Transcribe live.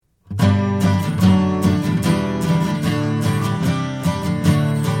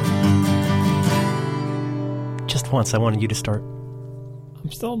at once. I wanted you to start.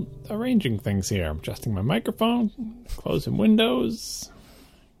 I'm still arranging things here. I'm adjusting my microphone, closing windows,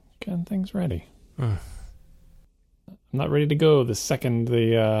 getting things ready. I'm not ready to go the second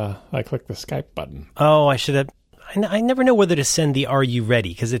I click the Skype button. Oh, I should have... I never know whether to send the "Are you ready?"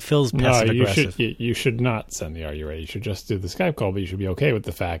 because it feels passive-aggressive. You should not send the "Are you ready?" You should just do the Skype call, but you should be okay with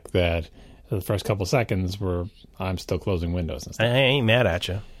the fact that the first couple seconds I'm still closing windows and stuff. I ain't mad at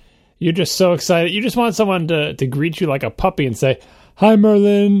you. You're just so excited. You just want someone to greet you like a puppy and say, "Hi,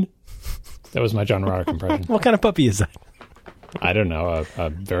 Merlin." That was my John Roderick impression. What kind of puppy is that? I don't know. A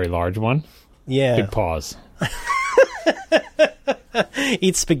very large one. Yeah. Big paws.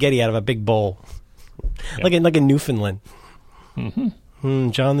 Eats spaghetti out of a big bowl. Yep. Like a Newfoundland. Mm-hmm.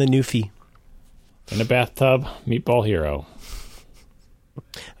 John the Newfie. In a bathtub, meatball hero.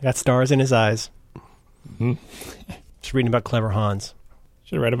 Got stars in his eyes. Mm-hmm. Just reading about Clever Hans.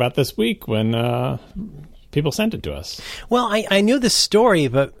 Should have read about this week when people sent it to us. Well, I knew this story,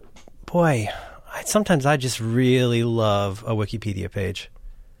 but boy, sometimes I just really love a Wikipedia page.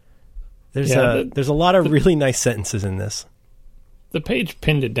 There's a lot of really nice sentences in this. The page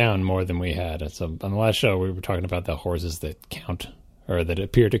pinned it down more than we had. On the last show, we were talking about the horses that count, or that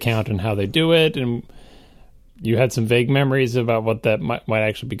appear to count, and how they do it. And you had some vague memories about what that might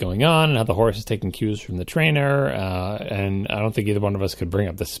actually be going on, and how the horse is taking cues from the trainer. And I don't think either one of us could bring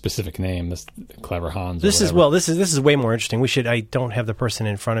up the specific name, this Clever Hans. This is way more interesting. I don't have the person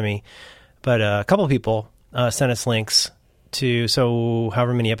in front of me, but a couple of people sent us links to. So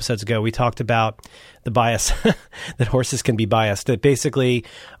however many episodes ago, we talked about the bias that horses can be biased. That basically,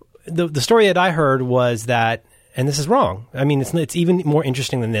 the story that I heard was that, and this is wrong. I mean, it's even more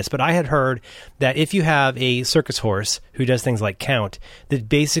interesting than this, but I had heard that if you have a circus horse who does things like count, that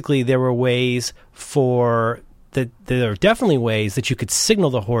basically there were ways there are definitely ways that you could signal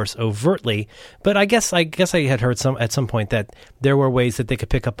the horse overtly. But I guess I had heard at some point that there were ways that they could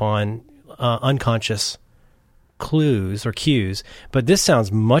pick up on unconscious clues or cues, but this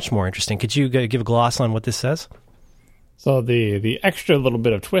sounds much more interesting. Could you give a gloss on what this says? So the extra little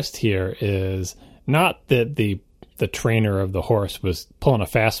bit of twist here is not that the trainer of the horse was pulling a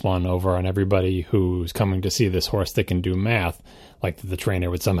fast one over on everybody who's coming to see this horse that can do math, like the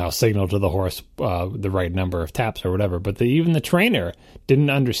trainer would somehow signal to the horse the right number of taps or whatever, but even the trainer didn't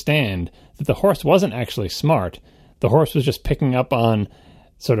understand that the horse wasn't actually smart. The horse was just picking up on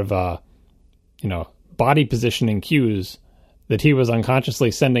sort of body positioning cues that he was unconsciously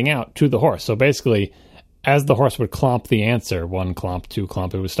sending out to the horse. So basically, as the horse would clomp the answer, 1 clomp, 2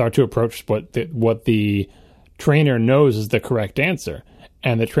 clomp, it would start to approach what the trainer knows is the correct answer.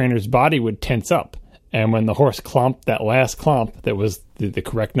 And the trainer's body would tense up. And when the horse clomped that last clomp that was the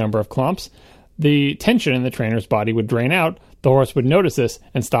correct number of clomps, the tension in the trainer's body would drain out. The horse would notice this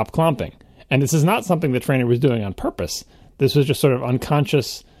and stop clomping. And this is not something the trainer was doing on purpose. This was just sort of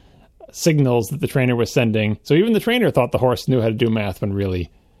unconscious signals that the trainer was sending. So even the trainer thought the horse knew how to do math when really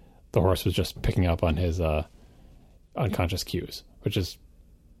the horse was just picking up on his unconscious cues, which is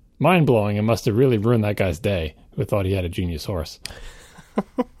mind-blowing and must have really ruined that guy's day who thought he had a genius horse.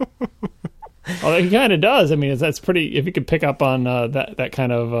 Although he kind of does. I mean, that's pretty... If you could pick up on that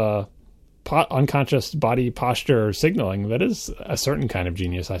kind of unconscious body posture signaling, that is a certain kind of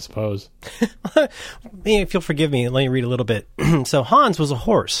genius, I suppose. If you'll forgive me, let me read a little bit. So Hans was a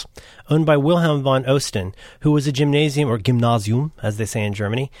horse owned by Wilhelm von Osten, who was a gymnasium, as they say in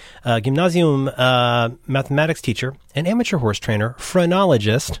Germany, gymnasium mathematics teacher, an amateur horse trainer,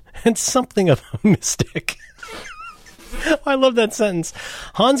 phrenologist, and something of a mystic. I love that sentence.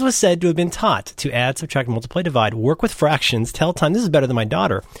 Hans was said to have been taught to add, subtract, multiply, divide, work with fractions, tell time. This is better than my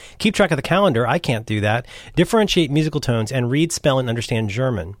daughter. Keep track of the calendar. I can't do that. Differentiate musical tones and read, spell, and understand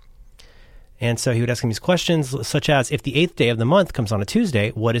German. And so he would ask him these questions, such as, if the 8th day of the month comes on a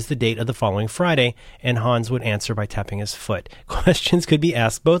Tuesday, what is the date of the following Friday? And Hans would answer by tapping his foot. Questions could be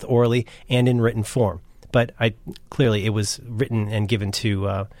asked both orally and in written form. But clearly it was written and given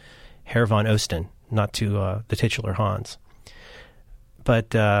to Herr von Osten, not to the titular Hans.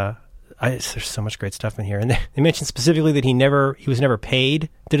 But there's so much great stuff in here. And they mentioned specifically that he was never paid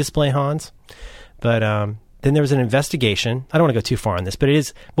to display Hans. But then there was an investigation. I don't want to go too far on this, but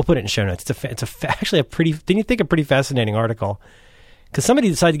we'll put it in show notes. It's actually a pretty, didn't you think, a pretty fascinating article? Because somebody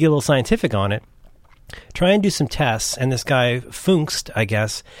decided to get a little scientific on it, try and do some tests, and this guy, Funkst, I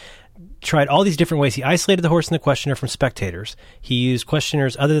guess, tried all these different ways. He isolated the horse and the questioner from spectators. He used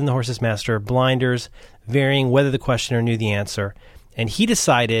questioners other than the horse's master, blinders, varying whether the questioner knew the answer. And he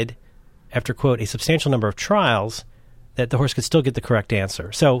decided, after, quote, a substantial number of trials, that the horse could still get the correct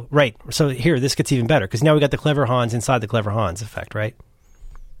answer. So here, this gets even better, because now we got the Clever Hans inside the Clever Hans effect, right?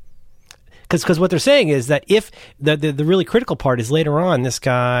 Because what they're saying is that if the really critical part is later on, this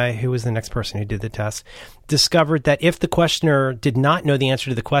guy who was the next person who did the test discovered that if the questioner did not know the answer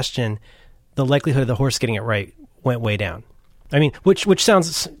to the question, the likelihood of the horse getting it right went way down. I mean, which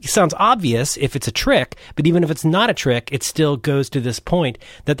sounds obvious if it's a trick, but even if it's not a trick, it still goes to this point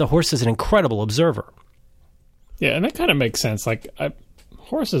that the horse is an incredible observer. Yeah, and that kind of makes sense. Like,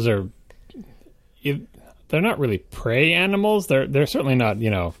 horses are, they're not really prey animals. They're certainly not,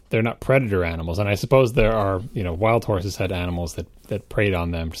 they're not predator animals. And I suppose there are, wild horses had animals that preyed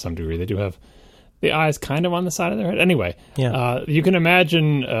on them to some degree. They do have the eyes kind of on the side of their head. Anyway, you can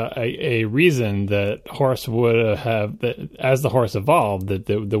imagine a reason that horse would have, that as the horse evolved, that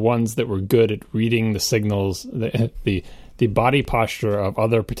the ones that were good at reading the signals, the body posture of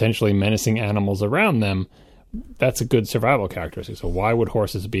other potentially menacing animals around them, that's a good survival characteristic. So why would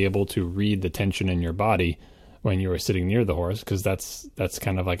horses be able to read the tension in your body when you were sitting near the horse? Because that's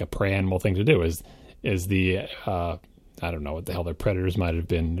kind of like a prey animal thing to do. Is the I don't know what the hell their predators might have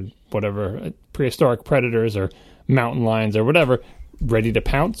been, whatever, prehistoric predators or mountain lions or whatever, ready to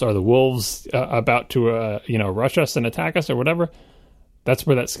pounce? Are the wolves about to rush us and attack us or whatever? That's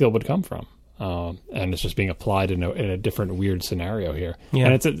where that skill would come from. And it's just being applied in a different weird scenario here. Yeah.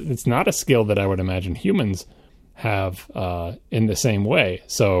 And it's not a skill that I would imagine humans have in the same way.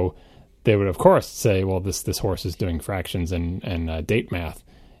 So they would, of course, say, well, this horse is doing fractions and date math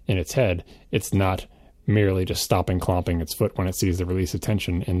in its head. It's not merely just stopping clomping its foot when it sees the release of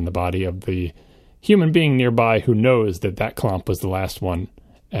tension in the body of the human being nearby who knows that clomp was the last one,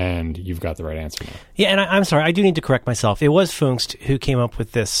 and you've got the right answer now. Yeah, and I'm sorry, I do need to correct myself. It was Pfungst who came up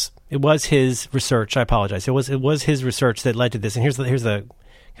with this. It was his research. I apologize. It was his research that led to this. And here's the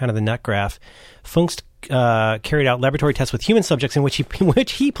kind of the nut graph. Pfungst carried out laboratory tests with human subjects in which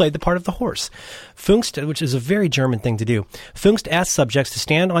he played the part of the horse. Pfungst, which is a very German thing to do, Pfungst asked subjects to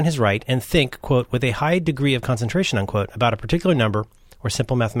stand on his right and think, quote, with a high degree of concentration, unquote, about a particular number or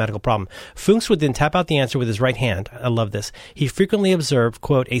simple mathematical problem. Pfungst would then tap out the answer with his right hand. I love this. He frequently observed,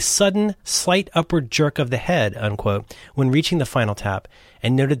 quote, a sudden, slight upward jerk of the head, unquote, when reaching the final tap,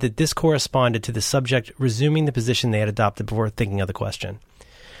 and noted that this corresponded to the subject resuming the position they had adopted before thinking of the question.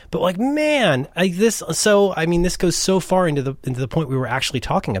 But like, man, this goes so far into the point we were actually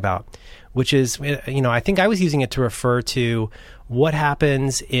talking about, which is, I think I was using it to refer to what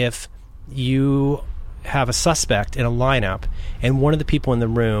happens if you have a suspect in a lineup and one of the people in the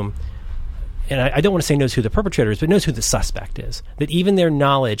room, and I don't want to say knows who the perpetrator is, but knows who the suspect is. That even their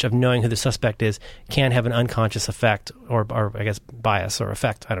knowledge of knowing who the suspect is can have an unconscious effect or I guess bias or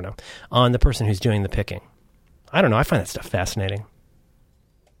effect, I don't know, on the person who's doing the picking. I don't know. I find that stuff fascinating.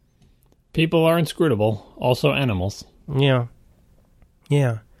 People are inscrutable. Also animals. Yeah.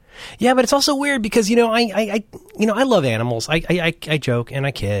 Yeah, but it's also weird because, I love animals. I joke and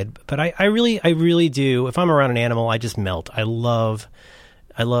I kid, but I really do. If I'm around an animal, I just melt. I love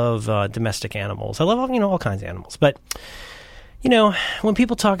domestic animals. I love, all kinds of animals. But, when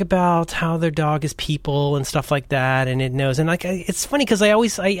people talk about how their dog is people and stuff like that, and it knows, and it's funny because I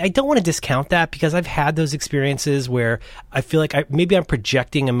don't want to discount that because I've had those experiences where I feel like maybe I'm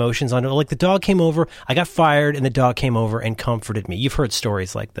projecting emotions on it. Like the dog came over, I got fired, and the dog came over and comforted me. You've heard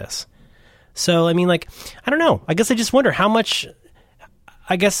stories like this. So, I don't know. I guess I just wonder how much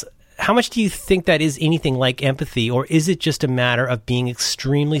do you think that is anything like empathy, or is it just a matter of being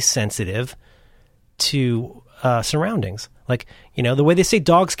extremely sensitive to surroundings? Like, the way they say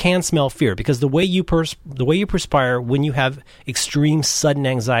dogs can smell fear, because the way you perspire when you have extreme sudden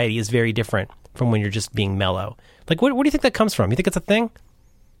anxiety is very different from when you're just being mellow. Like, what do you think that comes from? You think it's a thing?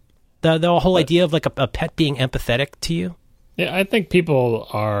 The whole idea of like a pet being empathetic to you? Yeah, I think people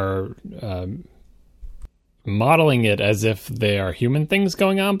are modeling it as if they are human things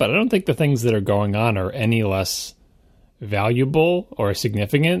going on, but I don't think the things that are going on are any less valuable or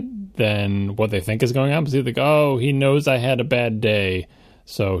significant than what they think is going on. Because they think, oh, he knows I had a bad day,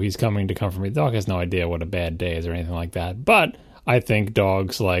 so he's coming to comfort me. The dog has no idea what a bad day is or anything like that. But I think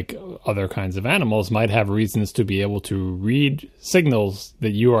dogs, like other kinds of animals, might have reasons to be able to read signals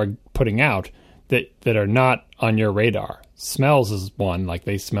that you are putting out that are not on your radar. Smells is one, like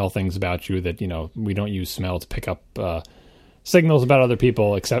they smell things about you that, we don't use smell to pick up signals about other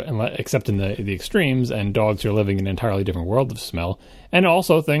people except in the extremes, and dogs are living in an entirely different world of smell. And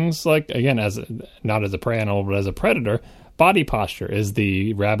also things like, again, not as a prey animal, but as a predator, body posture. Is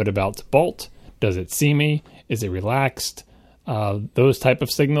the rabbit about to bolt? Does it see me? Is it relaxed? Those type of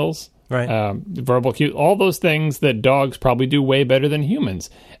signals. Right. Verbal cues, all those things that dogs probably do way better than humans.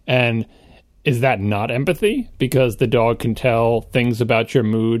 And is that not empathy? Because the dog can tell things about your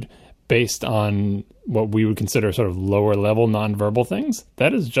mood based on what we would consider sort of lower level nonverbal things,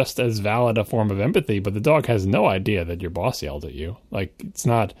 that is just as valid a form of empathy, but the dog has no idea that your boss yelled at you. Like, it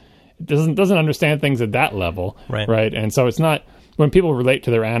doesn't understand things at that level. Right. And so it's not, when people relate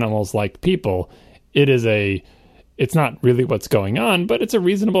to their animals like people, it's not really what's going on, but it's a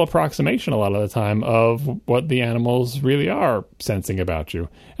reasonable approximation a lot of the time of what the animals really are sensing about you.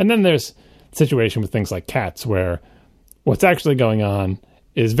 And then there's a situation with things like cats where what's actually going on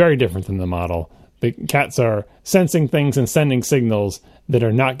is very different than the model. The cats are sensing things and sending signals that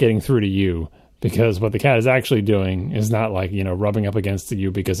are not getting through to you, because what the cat is actually doing is not like, rubbing up against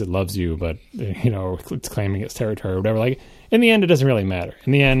you because it loves you, but, it's claiming its territory or whatever. Like, in the end, it doesn't really matter.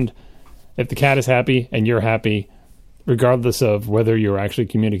 In the end, if the cat is happy and you're happy, regardless of whether you're actually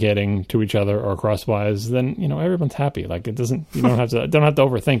communicating to each other or crosswise, then, everyone's happy. Like, you don't have to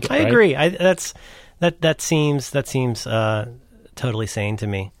overthink it. I agree. That seems totally sane to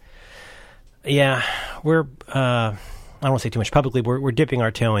me. Yeah, we're I don't want to say too much publicly. We're dipping our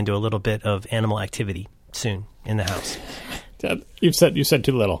toe into a little bit of animal activity soon in the house. You said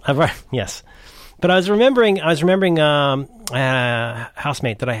too little. Right. Yes, but I was remembering a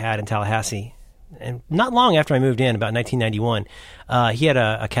housemate that I had in Tallahassee, and not long after I moved in, about 1991, he had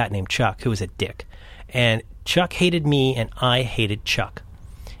a cat named Chuck who was a dick, and Chuck hated me and I hated Chuck,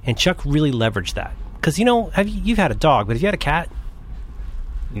 and Chuck really leveraged that because you've had a dog, but have you had a cat?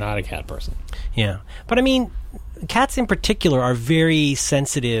 Not a cat person. Yeah. But I mean, cats in particular are very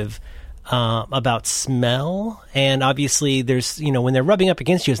sensitive about smell. And obviously there's, when they're rubbing up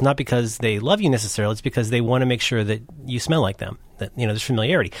against you, it's not because they love you necessarily. It's because they want to make sure that you smell like them, that, there's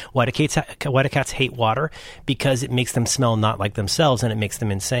familiarity. Why do cats hate water? Because it makes them smell not like themselves and it makes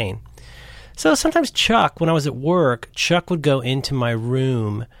them insane. So sometimes Chuck, when I was at work, Chuck would go into my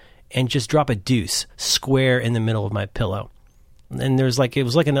room and just drop a deuce square in the middle of my pillow. And it was like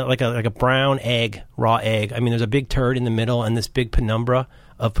a brown egg, raw egg. I mean, there's a big turd in the middle and this big penumbra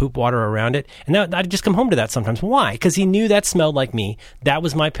of poop water around it. And I'd just come home to that sometimes. Why? Because he knew that smelled like me. That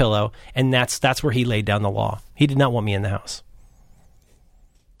was my pillow, and that's where he laid down the law. He did not want me in the house.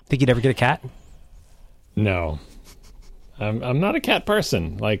 Think you'd ever get a cat? No. I'm not a cat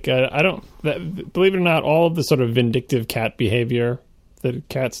person. Like, I don't... believe it or not, all of the sort of vindictive cat behavior that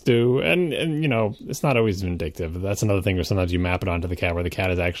cats do, and it's not always vindictive. That's another thing where sometimes you map it onto the cat where the cat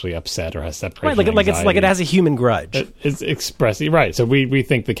is actually upset or has separation anxiety. It's like it has a human grudge. It's expressing, right. So we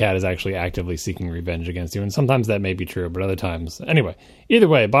think the cat is actually actively seeking revenge against you, and sometimes that may be true, but other times... Anyway, either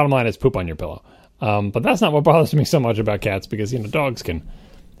way, bottom line is poop on your pillow. But that's not what bothers me so much about cats, because, dogs can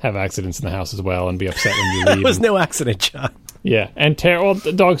have accidents in the house as well and be upset when you leave. There was no accident, John. Yeah, and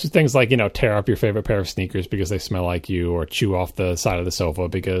dogs do things like, tear up your favorite pair of sneakers because they smell like you, or chew off the side of the sofa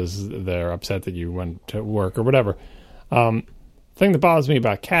because they're upset that you went to work or whatever. The thing that bothers me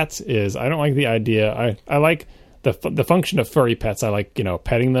about cats is I don't like the idea. I like the function of furry pets. I like,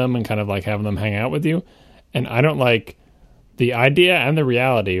 petting them and kind of like having them hang out with you. And I don't like the idea and the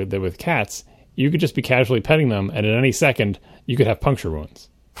reality that with cats, you could just be casually petting them, and at any second, you could have puncture wounds.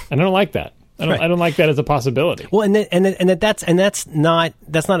 And I don't like that. I don't like that as a possibility. Well,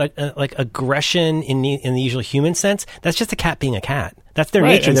 that's not like aggression in the usual human sense. That's just a cat being a cat. That's their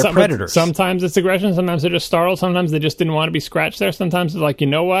nature. They're predators. Sometimes it's aggression. Sometimes they're just startled. Sometimes they just didn't want to be scratched there. Sometimes it's like,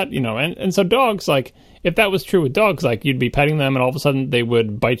 and so dogs, like, if that was true with dogs, like, you'd be petting them and all of a sudden they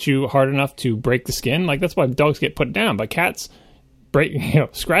would bite you hard enough to break the skin. Like, that's why dogs get put down. But cats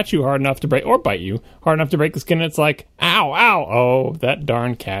scratch you hard enough to break, or bite you hard enough to break the skin. And it's like, ow, ow, oh, that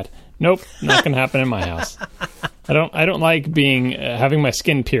darn cat. Nope, not going to happen in my house. I don't like having my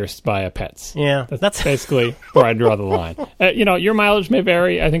skin pierced by a pet's. Yeah, that's basically where I draw the line. Your mileage may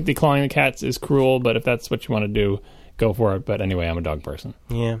vary. I think declawing the cats is cruel, but if that's what you want to do, go for it. But anyway, I'm a dog person.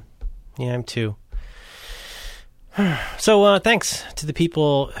 Yeah, I'm too. So thanks to the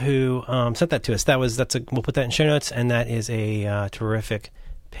people who sent that to us. We'll put that in show notes, and that is a terrific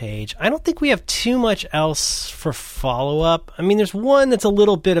page. I don't think we have too much else for follow-up. I mean, there's one that's a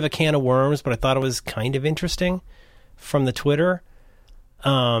little bit of a can of worms, but I thought it was kind of interesting from the Twitter.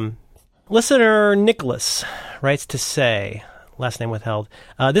 Listener Nicholas writes to say, last name withheld,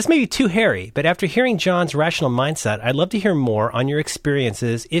 this may be too hairy, but after hearing John's rational mindset, I'd love to hear more on your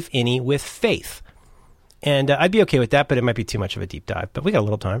experiences, if any, with faith. And I'd be okay with that, but it might be too much of a deep dive. But we got a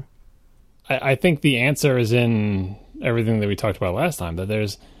little time. I think the answer is in everything that we talked about last time, that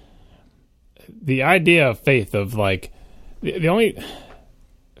there's the idea of faith, of like the only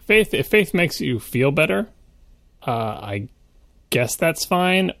faith, if faith makes you feel better, I guess that's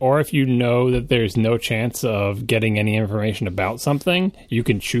fine. Or if you know that there's no chance of getting any information about something, you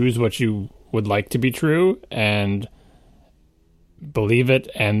can choose what you would like to be true and believe it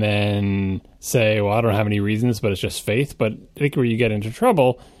and then say, well, I don't have any reasons, but it's just faith. But I think where you get into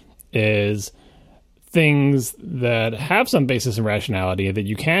trouble is things that have some basis in rationality that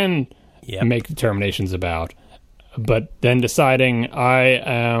you can make determinations about, but then deciding I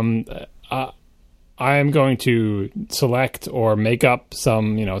am going to select or make up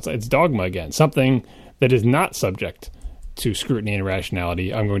some, it's dogma again, something that is not subject to scrutiny and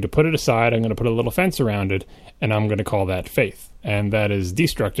rationality. I'm going to put it aside. I'm going to put a little fence around it, and I'm going to call that faith. And that is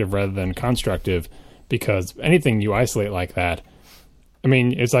destructive rather than constructive, because anything you isolate like that, I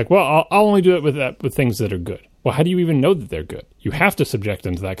mean, it's like, well, I'll only do it with things that are good. Well, how do you even know that they're good? You have to subject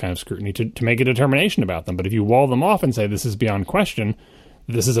them to that kind of scrutiny to make a determination about them. But if you wall them off and say this is beyond question,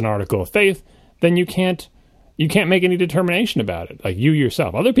 this is an article of faith, then you can't make any determination about it. Like you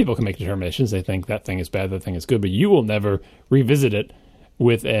yourself. Other people can make determinations. They think that thing is bad, that thing is good, but you will never revisit it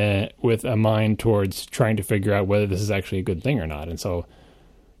with a mind towards trying to figure out whether this is actually a good thing or not. And so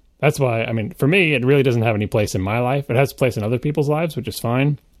that's why, I mean, for me, it really doesn't have any place in my life. It has a place in other people's lives, which is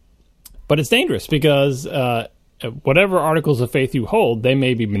fine. But it's dangerous because whatever articles of faith you hold, they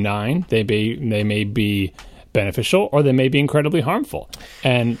may be benign, they may be beneficial, or they may be incredibly harmful.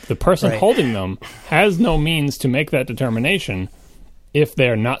 And the person holding them has no means to make that determination if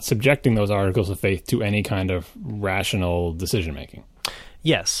they're not subjecting those articles of faith to any kind of rational decision-making.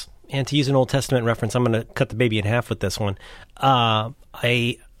 Yes. And to use an Old Testament reference, I'm going to cut the baby in half with this one. I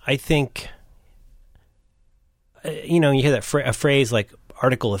think, you hear that a phrase like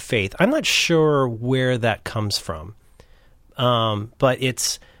article of faith. I'm not sure where that comes from. But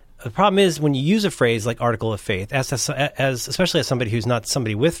the problem is when you use a phrase like article of faith, as especially as somebody who's not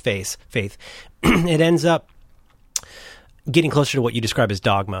somebody with faith, it ends up getting closer to what you describe as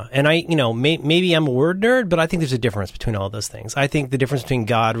dogma. And maybe I'm a word nerd, but I think there's a difference between all of those things. I think the difference between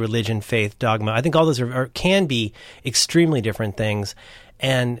God, religion, faith, dogma, I think all those can be extremely different things.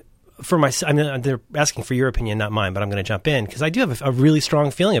 And they're asking for your opinion, not mine, but I'm going to jump in because I do have a really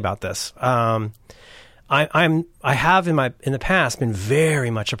strong feeling about this. I have in the past been very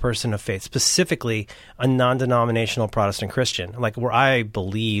much a person of faith, specifically a non-denominational Protestant Christian, like where I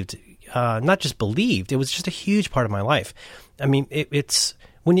believed, not just believed, it was just a huge part of my life. I mean, it's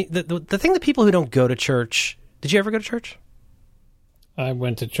when the thing that people who don't go to church. Did you ever go to church? I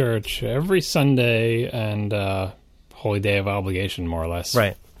went to church every Sunday and holy day of obligation, more or less.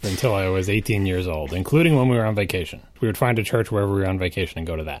 Right. Until I was 18 years old, including when we were on vacation. We would find a church wherever we were on vacation and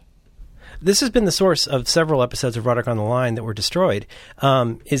go to that. This has been the source of several episodes of Roderick on the Line that were destroyed,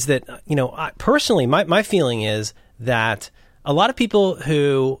 is that, personally, my feeling is that a lot of people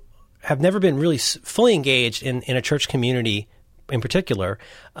who have never been really fully engaged in a church community in particular,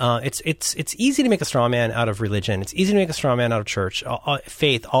 it's easy to make a straw man out of religion. It's easy to make a straw man out of church,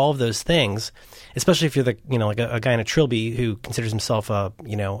 faith, all of those things, especially if you're like a guy in a trilby who considers himself an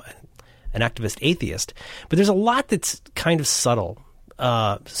activist atheist. But there's a lot that's kind of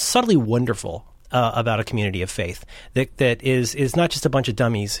subtly wonderful about a community of faith that is not just a bunch of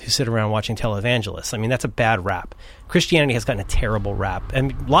dummies who sit around watching televangelists. I mean, that's a bad rap. Christianity has gotten a terrible rap,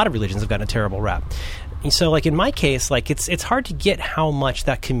 and a lot of religions have gotten a terrible rap. And so, like in my case, like it's hard to get how much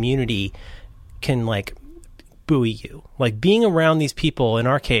that community can like buoy you. Like being around these people, in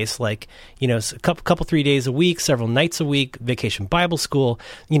our case, like, a couple 3 days a week, several nights a week, vacation Bible school.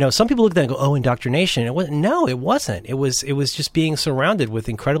 Some people look at that and go, "Oh, indoctrination." It wasn't. It was just being surrounded with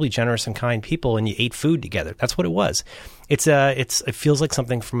incredibly generous and kind people, and you ate food together. That's what it was. It feels like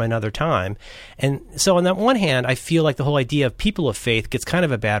something from another time. And so on that one hand, I feel like the whole idea of people of faith gets kind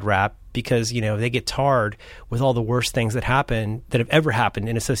of a bad rap because, they get tarred with all the worst things that have ever happened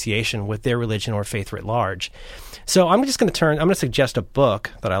in association with their religion or faith writ large. So I'm just going to suggest a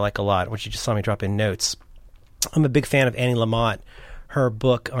book that I like a lot, which you just saw me drop in notes. I'm a big fan of Annie Lamott. Her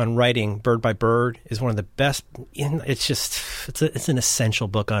book on writing, Bird by Bird, is one of the best. It's an essential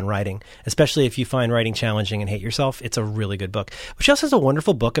book on writing, especially if you find writing challenging and hate yourself. It's a really good book. But she also has a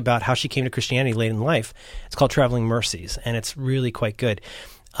wonderful book about how she came to Christianity late in life. It's called Traveling Mercies, and it's really quite good.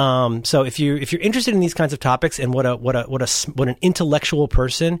 So if you're interested in these kinds of topics and what an intellectual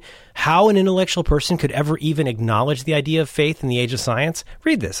person, how an intellectual person could ever even acknowledge the idea of faith in the age of science,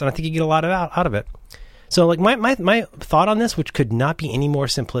 read this, and I think you get a lot out of it. So like my thought on this, which could not be any more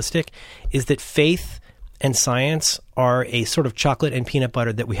simplistic, is that faith and science are a sort of chocolate and peanut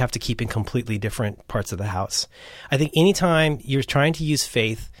butter that we have to keep in completely different parts of the house. I think anytime you're trying to use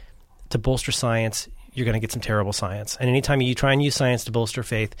faith to bolster science, you're going to get some terrible science. And anytime you try and use science to bolster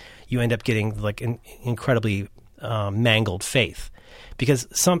faith, you end up getting like an incredibly mangled faith. Because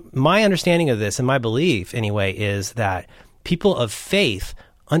my understanding of this and my belief anyway is that people of faith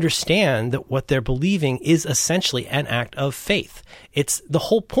understand that what they're believing is essentially an act of faith. It's the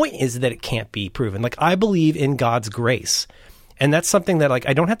whole point is that it can't be proven. Like, I believe in God's grace. And that's something that, like,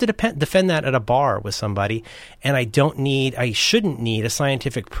 I don't have to defend that at a bar with somebody, and I shouldn't need a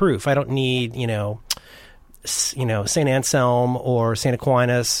scientific proof. I don't need, St. Anselm or St.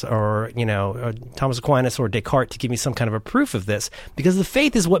 Aquinas or Thomas Aquinas or Descartes to give me some kind of a proof of this, because the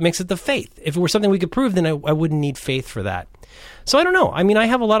faith is what makes it the faith. If it were something we could prove, then I wouldn't need faith for that. So I don't know. I mean, I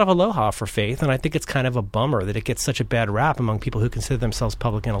have a lot of aloha for faith, and I think it's kind of a bummer that it gets such a bad rap among people who consider themselves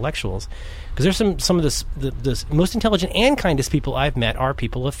public intellectuals. Because there's some of the most intelligent and kindest people I've met are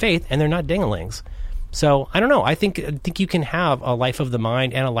people of faith, and they're not dingalings. So I don't know. I think you can have a life of the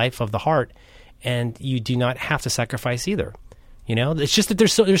mind and a life of the heart, and you do not have to sacrifice either. It's just that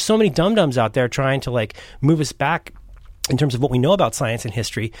there's so many dum-dums out there trying to, like, move us back in terms of what we know about science and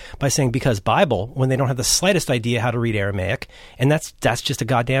history by saying because Bible, when they don't have the slightest idea how to read Aramaic, and that's just a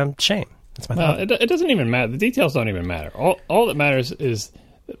goddamn shame. That's my thought. It doesn't even matter. The details don't even matter. All that matters is,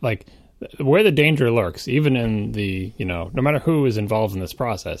 like, where the danger lurks, even in the, no matter who is involved in this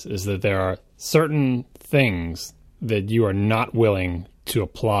process, is that there are certain things that you are not willing to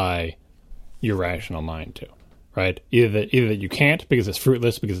apply your rational mind to, right? Either that you can't because it's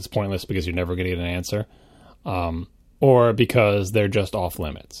fruitless, because it's pointless, because you're never going to get an answer, or because they're just off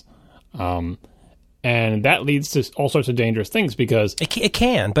limits. And that leads to all sorts of dangerous things because... It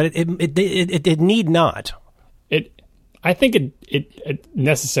can, but it need not. I think it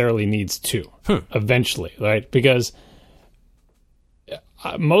necessarily needs to, eventually, right? Because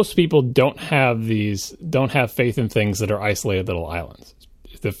most people don't have faith in things that are isolated little islands.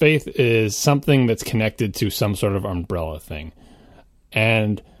 The faith is something that's connected to some sort of umbrella thing.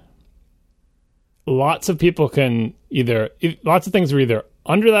 And lots of people lots of things are either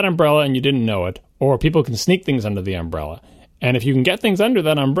under that umbrella and you didn't know it, or people can sneak things under the umbrella. And if you can get things under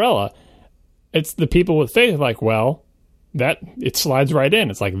that umbrella, it's the people with faith like, well, that it slides right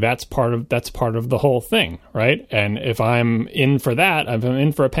in. It's like that's part of the whole thing, right? And if I'm in for that, if I'm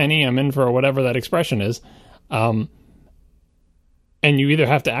in for a penny, I'm in for whatever that expression is. And you either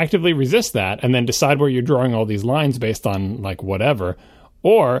have to actively resist that and then decide where you're drawing all these lines based on, like, whatever,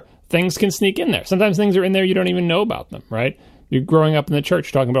 or things can sneak in there. Sometimes things are in there you don't even know about them, right? You're growing up in the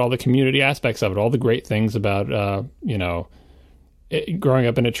church, talking about all the community aspects of it, all the great things about, growing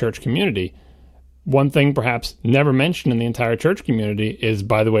up in a church community. One thing perhaps never mentioned in the entire church community is,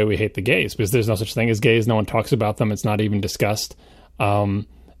 by the way, we hate the gays, because there's no such thing as gays. No one talks about them. It's not even discussed.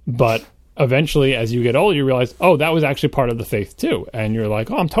 But eventually, as you get older, you realize, oh, that was actually part of the faith too. And you're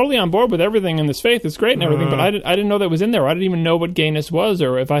like, oh, I'm totally on board with everything in this faith. It's great and everything, but I didn't know that was in there. I didn't even know what gayness was,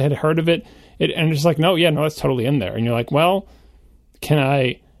 or if I had heard of it. And it's like, no, that's totally in there. And you're like, well, can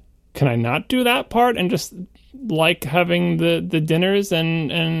I not do that part and just like having the dinners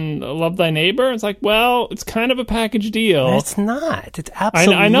and love thy neighbor? It's like, well, it's kind of a package deal. It's not. It's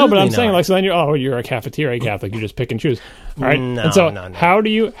absolutely I know, but I'm not. saying, like, so then you're a cafeteria Catholic. You just pick and choose. All right. No, and so no. how do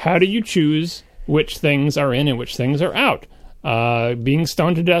you choose which things are in and which things are out? Being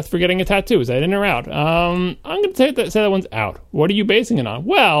stoned to death for getting a tattoo, is that in or out? I'm going to say that one's out. What are you basing it on?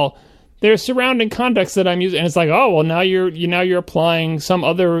 Well, there's surrounding context that I'm using, and it's like, oh, well, now you're applying some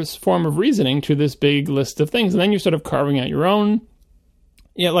other form of reasoning to this big list of things, and then you're sort of carving out your own.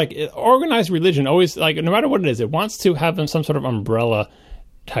 Like organized religion always, like, no matter what it is, it wants to have some sort of umbrella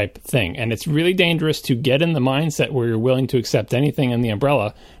type thing, and it's really dangerous to get in the mindset where you're willing to accept anything in the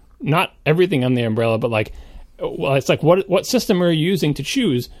umbrella, not everything on the umbrella, but like, well, it's like what system are you using to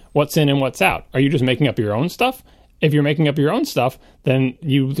choose what's in and what's out? Are you just making up your own stuff? If you're making up your own stuff, then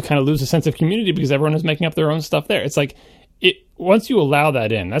you kind of lose a sense of community because everyone is making up their own stuff there. It's like, once you allow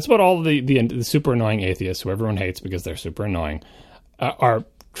that in, that's what all the super annoying atheists, who everyone hates because they're super annoying, are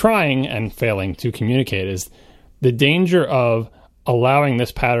trying and failing to communicate, is the danger of allowing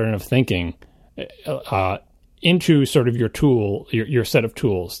this pattern of thinking into sort of your set of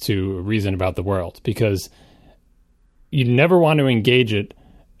tools to reason about the world, because you never want to engage it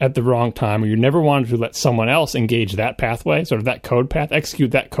at the wrong time, or you never wanted to let someone else engage that pathway, sort of that code path,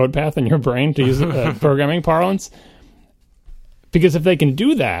 execute that code path in your brain, to use programming parlance. Because if they can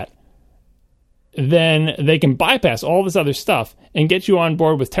do that, then they can bypass all this other stuff and get you on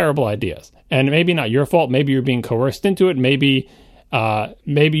board with terrible ideas. And maybe not your fault, maybe you're being coerced into it, maybe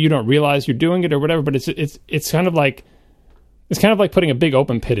you don't realize you're doing it or whatever, but it's kind of like putting a big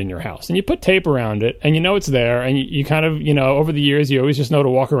open pit in your house, and you put tape around it, and you know it's there, and you kind of, over the years, you always just know to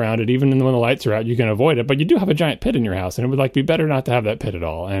walk around it. Even when the lights are out, you can avoid it, but you do have a giant pit in your house, and it would be better not to have that pit at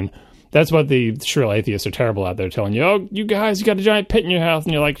all. And that's what the shrill atheists are terrible at. They're telling you, oh, you guys, you got a giant pit in your house,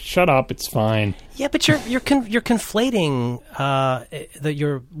 and you're like, shut up, it's fine. Yeah, but you're conflating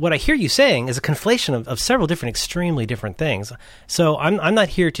what I hear you saying is a conflation of several different, extremely different things. So I'm not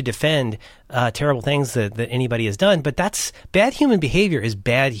here to defend terrible things that anybody has done, but that's bad human behavior is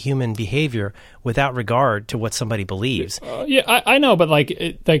bad human behavior without regard to what somebody believes. I know, but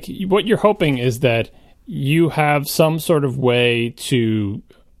like what you're hoping is that you have some sort of way to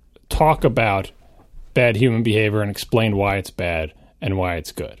talk about bad human behavior and explain why it's bad and why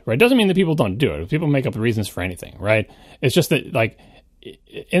it's good, right? Doesn't mean that people don't do it. People make up reasons for anything, right? It's just that, like,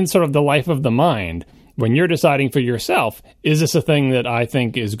 in sort of the life of the mind, when you're deciding for yourself, is this a thing that I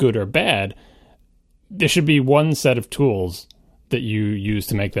think is good or bad? There should be one set of tools that you use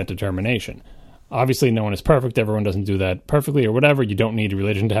to make that determination. Obviously, no one is perfect. Everyone doesn't do that perfectly or whatever. You don't need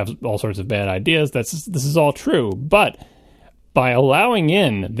religion to have all sorts of bad ideas. This is all true. But by allowing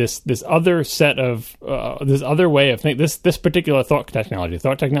in this other set of this other way of thinking, this particular thought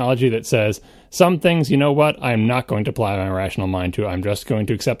technology that says some things, you know what, I'm not going to apply my rational mind to. I'm just going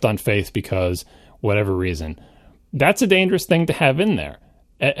to accept on faith because whatever reason. That's a dangerous thing to have in there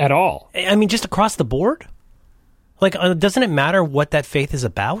at all. I mean, just across the board? Like, doesn't it matter what that faith is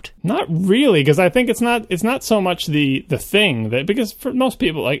about? Not really, because I think it's not so much the thing that, because for most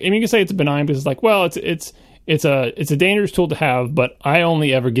people, like, I mean, you can say it's benign because it's like, well, it's a dangerous tool to have, but I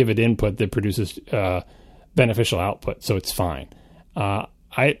only ever give it input that produces beneficial output, so it's fine.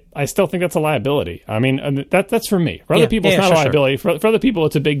 I still think that's a liability. I mean, that's for me. For other people, it's not a liability. Sure. For other people,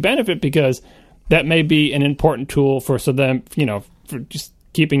 it's a big benefit because that may be an important tool for them, for just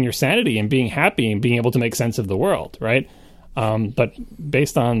keeping your sanity and being happy and being able to make sense of the world, right? But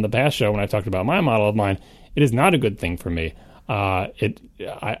based on the past show, when I talked about my model of mind, it is not a good thing for me.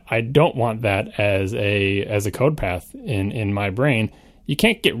 I don't want that as a code path in my brain. You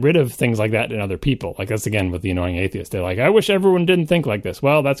can't get rid of things like that in other people. Like, that's again with the annoying atheist. They're like, I wish everyone didn't think like this.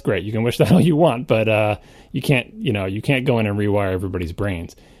 Well, that's great. You can wish that all you want, but you can't go in and rewire everybody's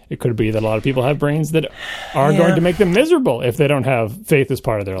brains. It could be that a lot of people have brains that are going to make them miserable if they don't have faith as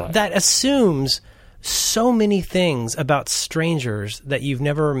part of their life. That assumes so many things about strangers that you've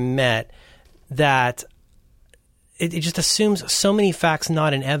never met, that it just assumes so many facts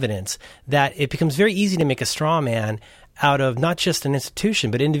not in evidence that it becomes very easy to make a straw man out of not just an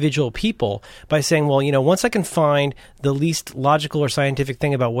institution, but individual people by saying, well, once I can find the least logical or scientific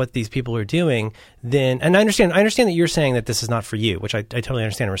thing about what these people are doing, then, and I understand that you're saying that this is not for you, which I totally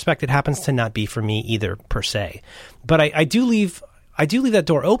understand and respect. It happens to not be for me either, per se. But I do leave that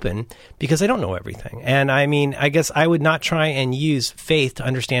door open because I don't know everything. And I mean, I guess I would not try and use faith to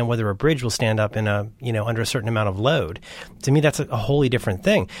understand whether a bridge will stand up in under a certain amount of load. To me, that's a wholly different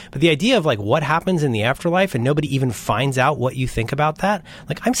thing. But the idea of like what happens in the afterlife and nobody even finds out what you think about that,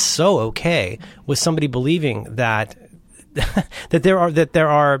 like, I'm so okay with somebody believing that there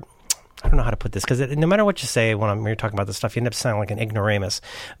are I don't know how to put this, because no matter what you say when you're talking about this stuff, you end up sounding like an ignoramus.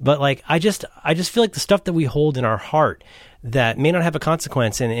 But like, I just feel like the stuff that we hold in our heart that may not have a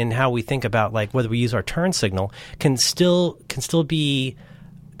consequence in how we think about, like, whether we use our turn signal can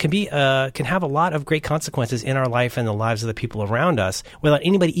have a lot of great consequences in our life and the lives of the people around us without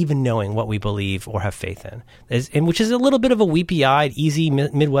anybody even knowing what we believe or have faith in. Which is a little bit of a weepy-eyed, easy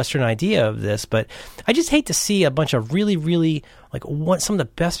Midwestern idea of this, but I just hate to see a bunch of really, really, like, some of the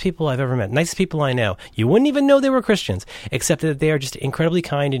best people I've ever met, nicest people I know. You wouldn't even know they were Christians, except that they are just incredibly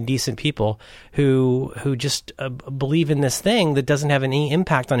kind and decent people who just believe in this thing that doesn't have any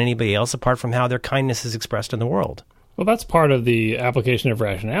impact on anybody else apart from how their kindness is expressed in the world. Well, that's part of the application of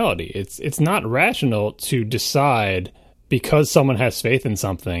rationality. It's not rational to decide because someone has faith in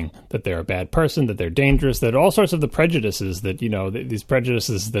something that they're a bad person, that they're dangerous, that all sorts of the prejudices that, these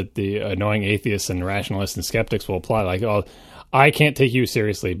prejudices that the annoying atheists and rationalists and skeptics will apply, like, oh, I can't take you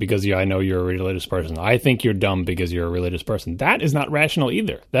seriously because I know you're a religious person. I think you're dumb because you're a religious person. That is not rational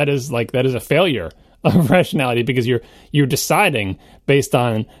either. That is a failure of rationality, because you're deciding based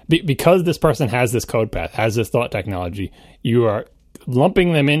on because this person has this code path, has this thought technology, you are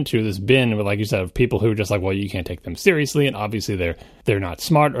lumping them into this bin with, like you said, of people who are just like, well, you can't take them seriously, and obviously they're not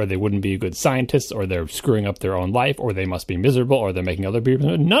smart, or they wouldn't be good scientists, or they're screwing up their own life, or they must be miserable, or they're making other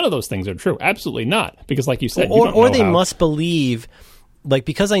people. None of those things are true. Absolutely not, because like you said, or they must believe. Like,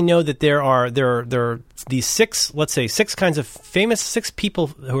 because I know that there are these six kinds of six people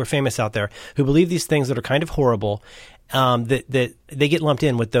who are famous out there who believe these things that are kind of horrible, that they get lumped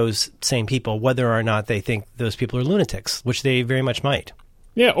in with those same people, whether or not they think those people are lunatics, which they very much might.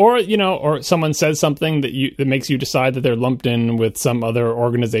 Yeah, or someone says something that makes you decide that they're lumped in with some other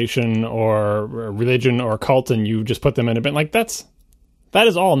organization or religion or cult, and you just put them in a bin. Like, that's that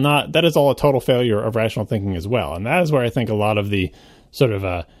is all a total failure of rational thinking as well. And that is where I think a lot of the sort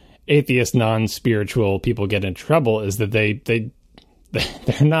of atheist, non-spiritual people get in trouble, is that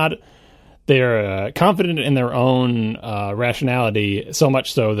they're confident in their own rationality, so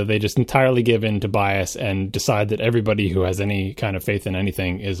much so that they just entirely give in to bias and decide that everybody who has any kind of faith in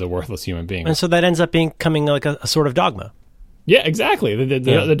anything is a worthless human being. And so that ends up becoming like a sort of dogma. Yeah, exactly.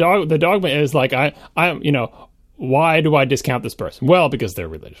 The dogma is like, I'm why do I discount this person? Well, because they're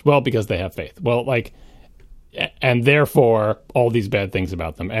religious. Well, because they have faith. Well, like, and therefore all these bad things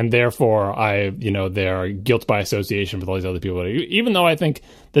about them, and therefore they're guilt by association with all these other people. Even though I think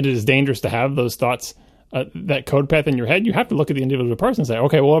that it is dangerous to have those thoughts, that code path in your head, you have to look at the individual person and say,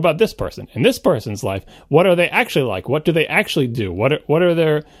 okay, well, what about this person? In this person's life, what are they actually like? What do they actually do? What are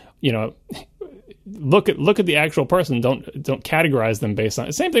their, look at the actual person. Don't categorize them based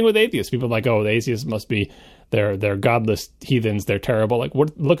on. Same thing with atheists. People are like, oh, the atheists must be they're godless heathens. They're terrible. Like,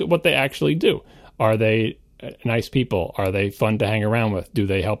 look at what they actually do. Are they nice people? Are they fun to hang around with? Do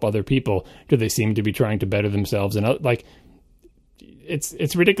they help other people? Do they seem to be trying to better themselves? And like,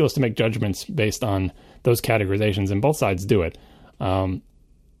 it's ridiculous to make judgments based on those categorizations, and both sides do it. And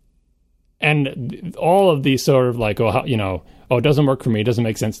all of these sort of like, it doesn't work for me, it doesn't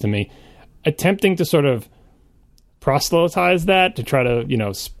make sense to me. Attempting to sort of proselytize that, to try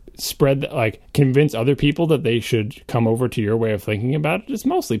to, spread, like, convince other people that they should come over to your way of thinking about it is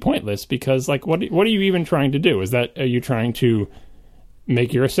mostly pointless, because, like, what are you even trying to do? Are you trying to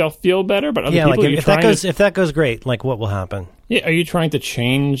make yourself feel better? But other people, like if that goes great, like, what will happen? Yeah, are you trying to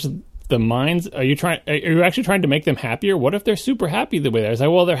change the minds? Are you actually trying to make them happier? What if they're super happy the way they are? It's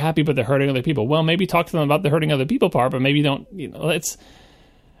like, well, they're happy, but they're hurting other people. Well, maybe talk to them about the hurting other people part, but maybe don't.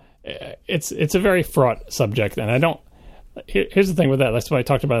 It's a very fraught subject, and I don't. Here's the thing with that. That's what I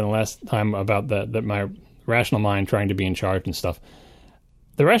talked about in the last time about that my rational mind trying to be in charge and stuff.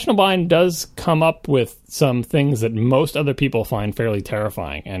 The rational mind does come up with some things that most other people find fairly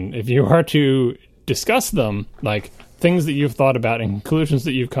terrifying, and if you are to discuss them, like things that you've thought about and conclusions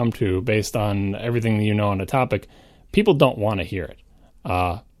that you've come to based on everything that you know on a topic, people don't want to hear it.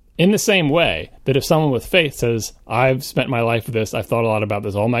 In the same way that if someone with faith says, I've spent my life with this, I've thought a lot about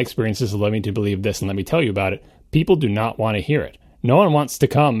this, all my experiences have led me to believe this, and let me tell you about it, people do not want to hear it. No one wants to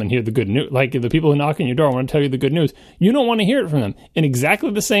come and hear the good news. Like, the people who knock on your door want to tell you the good news. You don't want to hear it from them. In exactly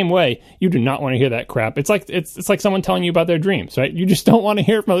the same way, you do not want to hear that crap. It's like someone telling you about their dreams, right? You just don't want to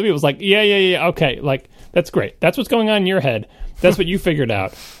hear it from other people. It's like, yeah, okay, like, that's great. That's what's going on in your head. That's what you figured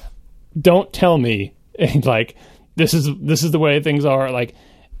out. Don't tell me, like, this is the way things are. Like,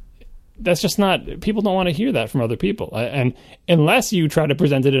 that's just not, people don't want to hear that from other people. And unless you try to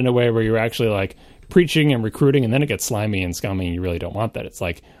present it in a way where you're actually, like, preaching and recruiting, and then it gets slimy and scummy, and you really don't want that. It's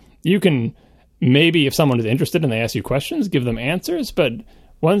like, you can maybe, if someone is interested and they ask you questions, give them answers, but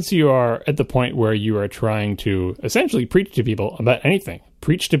once you are at the point where you are trying to essentially preach to people about anything,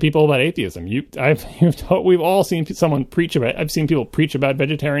 preach to people about atheism. We've all seen someone preach about. I've seen people preach about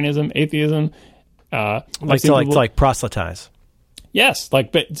vegetarianism, atheism, like proselytize. Yes,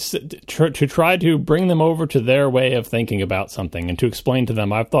 but to try to bring them over to their way of thinking about something and to explain to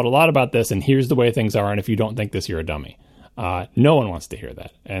them, I've thought a lot about this, and here's the way things are, and if you don't think this, you're a dummy. No one wants to hear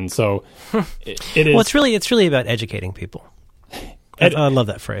that, and so it is. Well, it's really about educating people. I love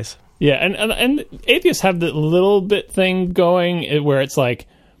that phrase. Yeah, and atheists have the little bit thing going where it's like,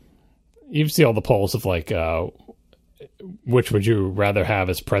 you see all the polls of like, which would you rather have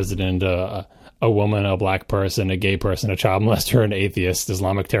as president? A woman, a black person, a gay person, a child molester, an atheist,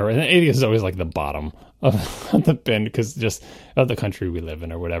 Islamic terrorist. And atheist is always like the bottom of the bin because just of the country we live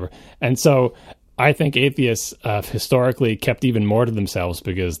in or whatever. And so I think atheists have historically kept even more to themselves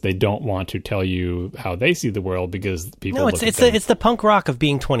because they don't want to tell you how they see the world because people. No, it's the punk rock of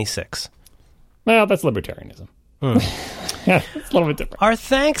being 26. Well, that's libertarianism. Yeah, it's a little bit different. Our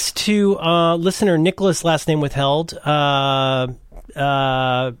thanks to listener Nicholas, last name withheld.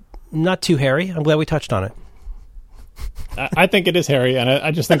 Not too hairy. I'm glad we touched on it. I think it is hairy, and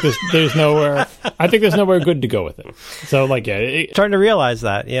I just think there's nowhere. I think there's nowhere good to go with it. So, like, yeah, starting to realize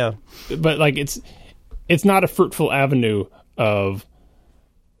that, yeah. But like, it's not a fruitful avenue of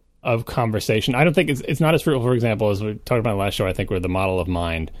conversation. I don't think it's not as fruitful, for example, as we talked about in the last show. I think we're the model of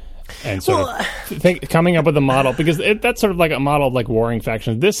mind, and sort of coming up with a model because that's sort of like a model of like warring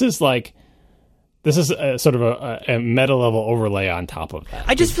factions. This is sort of a meta level overlay on top of that.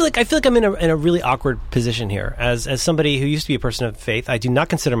 I feel like I'm in a really awkward position here as somebody who used to be a person of faith. I do not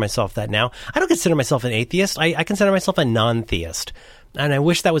consider myself that now. I don't consider myself an atheist. I consider myself a non-theist. And I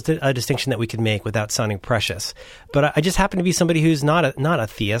wish that was a distinction that we could make without sounding precious. But I just happen to be somebody who's not a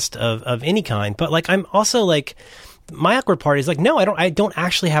theist of any kind. But like, I'm also like, my awkward part is like, no, I don't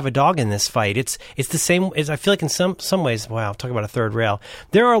actually have a dog in this fight. It's the same as I feel like in some ways, wow, talk about a third rail.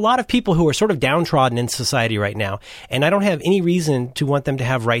 There are a lot of people who are sort of downtrodden in society right now, and I don't have any reason to want them to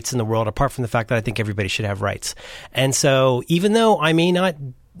have rights in the world apart from the fact that I think everybody should have rights. And so even though I may not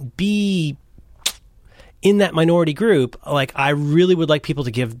be in that minority group, like I really would like people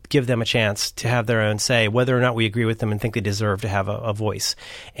to give them a chance to have their own say, whether or not we agree with them and think they deserve to have a voice.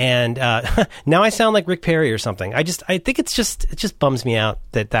 And now I sound like Rick Perry or something. I think it just bums me out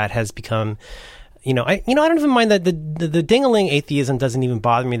that has become. I don't even mind that the ding-a-ling atheism doesn't even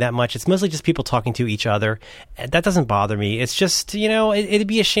bother me that much. It's mostly just people talking to each other. That doesn't bother me. It's just, it'd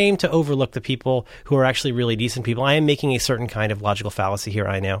be a shame to overlook the people who are actually really decent people. I am making a certain kind of logical fallacy here,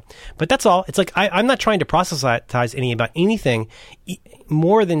 I know. But that's all. It's like, I'm not trying to proselytize about anything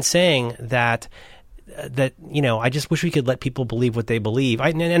more than saying that I just wish we could let people believe what they believe.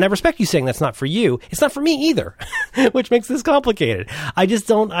 And I respect you saying that's not for you. It's not for me either, which makes this complicated. I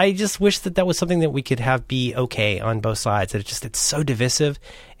just wish that was something that we could have be okay on both sides. That it's so divisive,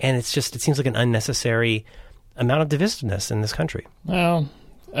 and it seems like an unnecessary amount of divisiveness in this country. Well,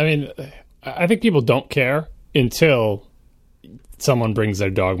 I mean, I think people don't care until someone brings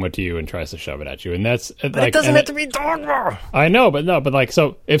their dogma to you and tries to shove it at you, and that's but it doesn't have to be dogma. I know, but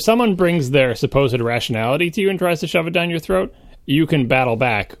so if someone brings their supposed rationality to you and tries to shove it down your throat, you can battle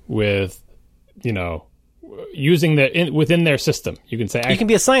back with, using within their system. You can say you can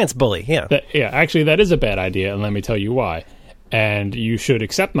be a science bully. Yeah, actually, that is a bad idea, and let me tell you why. And you should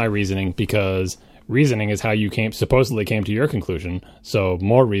accept my reasoning because reasoning is how you supposedly came to your conclusion, so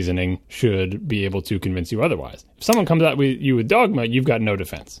more reasoning should be able to convince you otherwise. If someone comes at you with dogma, you've got no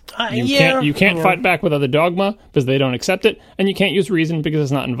defense. You can't fight back with other dogma because they don't accept it, and you can't use reason because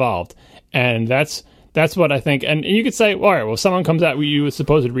it's not involved. And that's what I think. And you could say, all right, well, if someone comes at you with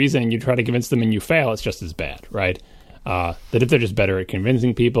supposed reason and you try to convince them and you fail, it's just as bad, right? That if they're just better at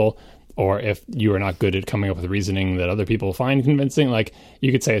convincing people, or if you are not good at coming up with reasoning that other people find convincing, like you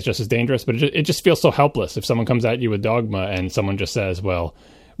could say it's just as dangerous, but it just feels so helpless if someone comes at you with dogma and someone just says, well,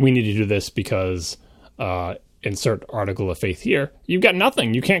 we need to do this because insert article of faith here. You've got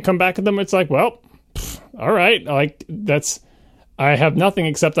nothing. You can't come back at them. It's like, well, all right. Like I have nothing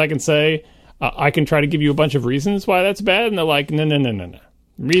except I can say, I can try to give you a bunch of reasons why that's bad. And they're like, no.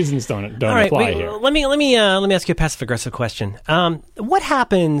 Reasons don't apply here. Let me ask you a passive aggressive question. What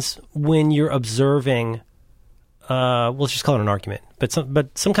happens when you're observing? Let's just call it an argument, but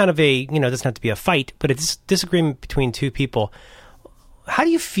some kind of a it doesn't have to be a fight, but it's disagreement between two people. How do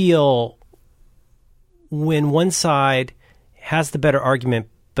you feel when one side has the better argument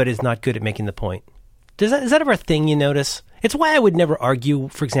but is not good at making the point? Is that ever a thing you notice? It's why I would never argue,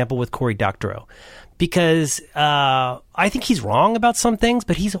 for example, with Cory Doctorow. Because I think he's wrong about some things,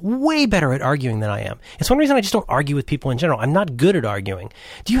 but he's way better at arguing than I am. It's one reason I just don't argue with people in general. I'm not good at arguing.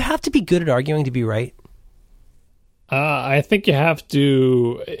 Do you have to be good at arguing to be right? I think you have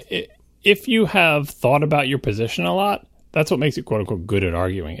to. If you have thought about your position a lot, that's what makes it quote unquote good at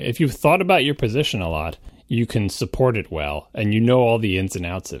arguing. If you've thought about your position a lot, you can support it well, and you know all the ins and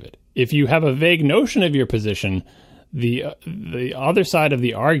outs of it. If you have a vague notion of your position, the other side of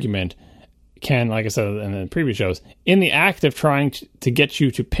the argument can, like I said in the previous shows, in the act of trying to get you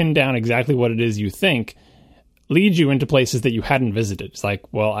to pin down exactly what it is you think, lead you into places that you hadn't visited. It's like,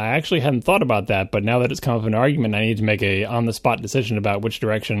 well, I actually hadn't thought about that, but now that it's come up in an argument, I need to make a on-the-spot decision about which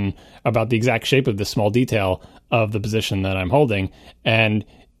direction, about the exact shape of this small detail of the position that I'm holding. And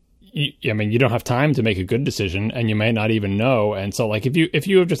you don't have time to make a good decision, and you may not even know. And so, like, if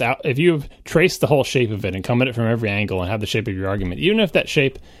you've traced the whole shape of it and come at it from every angle and have the shape of your argument, even if that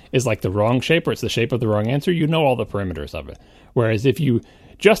shape is like the wrong shape or it's the shape of the wrong answer, you know all the perimeters of it. Whereas if you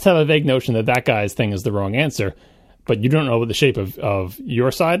just have a vague notion that guy's thing is the wrong answer, but you don't know what the shape of your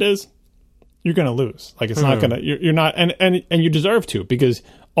side is, you're going to lose. Like, it's not going to. You're not, and you deserve to, because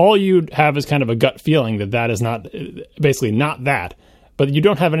all you have is kind of a gut feeling that is not, basically not that. But you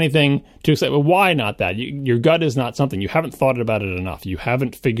don't have anything to say, well, why not that? Your gut is not something. You haven't thought about it enough. You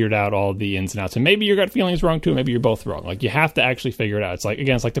haven't figured out all the ins and outs. And maybe your gut feeling is wrong too. Maybe you're both wrong. Like, you have to actually figure it out. It's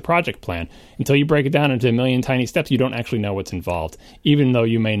like the project plan. Until you break it down into a million tiny steps, you don't actually know what's involved, even though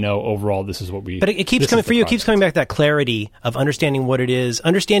you may know overall this is what we... But it keeps coming for you. It keeps coming back to that clarity of understanding what it is,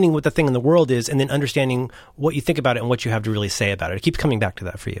 understanding what the thing in the world is, and then understanding what you think about it and what you have to really say about it. It keeps coming back to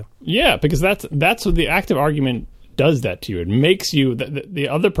that for you. Yeah, because that's what the active argument does that to you. It makes you the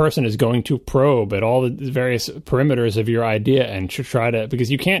other person is going to probe at all the various perimeters of your idea and try to, because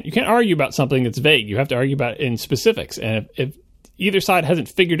you can't argue about something that's vague. You have to argue about it in specifics. And if either side hasn't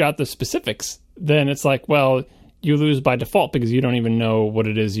figured out the specifics, then it's like, well, you lose by default because you don't even know what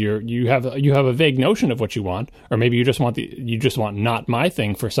it is you have a vague notion of what you want, or maybe you just want not my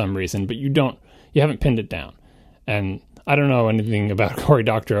thing for some reason, but you haven't pinned it down. And I don't know anything about Cory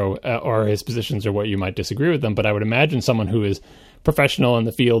Doctorow or his positions or what you might disagree with them, but I would imagine someone who is professional in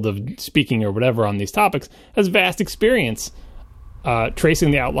the field of speaking or whatever on these topics has vast experience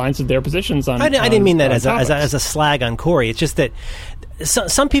tracing the outlines of their positions on. I didn't mean that as a slag on Cory. It's just that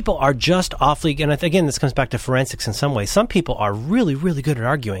some people are just awfully, and again, this comes back to forensics in some ways. Some people are really, really good at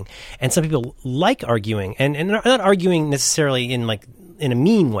arguing, and some people like arguing, and not arguing necessarily in a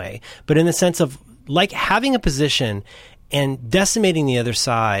mean way, but in the sense of like having a position and decimating the other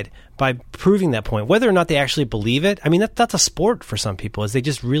side by proving that point, whether or not they actually believe it. I mean, that's a sport for some people, is they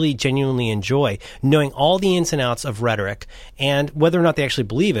just really genuinely enjoy knowing all the ins and outs of rhetoric, and whether or not they actually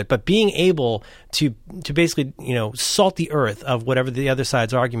believe it, but being able to basically, salt the earth of whatever the other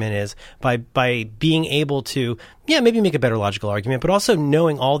side's argument is by being able to, maybe make a better logical argument, but also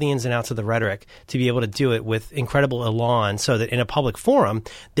knowing all the ins and outs of the rhetoric to be able to do it with incredible elan so that in a public forum,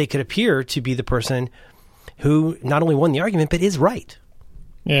 they could appear to be the person who not only won the argument, but is right.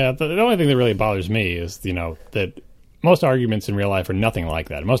 Yeah, the only thing that really bothers me is, that most arguments in real life are nothing like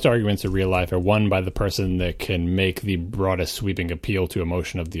that. Most arguments in real life are won by the person that can make the broadest sweeping appeal to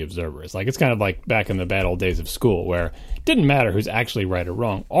emotion of the observers. Like, it's kind of like back in the bad old days of school, where it didn't matter who's actually right or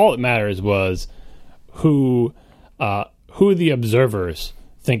wrong. All that matters was who the observers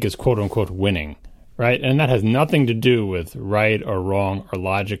think is quote-unquote winning. Right, and that has nothing to do with right or wrong or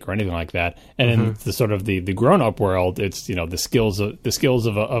logic or anything like that. And in the sort of the grown-up world, it's the skills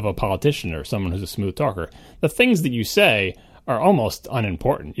of a politician or someone who's a smooth talker. The things that you say are almost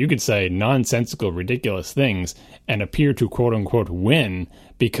unimportant. You could say nonsensical, ridiculous things and appear to quote unquote win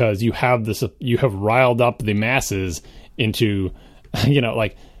because you have riled up the masses into,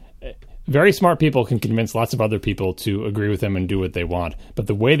 very smart people can convince lots of other people to agree with them and do what they want, but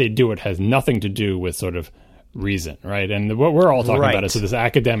the way they do it has nothing to do with sort of reason, right? And what we're all talking about is this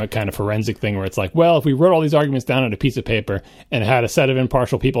academic kind of forensic thing where it's like, well, if we wrote all these arguments down on a piece of paper and had a set of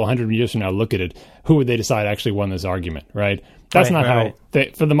impartial people 100 years from now look at it, who would they decide actually won this argument, right? That's not how,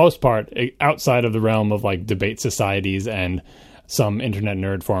 for the most part, outside of the realm of like debate societies and some internet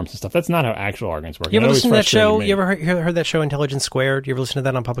nerd forums and stuff, that's not how actual arguments work. You ever listen to that show? You ever heard that show, Intelligence Squared? You ever listen to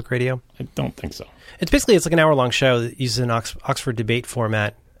that on public radio? I don't think so. It's like an hour-long show that uses an Oxford debate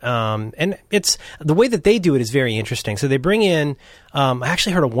format. And it's the way that they do it is very interesting. So they bring in, I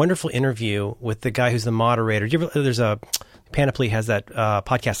actually heard a wonderful interview with the guy who's the moderator. Panoply has that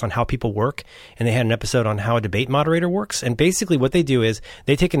podcast on how people work, and they had an episode on how a debate moderator works. And basically what they do is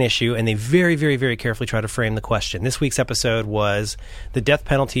they take an issue and they very, very, very carefully try to frame the question. This week's episode was the death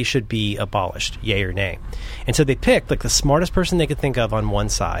penalty should be abolished, yay or nay. And so they picked the smartest person they could think of on one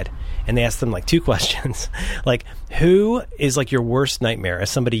side, and they asked them two questions. Who is your worst nightmare as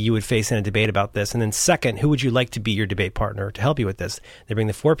somebody you would face in a debate about this? And then second, who would you like to be your debate partner to help you with this? They bring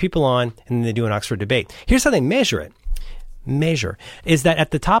the 4 people on, and then they do an Oxford debate. Here's how they measure it. Is that at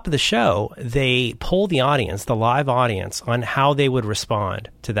the top of the show, they poll the audience, the live audience, on how they would respond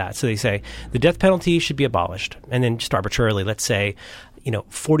to that. So they say the death penalty should be abolished. And then just arbitrarily, let's say,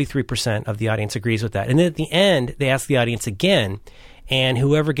 43% of the audience agrees with that. And then at the end, they ask the audience again, and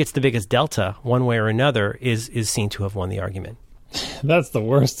whoever gets the biggest delta, one way or another, is seen to have won the argument. That's the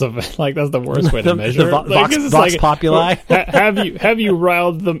worst of it. That's the worst way to measure it. Vox populi. Have you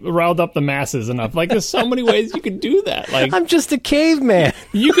riled up the masses enough? There's so many ways you could do that. I'm just a caveman.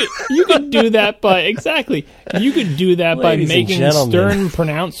 You could do that by making stern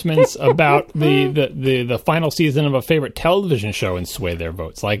pronouncements about the final season of a favorite television show and sway their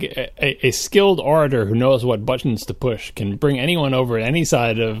votes. A skilled orator who knows what buttons to push can bring anyone over at any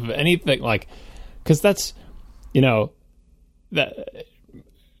side of anything. Because that's that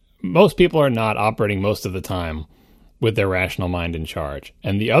most people are not operating most of the time with their rational mind in charge,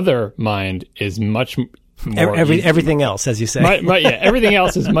 and the other mind is much more everything else, as you say. Right, yeah, everything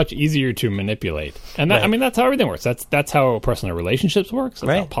else is much easier to manipulate, and that, that's how everything works. That's how personal relationships works.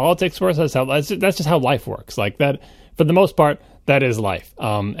 That's how politics works. That's just how life works. That, for the most part, that is life.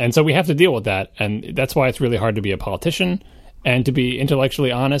 And so we have to deal with that, and that's why it's really hard to be a politician and to be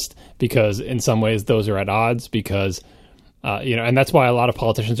intellectually honest, because in some ways those are at odds. Because and that's why a lot of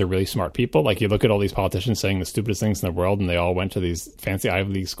politicians are really smart people. You look at all these politicians saying the stupidest things in the world, and they all went to these fancy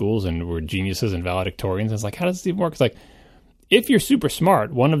Ivy League schools and were geniuses and valedictorians. And it's how does this even work? It's if you're super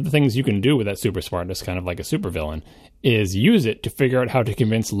smart, one of the things you can do with that super smartness, kind of like a supervillain, is use it to figure out how to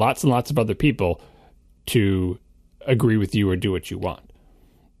convince lots and lots of other people to agree with you or do what you want.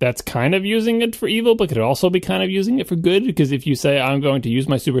 that's kind of using it for evil, but could also be kind of using it for good. Because if you say, I'm going to use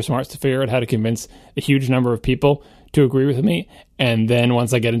my super smarts to figure out how to convince a huge number of people to agree with me, and then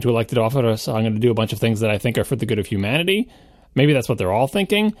once I get into elected office, I'm going to do a bunch of things that I think are for the good of humanity. Maybe that's what they're all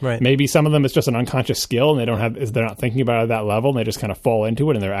thinking. Right. Maybe some of them it's just an unconscious skill, and they're not thinking about it at that level, and they just kind of fall into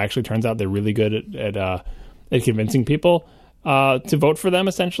it, and they're actually turns out they're really good at convincing people to vote for them,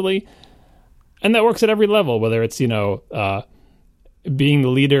 essentially. And that works at every level, whether it's being the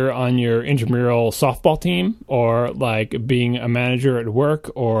leader on your intramural softball team, or like being a manager at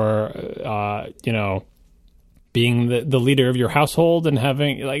work, or being the leader of your household, and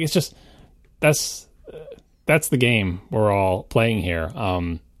having like it's just that's the game we're all playing here.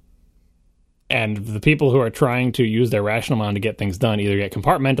 And the people who are trying to use their rational mind to get things done either get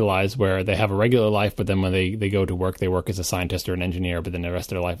compartmentalized, where they have a regular life, but then when they go to work, they work as a scientist or an engineer, but then the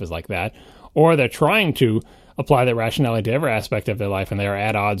rest of their life is like that. Or they're trying to apply their rationality to every aspect of their life, and they are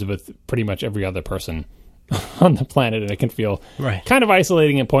at odds with pretty much every other person on the planet, and it can feel kind of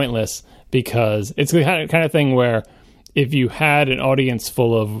isolating and pointless, because it's the kind of thing where if you had an audience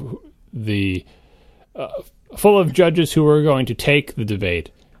full of judges who were going to take the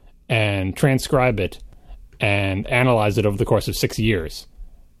debate and transcribe it and analyze it over the course of 6 years,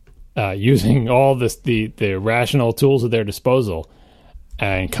 using all the rational tools at their disposal,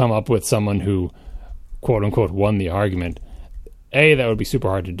 and come up with someone who, quote unquote, won the argument, A, that would be super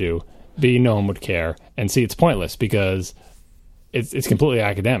hard to do. B, no one would care. And C, it's pointless because it's completely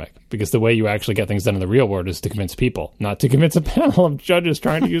academic. Because the way you actually get things done in the real world is to convince people, not to convince a panel of judges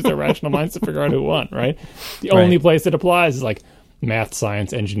trying to use their rational minds to figure out who won, right? The only place it applies is like math,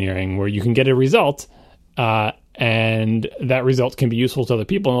 science, engineering, where you can get a result, and that result can be useful to other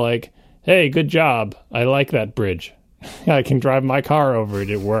people. Like, hey, good job. I like that bridge. I can drive my car over it.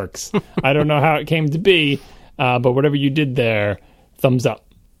 It works. I don't know how it came to be, but whatever you did there, thumbs up.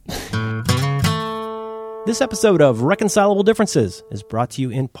 This episode of Reconcilable Differences is brought to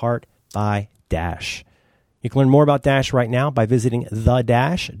you in part by Dash. You can learn more about Dash right now by visiting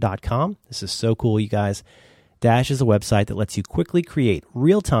thedash.com. This is so cool, you guys. Dash is a website that lets you quickly create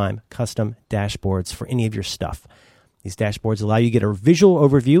real-time custom dashboards for any of your stuff. These dashboards allow you to get a visual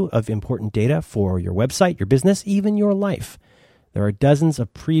overview of important data for your website, your business, even your life. There are dozens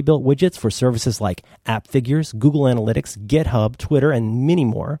of pre-built widgets for services like App Figures, Google Analytics, GitHub, Twitter, and many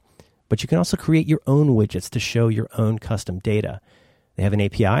more. But you can also create your own widgets to show your own custom data. They have an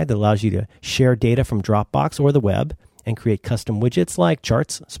API that allows you to share data from Dropbox or the web and create custom widgets like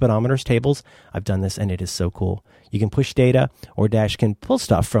charts, speedometers, tables. I've done this, and it is so cool. You can push data, or Dash can pull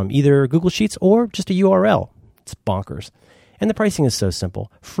stuff from either Google Sheets or just a URL. It's bonkers. And the pricing is so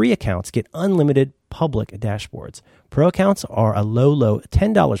simple. Free accounts get unlimited public dashboards. Pro accounts are a low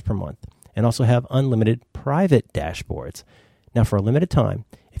 $10 per month and also have unlimited private dashboards. Now, for a limited time,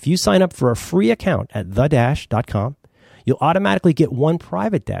 if you sign up for a free account at thedash.com, you'll automatically get one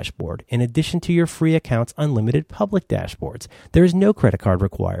private dashboard in addition to your free account's unlimited public dashboards. There is no credit card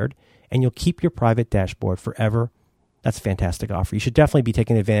required, and you'll keep your private dashboard forever. That's a fantastic offer. You should definitely be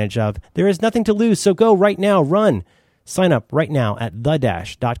taking advantage of. There is nothing to lose, so go right now. Run. Sign up right now at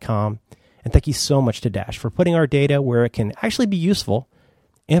thedash.com. And thank you so much to Dash for putting our data where it can actually be useful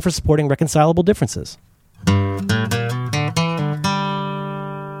and for supporting Reconcilable Differences.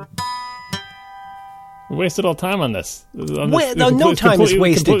 We wasted all time on this. No time is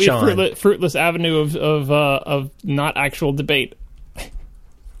wasted, John. Fruitless avenue of not actual debate.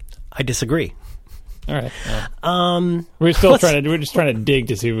 I disagree. All right. We're just trying to dig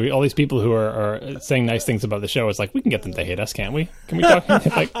to see all these people who are saying nice things about the show. It's like, we can get them to hate us, can't we? Can we talk?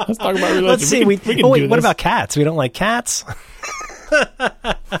 Let's talk about religion. Let's see. What about cats? We don't like cats.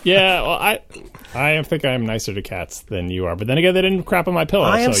 Yeah. Well, I think I'm nicer to cats than you are, but then again, they didn't crap on my pillow.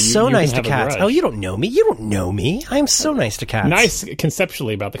 I am so you nice to cats. Oh, you don't know me. You don't know me. I am so nice to cats. Nice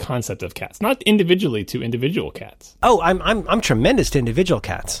conceptually about the concept of cats, not individually to individual cats. Oh, I'm tremendous to individual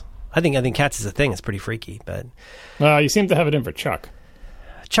cats. I think cats is a thing. It's pretty freaky, but you seem to have it in for Chuck.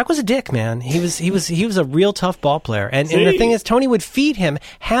 Chuck was a dick, man. He was a real tough ball player, and the thing is, Tony would feed him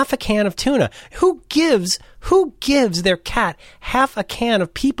half a can of tuna. Who gives their cat half a can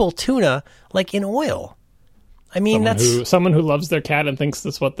of people tuna like in oil? I mean, someone who loves their cat and thinks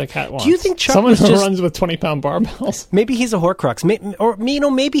that's what the cat wants. Do you think Chuck someone who runs with 20-pound barbells? Maybe he's a Horcrux,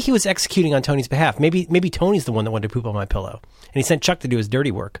 maybe he was executing on Tony's behalf. Maybe Tony's the one that wanted to poop on my pillow, and he sent Chuck to do his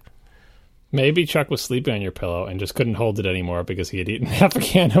dirty work. Maybe Chuck was sleeping on your pillow and just couldn't hold it anymore because he had eaten half a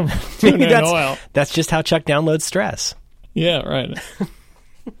can of tuna and oil. That's just how Chuck downloads stress. Yeah, right.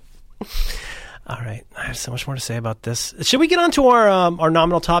 All right. I have so much more to say about this. Should we get on to our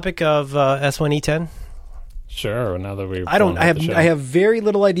nominal topic of S1E10? Sure. Now that we've I have very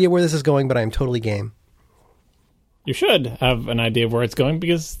little idea where this is going, but I am totally game. You should have an idea of where it's going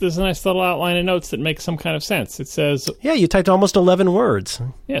because there's a nice little outline of notes that makes some kind of sense. It says... Yeah, you typed almost 11 words.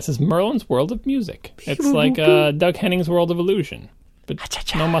 Yeah, it says Merlin's World of Music. It's like Doug Henning's World of Illusion,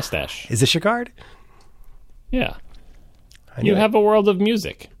 but no mustache. Is this your card? Yeah. You have a world of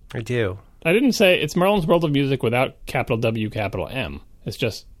music. I do. I didn't say it's Merlin's World of Music without capital W, capital M. It's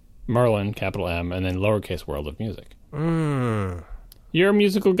just Merlin, capital M, and then lowercase World of Music. You're a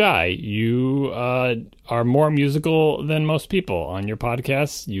musical guy. You are more musical than most people. On your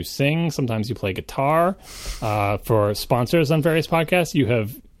podcasts, you sing. Sometimes you play guitar. For sponsors on various podcasts, you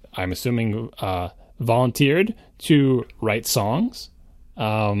have, I'm assuming, volunteered to write songs.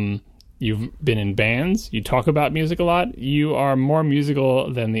 You've been in bands. You talk about music a lot. You are more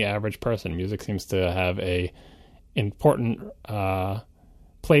musical than the average person. Music seems to have a important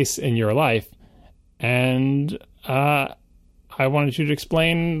place in your life. And I wanted you to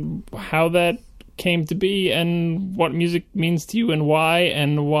explain how that came to be and what music means to you and why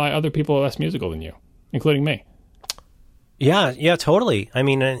other people are less musical than you, including me. Yeah, totally. I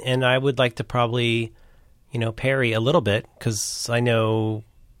mean, and I would like to probably, parry a little bit because I know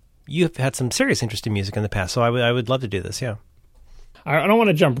you've had some serious interest in music in the past, so I would love to do this, yeah. I don't want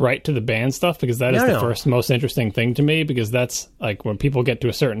to jump right to the band stuff because that is the first most interesting thing to me because that's like when people get to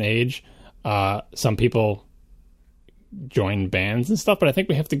a certain age, some people join bands and stuff, but I think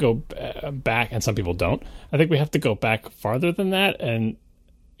we have to go back, and some people don't. I think we have to go back farther than that, and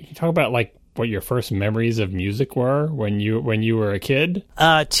you talk about like what your first memories of music were when you were a kid.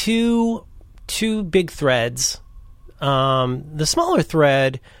 Two big threads. The smaller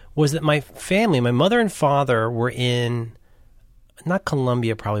thread was that my family, my mother and father, were in not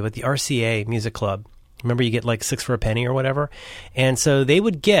Columbia probably, but the RCA Music Club. Remember, you get like 6 for a penny or whatever, and so they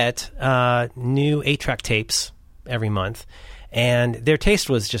would get new 8-track tapes every month, and their taste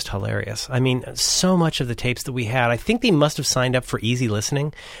was just hilarious. I mean, so much of the tapes that we had, I think they must have signed up for easy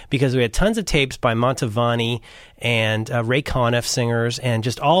listening because we had tons of tapes by Mantovani and Ray Conniff singers and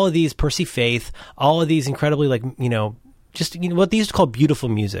just all of these, Percy Faith, all of these incredibly what they used to call beautiful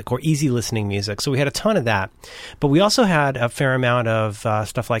music or easy listening music. So we had a ton of that, but we also had a fair amount of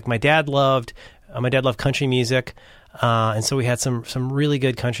stuff like my dad loved country music, and so we had some really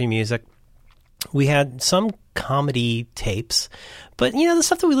good country music. We had some comedy tapes, but, the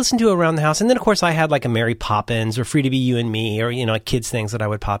stuff that we listened to around the house. And then, of course, I had like a Mary Poppins or Free to Be You and Me or, like kids' things that I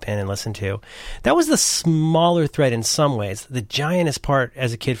would pop in and listen to. That was the smaller thread in some ways. The giantest part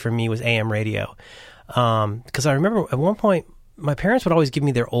as a kid for me was AM radio. Because I remember at one point, my parents would always give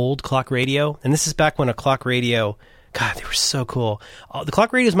me their old clock radio. And this is back when a clock radio, God, they were so cool. The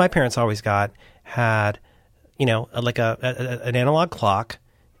clock radios my parents always got had, like an analog clock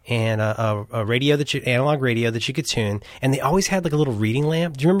and a radio analog radio that you could tune, and they always had like a little reading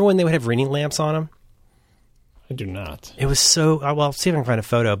lamp. Do you remember when they would have reading lamps on them? I do not. It was so well. I'll see if I can find a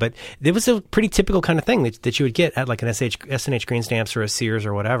photo, but it was a pretty typical kind of thing that you would get at like an S&H Green Stamps or a Sears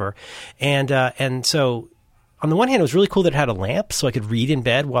or whatever, and so. On the one hand, it was really cool that it had a lamp so I could read in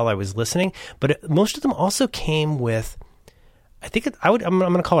bed while I was listening, but most of them also came with, I think I'm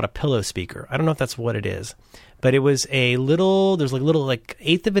going to call it a pillow speaker. I don't know if that's what it is, but it was there's like a little like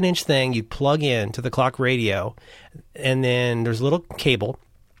 1/8 of an inch thing you'd plug in to the clock radio, and then there's a little cable,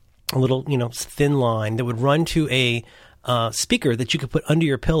 a little, thin line that would run to a speaker that you could put under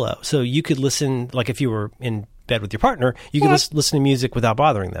your pillow. So you could listen, like if you were in bed with your partner, you could listen to music without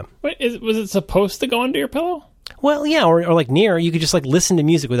bothering them. Wait, was it supposed to go under your pillow? Well, yeah, or like near, you could just like listen to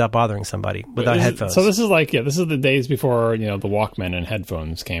music without bothering somebody without headphones. So this is the days before, the Walkman and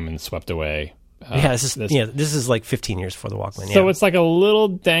headphones came and swept away. This is like 15 years before the Walkman. So it's like a little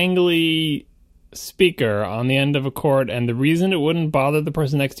dangly speaker on the end of a cord, and the reason it wouldn't bother the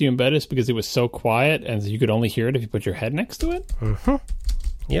person next to you in bed is because it was so quiet and you could only hear it if you put your head next to it? Mm-hmm.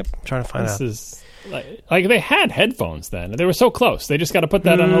 Yep, I'm trying to find out. This is like they had headphones then. They were so close. They just got to put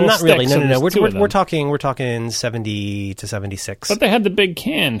that on a little Not stick. really. No. We're talking 70 to 76. But they had the big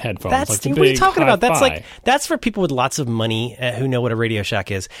can headphones. What are you talking about? That's for people with lots of money who know what a Radio Shack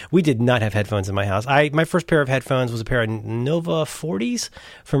is. We did not have headphones in my house. My first pair of headphones was a pair of Nova 40s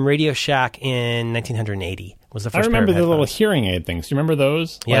from Radio Shack in 1980. Was the first. I remember pair of the little hearing aid things. Do you remember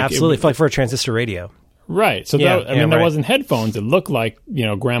those? Yeah, absolutely. For a transistor radio. Right. So there wasn't headphones. It looked like,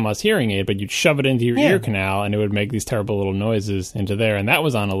 grandma's hearing aid, but you'd shove it into your ear canal and it would make these terrible little noises into there. And that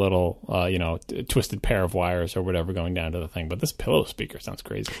was on a little, twisted pair of wires or whatever going down to the thing. But this pillow speaker sounds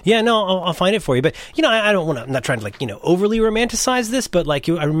crazy. Yeah, no, I'll find it for you. But, I'm not trying to overly romanticize this, but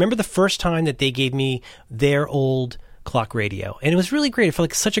I remember the first time that they gave me their old clock radio. And it was really great. It felt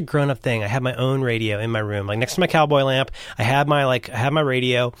like such a grown-up thing. I had my own radio in my room, like next to my cowboy lamp. I had my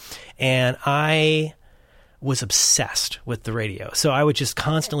radio, and I was obsessed with the radio. So I would just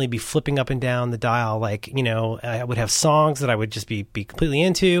constantly be flipping up and down the dial. Like, you know, I would have songs that I would just be completely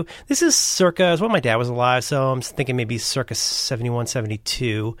into. This is circa, when my dad was alive, so I'm thinking maybe circa 71,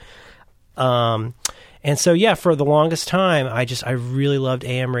 72. And so, yeah, for the longest time, I really loved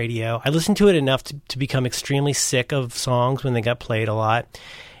AM radio. I listened to it enough to become extremely sick of songs when they got played a lot.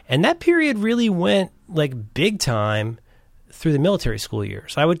 And that period really went, like, big time through the military school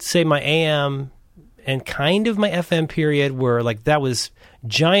years. I would say my AM and kind of my FM period were, like, that was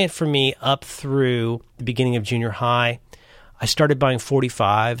giant for me up through the beginning of junior high. I started buying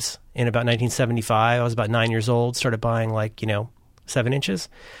 45s in about 1975. I was about 9 years old, started buying, like, 7 inches.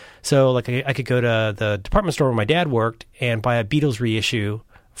 So, like, I could go to the department store where my dad worked and buy a Beatles reissue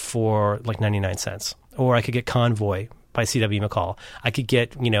for, like, 99 cents. Or I could get Convoy by C.W. McCall. I could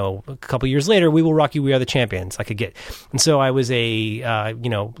get, a couple years later, We Will Rock You, We Are the Champions. And so I was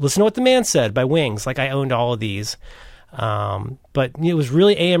Listen to What the Man Said by Wings. Like, I owned all of these. But it was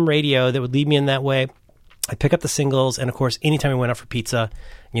really AM radio that would lead me in that way. I'd pick up the singles, and, of course, anytime I went out for pizza,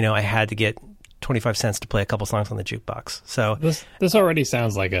 I had to get 25 cents to play a couple songs on the jukebox. So this already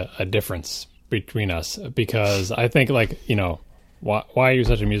sounds like a difference between us, because I think, like, why are you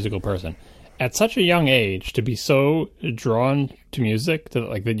such a musical person? At such a young age, to be so drawn to music,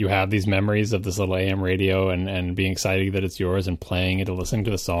 that you have these memories of this little AM radio and being excited that it's yours and playing it and listening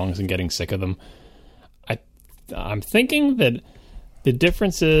to the songs and getting sick of them. I'm thinking that the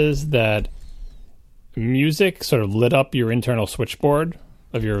difference is that music sort of lit up your internal switchboard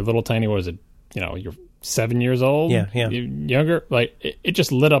of your little tiny, you're 7 years old, younger, like it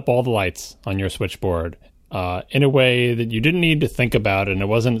just lit up all the lights on your switchboard in a way that you didn't need to think about it, and it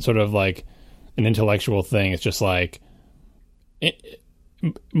wasn't sort of like an intellectual thing. It's just like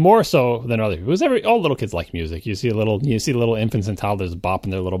more so than other people. Because all little kids like music. You see little infants and toddlers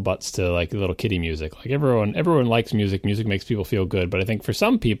bopping their little butts to like little kiddie music. Like everyone likes music. Music makes people feel good, but I think for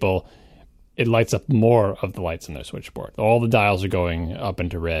some people, it lights up more of the lights on their switchboard. All the dials are going up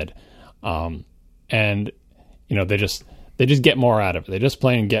into red. And they just get more out of it. They just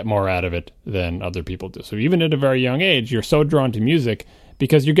play and get more out of it than other people do. So even at a very young age, you're so drawn to music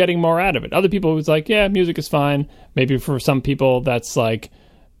because you're getting more out of it. Other people, it's like, yeah, music is fine. Maybe for some people, that's like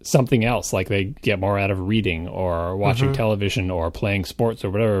something else. Like they get more out of reading or watching television or playing sports or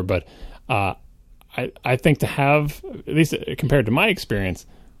whatever. But I think to have, at least compared to my experience,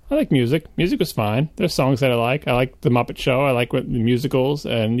 I like music. Music was fine. There's songs that I like. I like The Muppet Show. I like the musicals.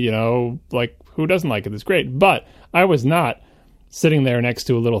 And, like, who doesn't like it? It's great. But I was not sitting there next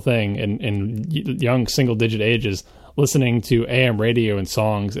to a little thing in young single-digit ages listening to AM radio and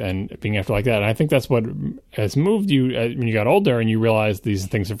songs and being after like that. And I think that's what has moved you when you got older and you realize these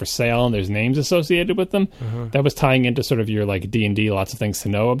things are for sale and there's names associated with them. That was tying into sort of your, like, D&D, lots of things to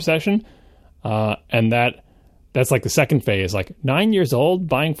know obsession. And that's like the second phase, like 9 years old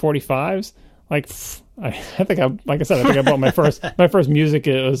buying 45s. Like, I think I bought my first music.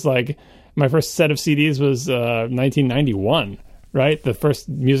 It was like my first set of CDs was 1991, right? The first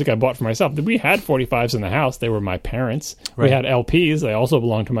music I bought for myself. We had 45s in the house. They were my parents. Right. We had LPs. They also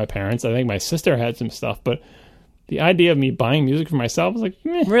belonged to my parents. I think my sister had some stuff, but the idea of me buying music for myself was like,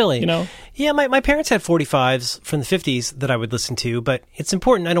 really? Yeah, my parents had 45s from the 50s that I would listen to, but it's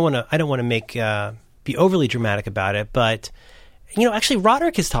important. I don't want to make be overly dramatic about it, but actually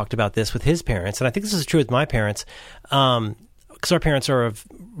Roderick has talked about this with his parents, and I think this is true with my parents, because our parents are of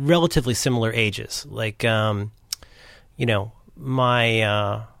relatively similar ages. Like, they're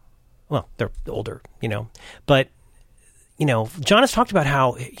older, but John has talked about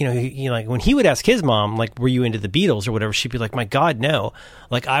how, like when he would ask his mom, like, were you into the Beatles or whatever? She'd be like, my God, no.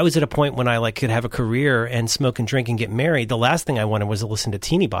 Like, I was at a point when I like could have a career and smoke and drink and get married. The last thing I wanted was to listen to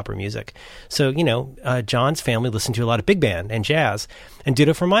teeny bopper music. So, John's family listened to a lot of big band and jazz, and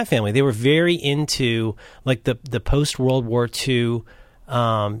ditto for my family. They were very into like the post World War II,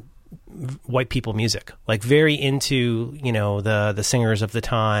 white people music, like very into, the singers of the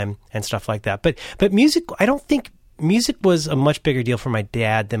time and stuff like that. But music, I don't think music was a much bigger deal for my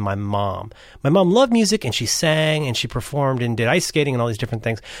dad than my mom. My mom loved music and she sang and she performed and did ice skating and all these different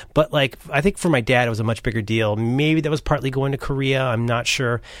things. But like, I think for my dad, it was a much bigger deal. Maybe that was partly going to Korea. I'm not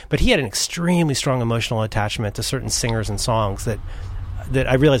sure, but he had an extremely strong emotional attachment to certain singers and songs that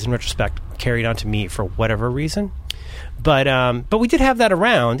I realized in retrospect carried on to me for whatever reason. But we did have that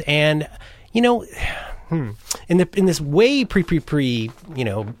around, and in this way pre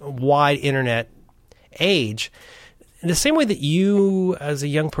wide internet age, in the same way that you, as a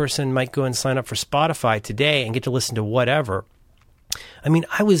young person, might go and sign up for Spotify today and get to listen to whatever. I mean,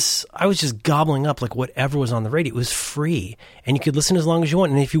 I was just gobbling up like whatever was on the radio. It was free, and you could listen as long as you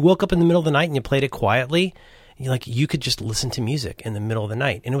want. And if you woke up in the middle of the night and you played it quietly, you could just listen to music in the middle of the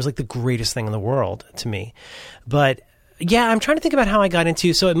night, and it was like the greatest thing in the world to me. But yeah, I'm trying to think about how I got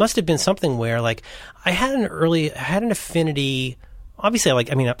into. So it must have been something where like I had an affinity. Obviously,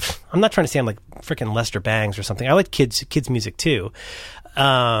 I'm not trying to say I'm like freaking Lester Bangs or something. I like kids music too.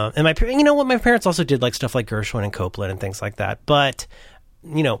 And my parents also did like stuff like Gershwin and Copland and things like that. But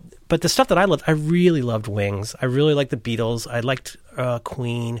the stuff that I loved, I really loved Wings. I really liked the Beatles. I liked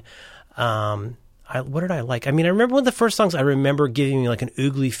Queen. What did I like? I mean, I remember one of the first songs I remember giving me like an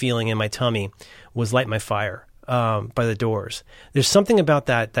oogly feeling in my tummy was "Light My Fire" by the Doors. There's something about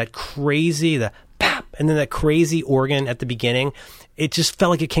that crazy, the pap, and then that crazy organ at the beginning. It just felt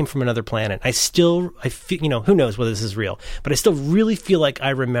like it came from another planet. I feel, who knows whether this is real, but I still really feel like I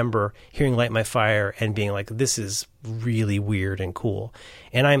remember hearing "Light My Fire" and being like, this is really weird and cool.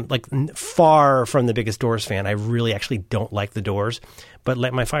 And I'm like far from the biggest Doors fan. I really actually don't like the Doors, but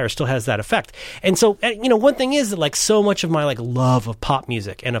 "Light My Fire" still has that effect. And so, one thing is that like so much of my like love of pop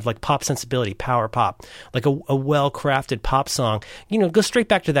music and of like pop sensibility, power pop, like a well-crafted pop song, goes straight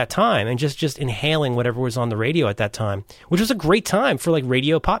back to that time and just inhaling whatever was on the radio at that time, which was a great time for like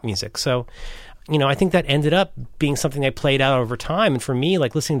radio pop music. So, I think that ended up being something that played out over time. And for me,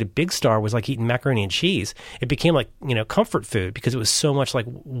 like listening to Big Star was like eating macaroni and cheese. It became like, comfort food because it was so much like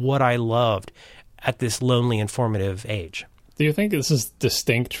what I loved at this lonely, informative age. Do you think this is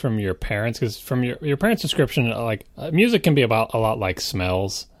distinct from your parents? Because from your parents' description, like music can be about a lot like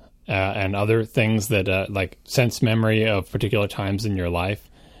smells and other things that like sense memory of particular times in your life.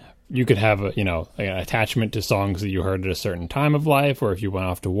 You could have an attachment to songs that you heard at a certain time of life, or if you went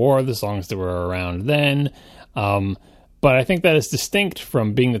off to war, the songs that were around then. But I think that is distinct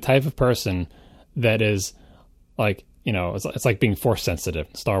from being the type of person that is like, it's like being force sensitive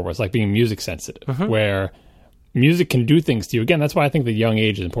in Star Wars, like being music sensitive, where music can do things to you. Again, that's why I think the young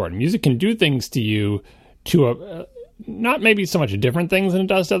age is important. Music can do things to you to not maybe so much different things than it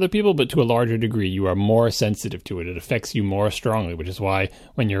does to other people, but to a larger degree. You are more sensitive to it. It affects you more strongly, which is why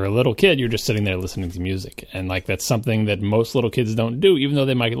when you're a little kid, you're just sitting there listening to music. And like that's something that most little kids don't do. Even though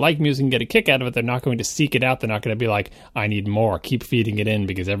they might like music and get a kick out of it, they're not going to seek it out. They're not going to be like, I need more. Keep feeding it in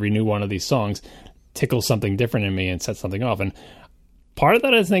because every new one of these songs tickles something different in me and sets something off. And part of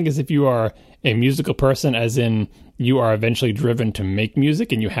that, I think, is if you are a musical person, as in you are eventually driven to make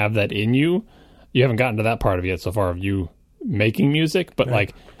music and you have that in you. You haven't gotten to that part of it yet so far of you making music, but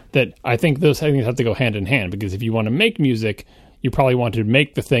like that, I think those things have to go hand in hand, because if you want to make music, you probably want to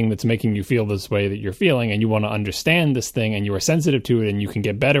make the thing that's making you feel this way that you're feeling, and you want to understand this thing, and you are sensitive to it, and you can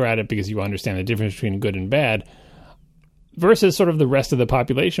get better at it because you understand the difference between good and bad, versus sort of the rest of the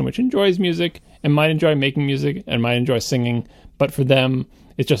population, which enjoys music and might enjoy making music and might enjoy singing, but for them,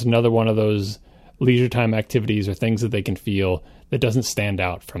 it's just another one of those leisure time activities or things that they can feel that doesn't stand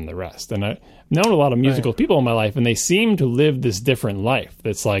out from the rest. And I've known a lot of musical people in my life, and they seem to live this different life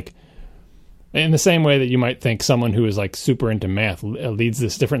that's like, in the same way that you might think someone who is like super into math leads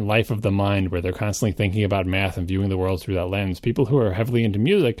this different life of the mind where they're constantly thinking about math and viewing the world through that lens. People who are heavily into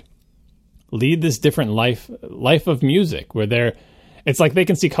music lead this different life of music where it's like they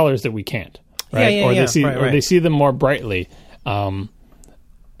can see colors that we can't, right? They see them more brightly. And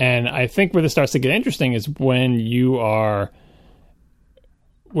I think where this starts to get interesting is when you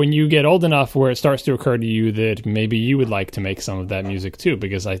get old enough where it starts to occur to you that maybe you would like to make some of that music too,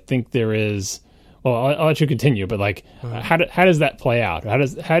 because I think there is, well, I'll let you continue, but like, how does that play out?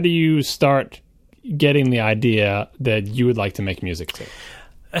 How do you start getting the idea that you would like to make music too?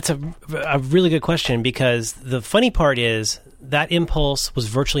 That's a really good question, because the funny part is that impulse was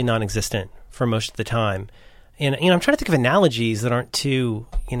virtually non-existent for most of the time. And, I'm trying to think of analogies that aren't too,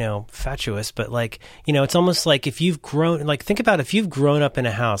 fatuous, but like, it's almost like if you've grown, like think about if you've grown up in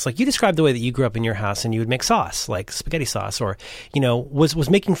a house, like you described the way that you grew up in your house and you would make sauce, like spaghetti sauce, or, was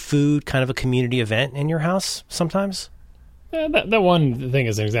making food kind of a community event in your house sometimes? Yeah, that one thing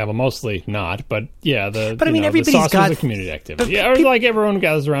is an example, mostly not, but yeah, everybody's the sauce got was a community activity. Yeah, or like everyone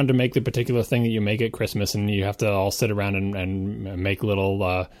gathers around to make the particular thing that you make at Christmas, and you have to all sit around and make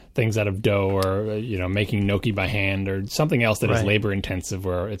little things out of dough, or making gnocchi by hand, or something else that is labor intensive,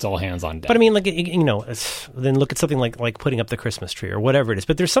 where it's all hands on deck. But then look at something like putting up the Christmas tree or whatever it is.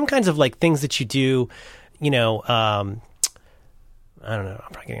 But there's some kinds of like things that you do, I don't know.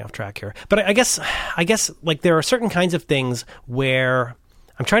 I'm probably getting off track here, but I guess like there are certain kinds of things where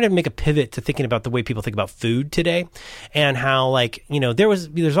I'm trying to make a pivot to thinking about the way people think about food today, and how, like, you know,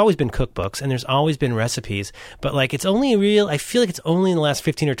 there's always been cookbooks and there's always been recipes, but like I feel like it's only in the last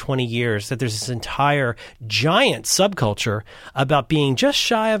 15 or 20 years that there's this entire giant subculture about being just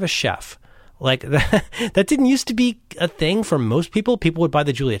shy of a chef. Like that didn't used to be a thing for most people. People would buy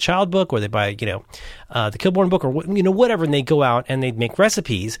the Julia Child book, or they buy, you know, the Kilborn book, or, you know, whatever, and they go out and they'd make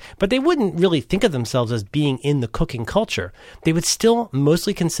recipes, but they wouldn't really think of themselves as being in the cooking culture. They would still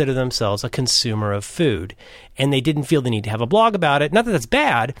mostly consider themselves a consumer of food, and they didn't feel the need to have a blog about it. Not that that's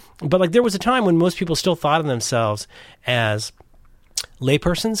bad, but like there was a time when most people still thought of themselves as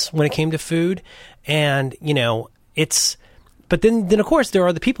laypersons when it came to food, and, you know, But then of course, there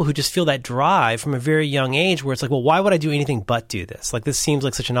are the people who just feel that drive from a very young age where it's like, well, why would I do anything but do this? Like, this seems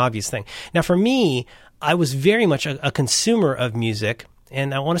like such an obvious thing. Now, for me, I was very much a consumer of music,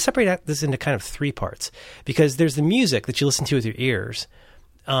 and I want to separate this into kind of three parts, because there's the music that you listen to with your ears.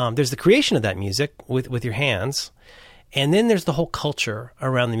 There's the creation of that music with your hands, and then there's the whole culture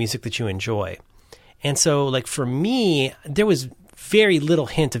around the music that you enjoy. And so, like, for me, there was very little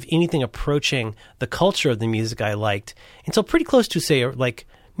hint of anything approaching the culture of the music I liked until pretty close to, say, like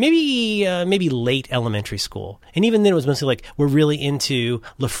maybe late elementary school. And even then it was mostly like, we're really into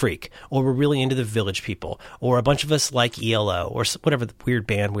Le Freak, or we're really into the Village People, or a bunch of us like ELO, or whatever the weird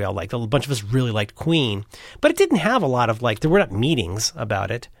band we all liked. A bunch of us really liked Queen, but it didn't have a lot of, like, there were not meetings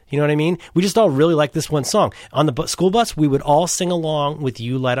about it. You know what I mean? We just all really liked this one song. On the school bus, we would all sing along with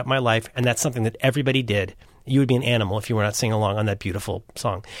You Light Up My Life, and that's something that everybody did. You would be an animal if you were not singing along on that beautiful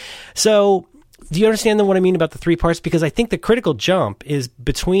song. So, do you understand then what I mean about the three parts? Because I think the critical jump is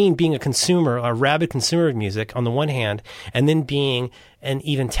between being a consumer, a rabid consumer of music on the one hand, and then being an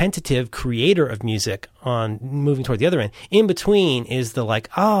even tentative creator of music on moving toward the other end. In between is the, like,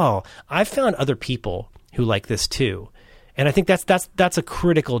 oh, I found other people who like this too. And I think that's a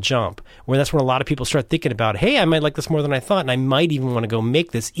critical jump, where that's when a lot of people start thinking about, hey, I might like this more than I thought, and I might even want to go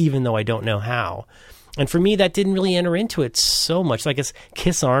make this even though I don't know how. And for me, that didn't really enter into it so much. I guess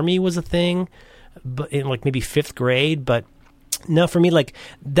Kiss Army was a thing, but in like maybe fifth grade. But no, for me, like,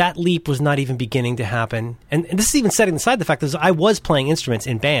 that leap was not even beginning to happen. And this is even setting aside the fact that I was playing instruments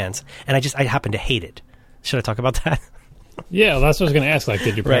in bands, and I happened to hate it. Should I talk about that? Yeah, that's what I was going to ask. Like,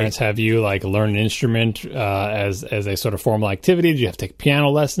 did your parents have you, like, learn an instrument as a sort of formal activity? Did you have to take piano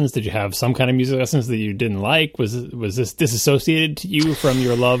lessons? Did you have some kind of music lessons that you didn't like? Was this disassociated to you from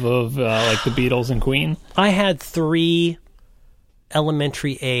your love of like the Beatles and Queen? I had 3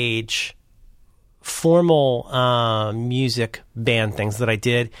 elementary age formal music band things that I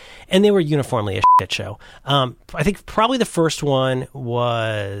did, and they were uniformly a shit show. I think probably the first one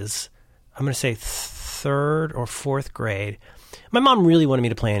was, I'm going to say 3rd or 4th grade. My mom really wanted me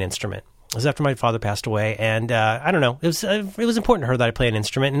to play an instrument. It was after my father passed away, and I don't know, it was important to her that I play an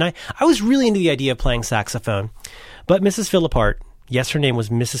instrument, and I was really into the idea of playing saxophone. But Mrs. Philippart, yes, her name was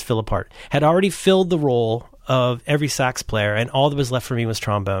Mrs. Philippart, had already filled the role of every sax player, and all that was left for me was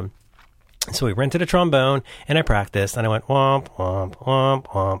trombone. So we rented a trombone, and I practiced, and I went womp, womp, womp,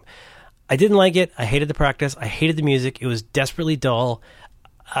 womp. I didn't like it. I hated the practice. I hated the music. It was desperately dull.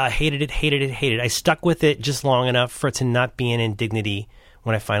 I hated it. I stuck with it just long enough for it to not be an indignity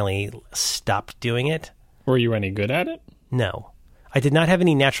when I finally stopped doing it. Were you any good at it? No. I did not have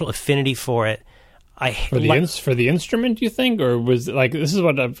any natural affinity for it. For the instrument, you think? Or was, like, this is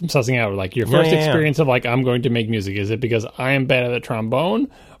what I'm sussing out, like, your first experience of, like, I'm going to make music. Is it because I am bad at the trombone?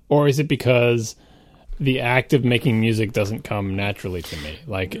 Or is it because the act of making music doesn't come naturally to me?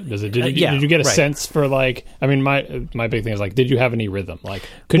 Like, does it? Did you get a sense for, like? I mean, my big thing is, like, did you have any rhythm? Like,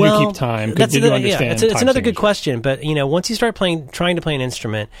 could you keep time? Did you understand? It's another good question. But, you know, once you start trying to play an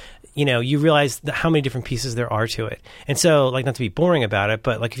instrument, you know, you realize how many different pieces there are to it. And so, like, not to be boring about it,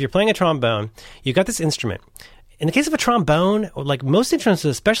 but, like, if you're playing a trombone, you've got this instrument. In the case of a trombone, like most instruments,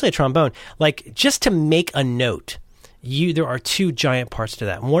 especially a trombone, like, just to make a note, there are 2 giant parts to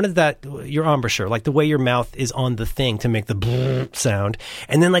that. One is that your embouchure, like the way your mouth is on the thing to make the sound.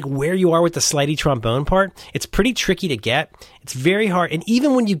 And then, like, where you are with the slidey trombone part, it's pretty tricky to get. It's very hard. And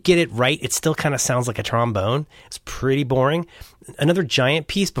even when you get it right, it still kind of sounds like a trombone. It's pretty boring. Another giant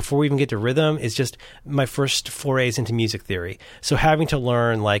piece before we even get to rhythm is just my first forays into music theory. So having to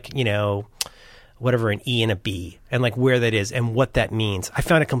learn, like, you know, whatever an E and a B, and like where that is and what that means. I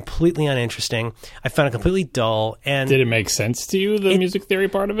found it completely uninteresting. I found it completely dull. And did it make sense to you, the music theory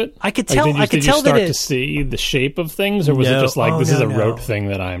part of it? I could tell. Did you start to see the shape of things, or was it just like, this is a rote thing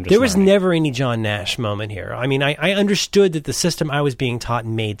that I'm just There was learning? never any John Nash moment here. I mean, I understood that the system I was being taught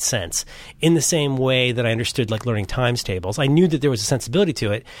made sense in the same way that I understood like learning times tables. I knew that there was a sensibility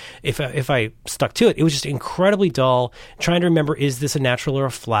to it if I stuck to it. It was just incredibly dull, trying to remember, is this a natural or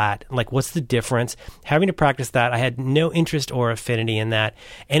a flat? Like, what's the difference? Having to practice that. I had no interest or affinity in that,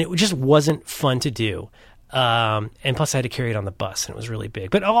 and it just wasn't fun to do. And plus I had to carry it on the bus, and it was really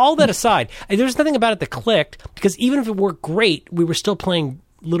big. But all that aside, there was nothing about it that clicked, because even if it worked great, we were still playing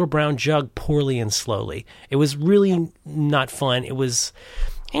Little Brown Jug poorly and slowly. It was really not fun. It was,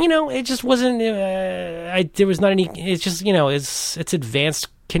 it just wasn't, there was not any, it's just, it's advanced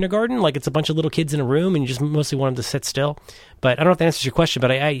kindergarten. Like, it's a bunch of little kids in a room, and you just mostly want them to sit still. But I don't know if that answers your question,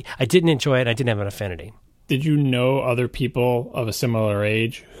 but I didn't enjoy it. I didn't have an affinity. Did you know other people of a similar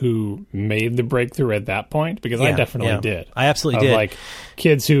age who made the breakthrough at that point? Because I definitely did. I absolutely did. Like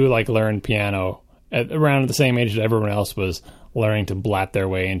kids who like learned piano at around the same age that everyone else was learning to blat their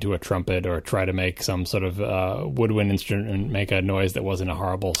way into a trumpet or try to make some sort of woodwind instrument and make a noise that wasn't a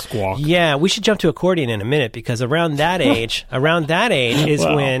horrible squawk. Yeah, we should jump to accordion in a minute, because around that age is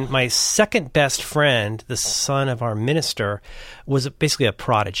Wow. when my second best friend, the son of our minister, was basically a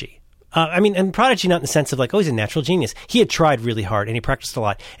prodigy. And prodigy not in the sense of like, oh, he's a natural genius. He had tried really hard, and he practiced a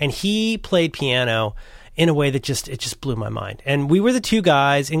lot, and he played piano in a way that it just blew my mind. And we were the two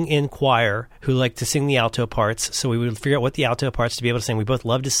guys in choir who liked to sing the alto parts, so we would figure out what the alto parts to be able to sing. We both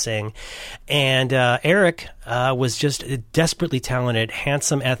loved to sing. And Eric was just a desperately talented,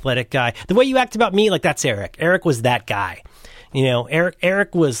 handsome, athletic guy. The way you act about me, like, that's Eric. Eric was that guy.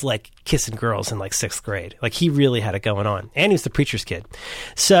 Eric was like kissing girls in like 6th grade. Like, he really had it going on. And he was the preacher's kid.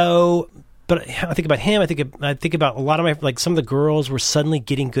 So, but I think about him. I think about a lot of some of the girls were suddenly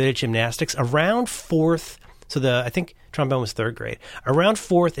getting good at gymnastics around 4th. So I think trombone was 3rd grade. Around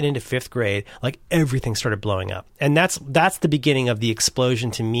 4th and into 5th grade, like, everything started blowing up. And that's the beginning of the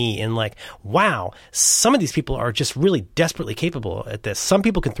explosion to me in like, wow, some of these people are just really desperately capable at this. Some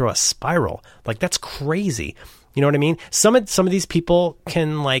people can throw a spiral. Like, that's crazy. You know what I mean? Some of these people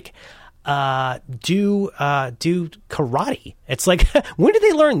can like do karate. It's like, when did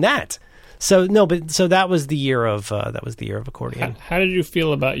they learn that? So that was the year of accordion. How did you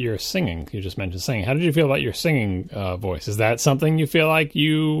feel about your singing? You just mentioned singing. How did you feel about your singing voice? Is that something you feel like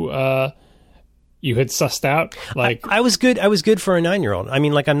you had sussed out? Like, I was good. I was good for a 9-year-old. I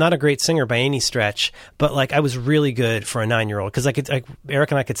mean, like, I'm not a great singer by any stretch, but like, I was really good for a 9-year-old, because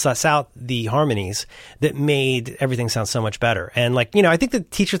Eric and I could suss out the harmonies that made everything sound so much better. And like, I think the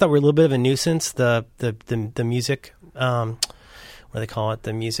teachers thought we were a little bit of a nuisance. The music, what do they call it?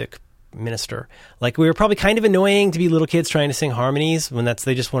 The music minister. Like, we were probably kind of annoying to be little kids trying to sing harmonies when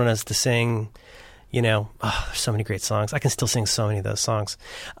they just wanted us to sing, there's so many great songs. I can still sing so many of those songs.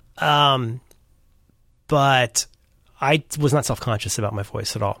 But I was not self-conscious about my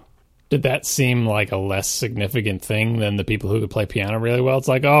voice at all. Did that seem like a less significant thing than the people who could play piano really well? It's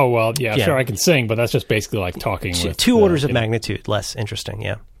like, oh, well, yeah, sure, I can sing, but that's just basically like talking with... Two orders of magnitude less interesting,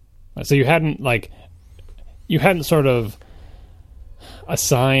 yeah. So you hadn't sort of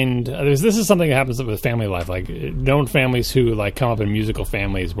assigned... This is something that happens with family life, like known families who like come up in musical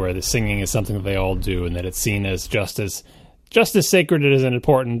families where the singing is something that they all do, and that it's seen as just as sacred and as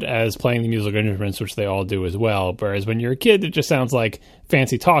important as playing the musical instruments, which they all do as well. Whereas when you're a kid, it just sounds like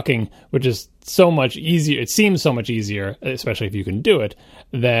fancy talking, which is so much easier. It seems so much easier, especially if you can do it,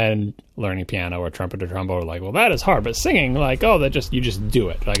 than learning piano or trumpet or trombone. Like, well, that is hard. But singing, like, you just do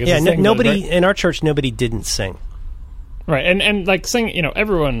it. Like, yeah, nobody in our church, nobody didn't sing. Right, and like singing,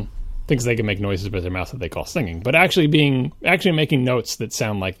 everyone thinks they can make noises with their mouth that they call singing, but actually making notes that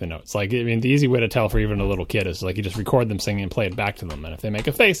sound like the notes. Like, I mean, the easy way to tell for even a little kid is like, you just record them singing and play it back to them, and if they make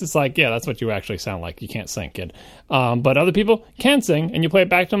a face, it's like, yeah, that's what you actually sound like. You can't sing, kid. But other people can sing, and you play it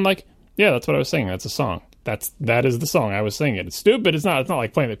back to them like, yeah, that's what I was singing. That's a song. That is the song I was singing. It's stupid. It's not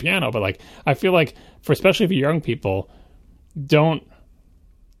like playing the piano, but like, I feel like especially for young people, don't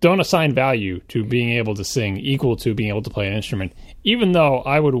assign value to being able to sing equal to being able to play an instrument, even though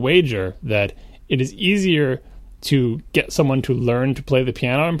I would wager that it is easier to get someone to learn to play the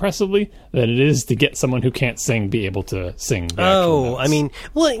piano impressively than it is to get someone who can't sing be able to sing the actual notes. I mean,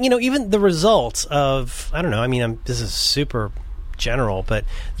 well, even the results of, I don't know, I mean, this is super general, but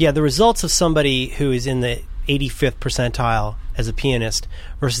yeah, the results of somebody who is in the 85th percentile as a pianist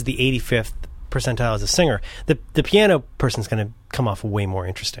versus the 85th percentile as a singer, the piano person's going to come off way more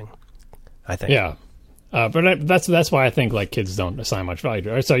interesting, I think. Yeah. That's why I think like kids don't assign much value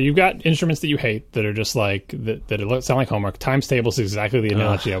to it. So you've got instruments that you hate that are just like that sound like homework. Times tables is exactly the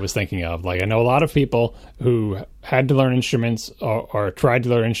analogy I was thinking of. Like I know a lot of people who had to learn instruments or tried to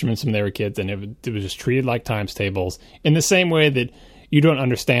learn instruments when they were kids, and it was just treated like times tables in the same way that you don't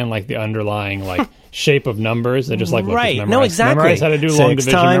understand like the underlying like shape of numbers. They're just like, look, right? Memorize, No, exactly. Memorize how to do long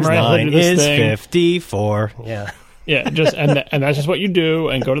division. 6 times Memorize how to 9 do this is thing. 54. Yeah. Yeah, just and that's just what you do,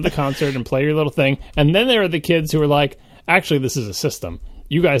 and go to the concert and play your little thing. And then there are the kids who are like, actually, this is a system.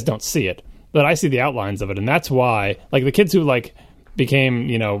 You guys don't see it, but I see the outlines of it, and that's why, like the kids who like became,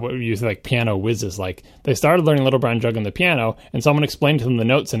 what you say, like piano whizzes, like they started learning Little Brown Jug on the piano, and someone explained to them the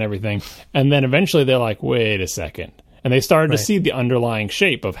notes and everything, and then eventually they're like, wait a second. And they started to see the underlying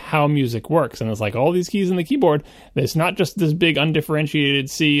shape of how music works. And it's like all these keys in the keyboard, it's not just this big undifferentiated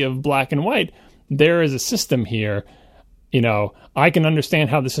sea of black and white. There is a system here. I can understand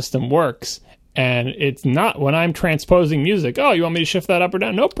how the system works. And it's not when I'm transposing music, oh, you want me to shift that up or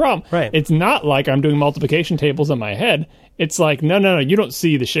down? No problem. Right. It's not like I'm doing multiplication tables in my head. It's like, no, you don't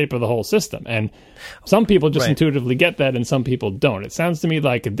see the shape of the whole system. And some people just intuitively get that, and some people don't. It sounds to me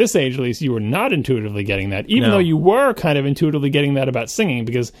like at this age, at least, you were not intuitively getting that, even though you were kind of intuitively getting that about singing,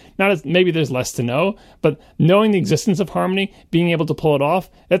 because maybe there's less to know, but knowing the existence of harmony, being able to pull it off,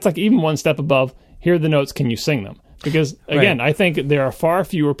 that's like even one step above, here are the notes, can you sing them? Because, again, I think there are far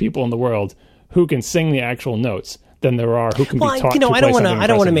fewer people in the world who can sing the actual notes than there are who can be taught to play I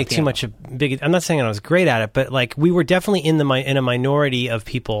don't want to make too too much of big. I'm not saying I was great at it, but like we were definitely in a minority of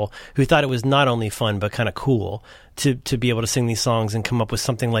people who thought it was not only fun but kind of cool to be able to sing these songs and come up with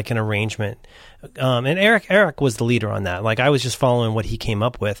something like an arrangement. And Eric was the leader on that. Like I was just following what he came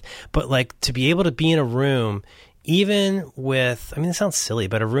up with, but like to be able to be in a room, even with, it sounds silly,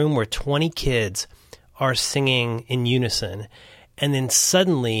 but a room where 20 kids are singing in unison, and then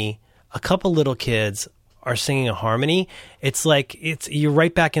suddenly a couple little kids are singing a harmony. It's like you're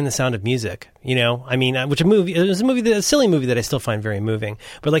right back in The Sound of Music, which a silly movie that I still find very moving.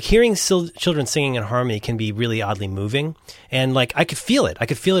 But like hearing children singing in harmony can be really oddly moving, and like I could feel it. I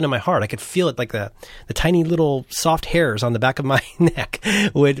could feel it in my heart. I could feel it like the tiny little soft hairs on the back of my neck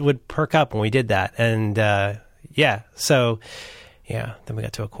would perk up when we did that. And then we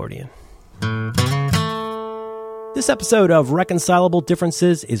got to accordion. This episode of Reconcilable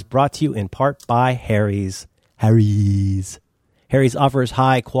Differences is brought to you in part by Harry's. Harry's offers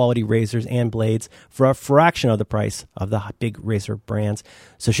high-quality razors and blades for a fraction of the price of the big razor brands.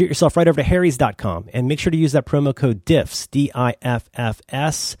 So shoot yourself right over to harrys.com and make sure to use that promo code DIFFS,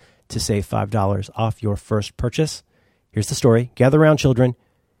 DIFFS, to save $5 off your first purchase. Here's the story. Gather around, children.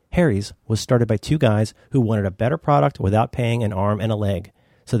 Harry's was started by two guys who wanted a better product without paying an arm and a leg.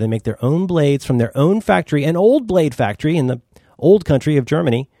 So they make their own blades from their own factory, an old blade factory in the old country of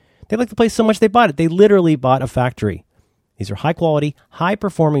Germany. They like the place so much they bought it. They literally bought a factory. These are high-quality,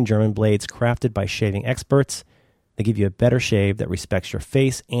 high-performing German blades crafted by shaving experts. They give you a better shave that respects your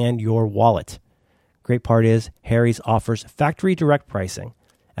face and your wallet. Great part is Harry's offers factory direct pricing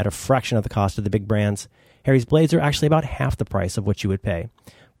at a fraction of the cost of the big brands. Harry's blades are actually about half the price of what you would pay.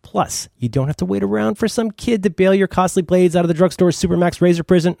 Plus, you don't have to wait around for some kid to bail your costly blades out of the drugstore's Supermax razor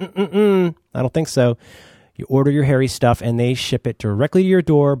prison. I don't think so. You order your Harry's stuff, and they ship it directly to your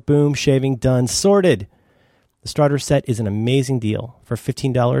door. Boom, shaving done, sorted. The starter set is an amazing deal. For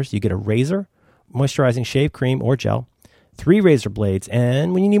 $15, you get a razor, moisturizing shave cream or gel, 3 razor blades,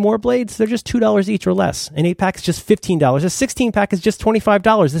 and when you need more blades, they're just $2 each or less. An 8-pack is just $15. A 16-pack is just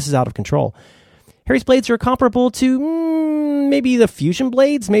 $25. This is out of control. Harry's blades are comparable to maybe the Fusion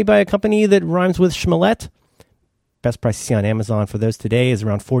blades made by a company that rhymes with Schmalette. Best price you see on Amazon for those today is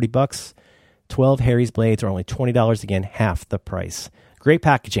around $40. 12 Harry's blades are only $20, again, half the price. Great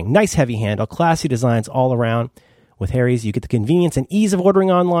packaging, nice heavy handle, classy designs all around. With Harry's, you get the convenience and ease of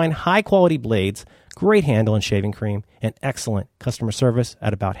ordering online, high-quality blades, great handle and shaving cream, and excellent customer service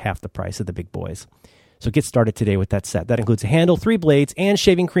at about half the price of the big boys. So get started today with that set. That includes a handle, 3 blades, and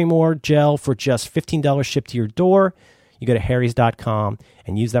shaving cream or gel for just $15 shipped to your door. You go to harrys.com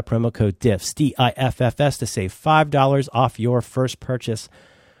and use that promo code DIFFS, DIFFS, to save $5 off your first purchase.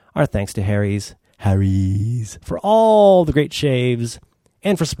 Our thanks to Harry's, for all the great shaves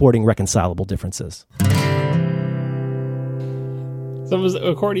and for supporting Reconcilable Differences. So was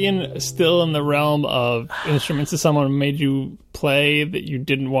accordion still in the realm of instruments that someone made you play that you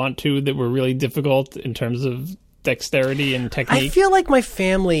didn't want to, that were really difficult in terms of dexterity and technique? I feel like my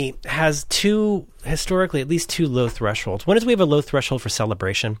family has historically, at least two low thresholds. One is we have a low threshold for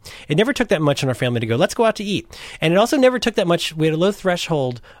celebration. It never took that much in our family to go, let's go out to eat. And it also never took that much, we had a low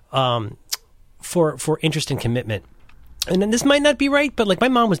threshold for interest and commitment. And then this might not be right, but like my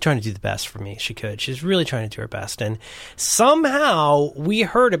mom was trying to do the best for me. She could. She's really trying to do her best. And somehow we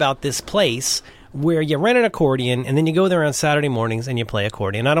heard about this place where you rent an accordion and then you go there on Saturday mornings and you play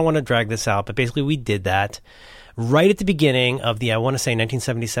accordion. I don't want to drag this out, but basically we did that right at the beginning of the, I want to say,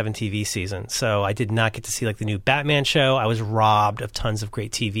 1977 TV season. So I did not get to see like the new Batman show. I was robbed of tons of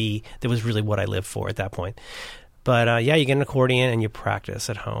great TV. That was really what I lived for at that point. But yeah, you get an accordion and you practice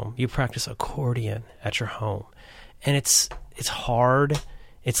at home. You practice accordion at your home. And it's hard.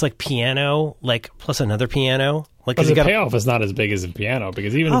 It's like piano, like plus another piano. Like, but the payoff is not as big as a piano,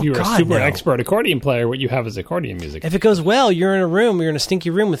 because even if you were a super expert accordion player, what you have is accordion music. If it goes well, you're in a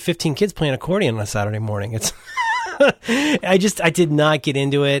stinky room with 15 kids playing accordion on a Saturday morning. It's I did not get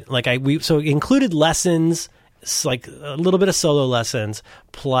into it. Like so it included lessons, like a little bit of solo lessons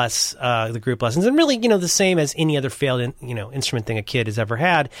plus the group lessons, and really, the same as any other failed instrument thing a kid has ever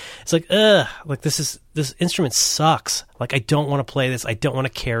had. It's like, like this instrument sucks. Like I don't want to play this. I don't want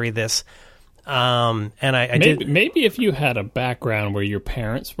to carry this. And maybe if you had a background where your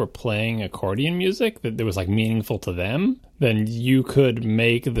parents were playing accordion music that was like meaningful to them, then you could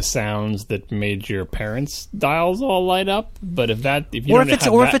make the sounds that made your parents' dials all light up. But if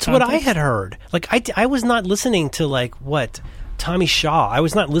it's what I had heard, like I was not listening to like Tommy Shaw. I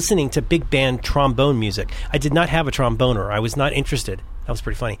was not listening to big band trombone music. I did not have a tromboner. I was not interested. That was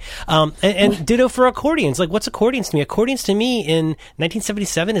pretty funny. And ditto for accordions. Like, what's accordions to me? Accordions to me in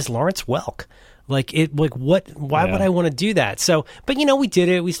 1977 is Lawrence Welk. Why would I want to do that? So, but we did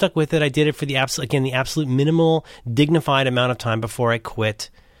it. We stuck with it. I did it for the absolute minimal, dignified amount of time before I quit.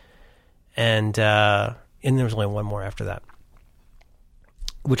 And there was only one more after that,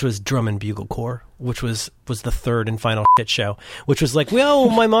 which was Drum and Bugle Corps, which was the third and final shit show, which was like, well,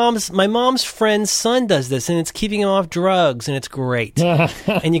 my mom's friend's son does this and it's keeping him off drugs and it's great.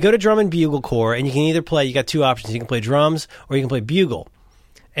 And you go to Drum and Bugle Corps and you can either play, you got two options. You can play drums or you can play bugle.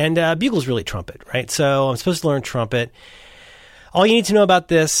 And bugle's really trumpet, right? So I'm supposed to learn trumpet. All you need to know about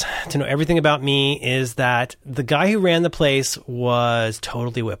this, to know everything about me, is that the guy who ran the place was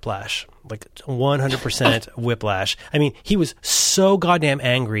totally whiplash. Like 100% whiplash. I mean, he was so goddamn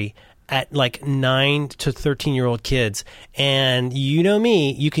angry at like 9 to 13-year-old kids. And you know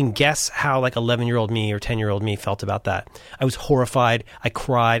me, you can guess how like 11-year-old me or 10-year-old me felt about that. I was horrified. I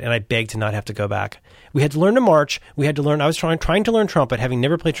cried and I begged to not have to go back. We had to learn to march. I was trying to learn trumpet, having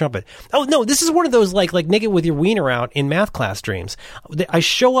never played trumpet. Oh, no, this is one of those like naked with your wiener out in math class dreams. I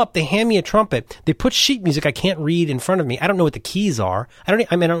show up, they hand me a trumpet, they put sheet music I can't read in front of me. I don't know what the keys are. I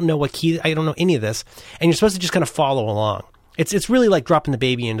don't know what key, I don't know any of this. And you're supposed to just kind of follow along. It's really like dropping the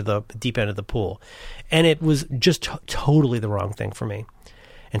baby into the deep end of the pool. And it was just totally the wrong thing for me.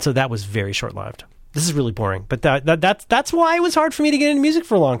 And so that was very short-lived. This is really boring, but that's why it was hard for me to get into music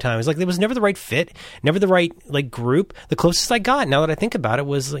for a long time. It's like there was never the right fit, never the right like group. The closest I got, now that I think about it,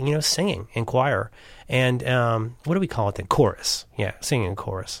 was singing in choir and what do we call it then? Chorus, yeah, singing in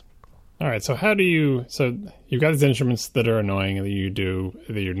chorus. All right, so so you've got these instruments that are annoying that you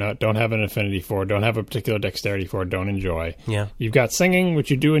don't have an affinity for, don't have a particular dexterity for, don't enjoy. Yeah, you've got singing,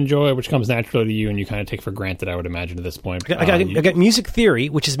 which you do enjoy, which comes naturally to you, and you kind of take for granted, I would imagine, at this point. I got music theory,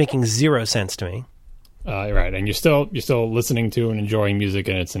 which is making zero sense to me. Right, and you're still listening to and enjoying music,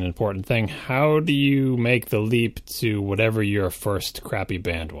 and it's an important thing. How do you make the leap to whatever your first crappy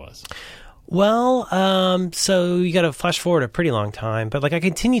band was? Well, so you got to flash forward a pretty long time, but like I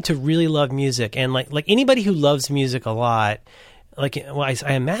continue to really love music, and like anybody who loves music a lot,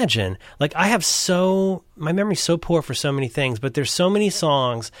 I imagine, like I have my memory's so poor for so many things, but there's so many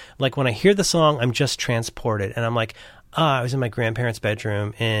songs, like when I hear the song, I'm just transported, and I'm like, I was in my grandparents'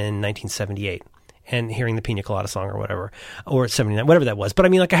 bedroom in 1978. And hearing the Pina Colada song or whatever, or 79, whatever that was. But I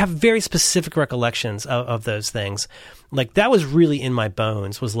mean, like I have very specific recollections of those things. Like that was really in my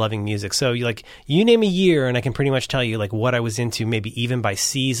bones, was loving music. So you name a year and I can pretty much tell you like what I was into, maybe even by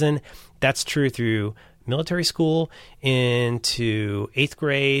season. That's true through military school, into 8th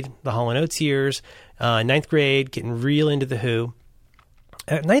grade, the Hall & Oates years, 9th grade, getting real into The Who.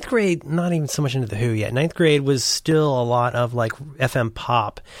 9th grade, not even so much into The Who yet. 9th grade was still a lot of like FM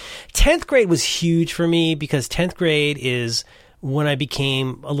pop. 10th grade was huge for me because 10th grade is when I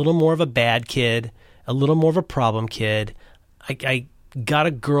became a little more of a bad kid, a little more of a problem kid. I got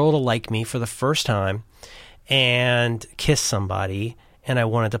a girl to like me for the first time and kiss somebody, and I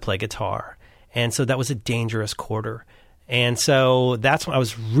wanted to play guitar. And so that was a dangerous quarter. And so that's when I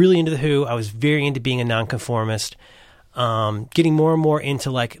was really into The Who. I was very into being a nonconformist. Getting more and more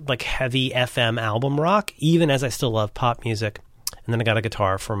into like heavy FM album rock, even as I still love pop music. And then I got a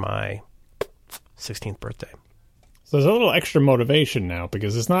guitar for my 16th birthday. So there's a little extra motivation now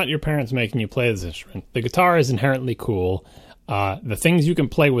because it's not your parents making you play this instrument. The guitar is inherently cool. The things you can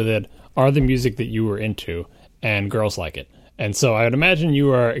play with it are the music that you were into, and girls like it. And so I would imagine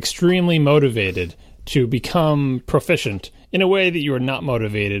you are extremely motivated to become proficient in a way that you are not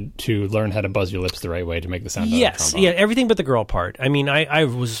motivated to learn how to buzz your lips the right way to make the sound. Yes, yeah, everything but the girl part. I mean,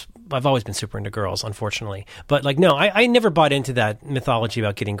 I've always been super into girls, unfortunately. But like, no, I never bought into that mythology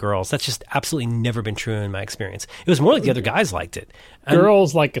about getting girls. That's just absolutely never been true in my experience. It was more like the other guys liked it.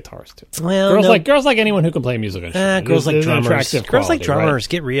 Girls like guitars too. Well, girls like anyone who can play musical instruments. Girls like drummers. Girls like drummers. Right?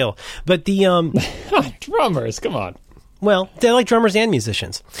 Get real. But the drummers, come on. Well, they like drummers and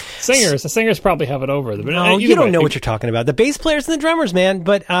musicians. The singers probably have it over. But no, you don't know what you're talking about. The bass players and the drummers, man.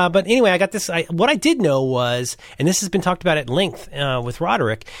 But anyway, I got this. What I did know was, and this has been talked about at length with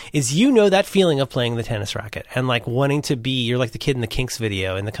Roderick, is that feeling of playing the tennis racket and like wanting to be. You're like the kid in the Kinks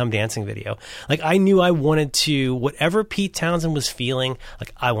video, in the Come Dancing video. Like I knew I wanted to, whatever Pete Townsend was feeling,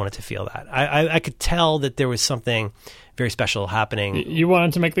 like I wanted to feel that. I could tell that there was something very special happening. You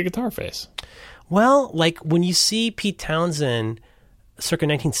wanted to make the guitar face. Well, like when you see Pete Townsend circa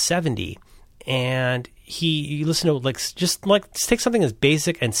 1970 and you listen to just take something as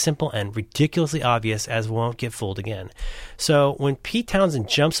basic and simple and ridiculously obvious as Won't Get Fooled Again. So when Pete Townsend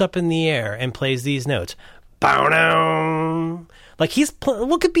jumps up in the air and plays these notes, bow-down, like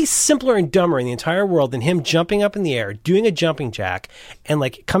what could be simpler and dumber in the entire world than him jumping up in the air, doing a jumping jack and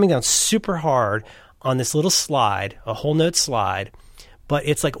like coming down super hard on this little slide, a whole note slide. But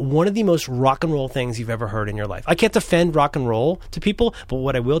it's like one of the most rock and roll things you've ever heard in your life. I can't defend rock and roll to people, but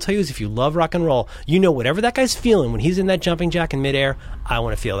what I will tell you is if you love rock and roll, whatever that guy's feeling when he's in that jumping jack in midair, I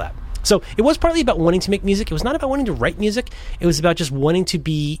want to feel that. So it was partly about wanting to make music. It was not about wanting to write music. It was about just wanting to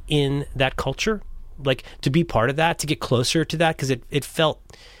be in that culture, like to be part of that, to get closer to that, because it felt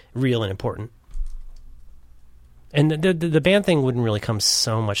real and important. And the band thing wouldn't really come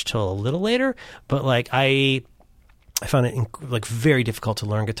so much till a little later, but like I found it like very difficult to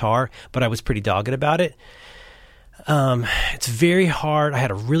learn guitar, but I was pretty dogged about it. It's very hard. I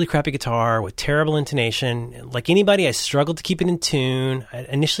had a really crappy guitar with terrible intonation. Like anybody, I struggled to keep it in tune.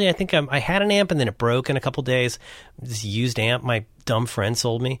 Initially, I think I had an amp and then it broke in a couple days. This used amp my dumb friend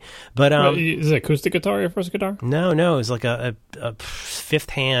sold me. But is it acoustic guitar your first guitar? No. It was like a fifth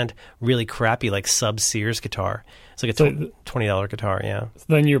hand, really crappy, like sub Sears guitar. It's like a $20 guitar, yeah. So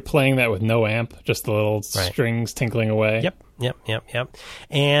then you're playing that with no amp, just the little strings tinkling away. Yep.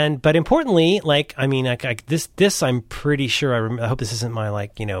 But importantly, like I mean, this I'm pretty sure I hope this isn't my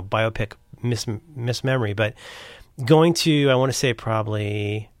biopic mismemory, but going to I want to say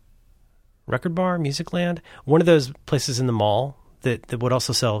probably Record Bar, Music Land, one of those places in the mall that would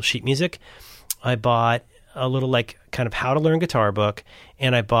also sell sheet music. I bought a little like kind of how to learn guitar book,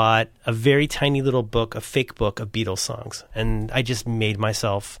 and I bought a very tiny little book, a fake book of Beatles songs, and I just made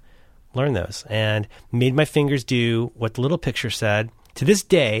myself learn those and made my fingers do what the little picture said. To this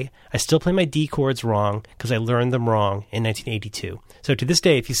day, I still play my D chords wrong because I learned them wrong in 1982. So to this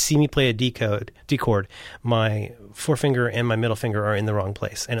day, if you see me play a D chord, my forefinger and my middle finger are in the wrong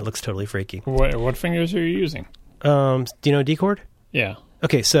place, and it looks totally freaky. What fingers are you using? Do you know a D chord? Yeah.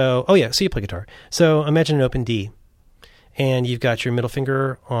 Okay, so you play guitar. So imagine an open D, and you've got your middle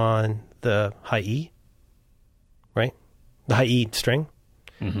finger on the high E, right? The high E string.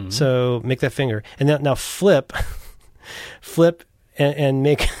 Mm-hmm. So make that finger, and now flip, and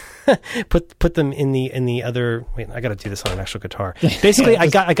make put them in the other. Wait, I got to do this on an actual guitar. Basically, I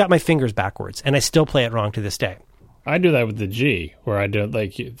got my fingers backwards, and I still play it wrong to this day. I do that with the G, where I do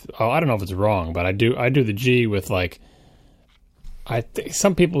I don't know if it's wrong, but I do the G with like.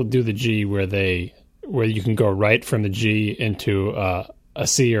 Some people do the G where you can go right from the G into a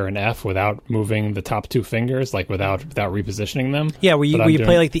C or an F without moving the top two fingers, like without repositioning them. Yeah, where you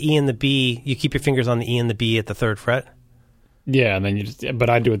play like the E and the B, you keep your fingers on the E and the B at the third fret. Yeah, and then but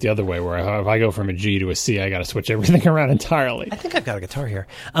I do it the other way, where if I go from a G to a C, I got to switch everything around entirely. I think I've got a guitar here.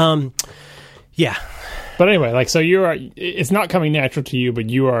 Yeah. But anyway, like, so it's not coming natural to you, but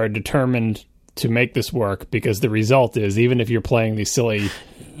you are determined to make this work, because the result is, even if you're playing these silly,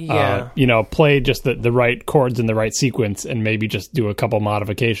 play just the right chords in the right sequence and maybe just do a couple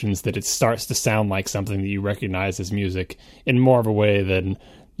modifications, that it starts to sound like something that you recognize as music in more of a way than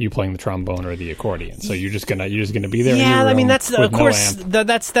you playing the trombone or the accordion. So you're just gonna be there. Yeah, in your I mean, room that's with of course no amp.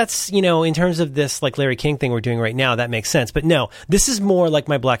 that's in terms of this like Larry King thing we're doing right now, that makes sense. But no, this is more like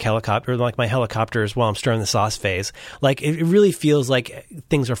my black helicopter, like my helicopters while I'm stirring the sauce phase. Like it really feels like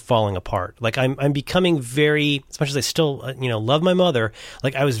things are falling apart. Like I'm becoming very, as much as I still love my mother,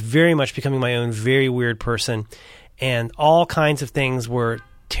 like I was very much becoming my own very weird person, and all kinds of things were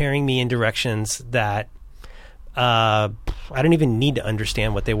tearing me in directions that I didn't even need to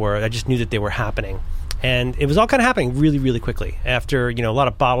understand what they were. I just knew that they were happening. And it was all kind of happening really, really quickly after, a lot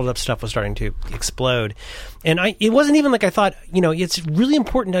of bottled up stuff was starting to explode. And it wasn't even like I thought, it's really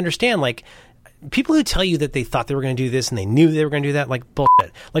important to understand, like, people who tell you that they thought they were going to do this and they knew they were going to do that, like,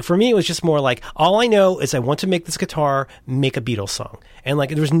 bullshit. Like, for me, it was just more like, all I know is I want to make this guitar make a Beatles song. And, like,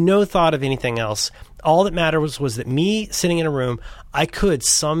 there was no thought of anything else. All that mattered was that me sitting in a room, I could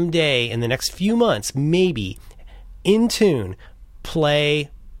someday in the next few months, maybe, in tune,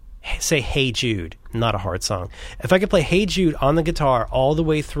 play, say, Hey Jude. Not a hard song. If I could play Hey Jude on the guitar all the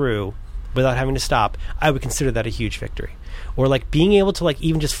way through without having to stop, I would consider that a huge victory. Or like being able to like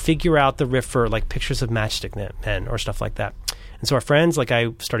even just figure out the riff for like Pictures of Matchstick Men or stuff like that. And so our friends, like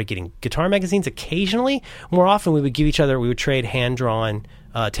I started getting guitar magazines occasionally. More often we would trade hand-drawn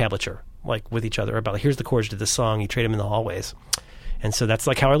tablature like with each other about like, here's the chords to this song. You trade them in the hallways. And so that's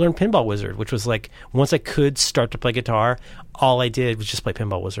like how I learned Pinball Wizard, which was like once I could start to play guitar, all I did was just play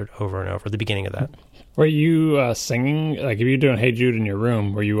Pinball Wizard over and over, the beginning of that. Were you singing, like if you're doing Hey Jude in your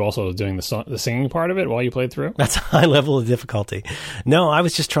room, were you also doing the singing part of it while you played through? That's a high level of difficulty. No, I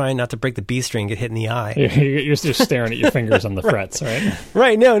was just trying not to break the B string, get hit in the eye. You're just staring at your fingers on the frets, right?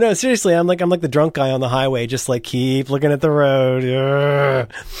 Right. No, seriously. I'm like the drunk guy on the highway, just like keep looking at the road.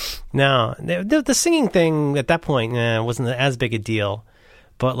 Ugh. No, the singing thing at that point wasn't as big a deal.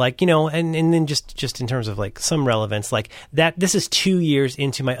 But like, and then just in terms of like some relevance, like that, this is 2 years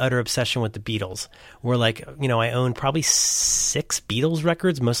into my utter obsession with the Beatles, where like, I owned probably 6 Beatles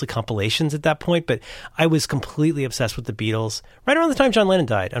records, mostly compilations at that point, but I was completely obsessed with the Beatles right around the time John Lennon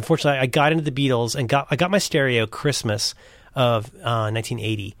died. Unfortunately, I got into the Beatles and I got my stereo Christmas of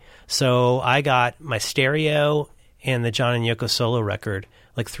 1980. So I got my stereo and the John and Yoko solo record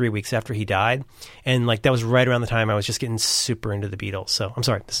like 3 weeks after he died. And like that was right around the time I was just getting super into the Beatles. So I'm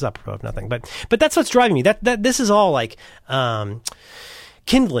sorry, this is apropos of nothing. But that's what's driving me. That this is all like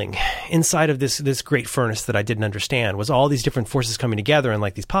kindling inside of this great furnace that I didn't understand, was all these different forces coming together and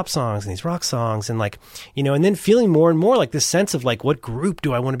like these pop songs and these rock songs and like, and then feeling more and more like this sense of like, what group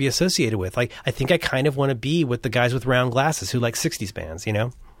do I want to be associated with? Like, I think I kind of want to be with the guys with round glasses who like 60s bands,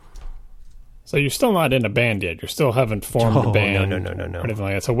 So you're still not in a band yet. You still haven't formed a band. No. Or anything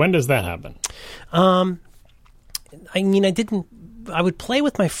like that. So when does that happen? I would play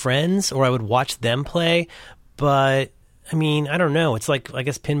with my friends or I would watch them play, but I don't know. It's like, I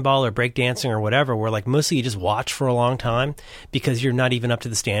guess pinball or breakdancing or whatever, where like mostly you just watch for a long time because you're not even up to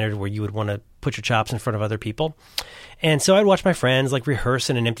the standard where you would want to put your chops in front of other people. And so I'd watch my friends like rehearse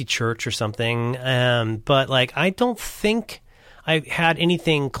in an empty church or something. But like, I don't think I had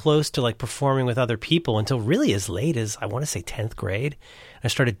anything close to like performing with other people until really as late as I want to say 10th grade. I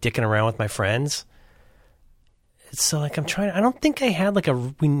started dicking around with my friends. So like I don't think I had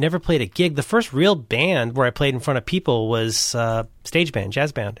we never played a gig. The first real band where I played in front of people was stage band,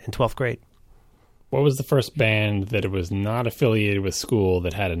 jazz band in 12th grade. What was the first band that it was not affiliated with school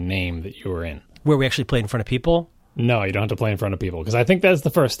that had a name that you were in? Where we actually played in front of people? No, you don't have to play in front of people, because I think that's the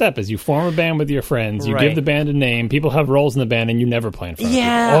first step, is you form a band with your friends, you give the band a name, people have roles in the band, and you never play in front of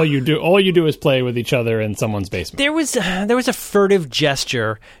people. All you do is play with each other in someone's basement. There was a furtive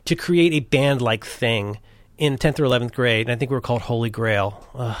gesture to create a band-like thing in 10th or 11th grade, and I think we were called Holy Grail.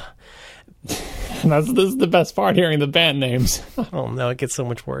 This is the best part, hearing the band names. Oh, no, it gets so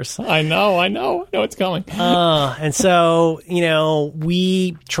much worse. I know it's coming. And so,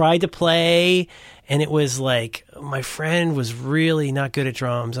 we tried to play, and it was like my friend was really not good at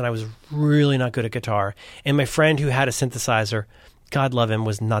drums, and I was really not good at guitar. And my friend who had a synthesizer, God love him,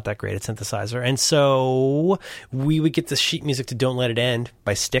 was not that great at synthesizer. And so we would get the sheet music to Don't Let It End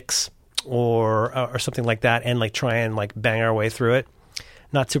by Styx or something like that, and like try and like bang our way through it.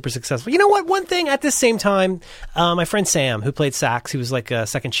 Not super successful. You know what? One thing at the same time, my friend Sam, who played sax, he was like a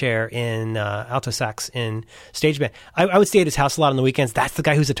second chair in alto sax in stage band. I would stay at his house a lot on the weekends. That's the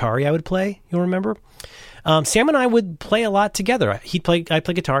guy whose Atari I would play. You'll remember? Sam and I would play a lot together. I'd play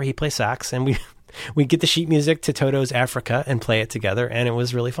guitar, he'd play sax, and we'd get the sheet music to Toto's Africa and play it together, and it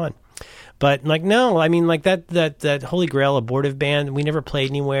was really fun. But like, no, like that Holy Grail abortive band, we never played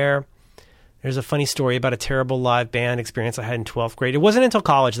anywhere. There's a funny story about a terrible live band experience I had in 12th grade. It wasn't until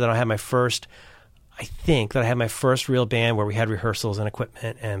college that I had my first real band where we had rehearsals and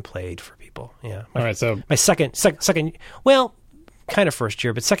equipment and played for people. Yeah. All right. So my second, well, kind of first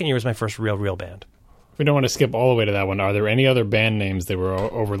year, but second year was my first real band. We don't want to skip all the way to that one. Are there any other band names that were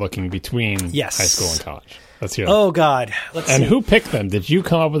overlooking between high school and college? Let's hear them. Oh, God. And who picked them? Did you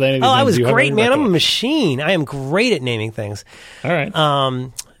come up with any of these names? I was great, man. I'm a machine. I am great at naming things. All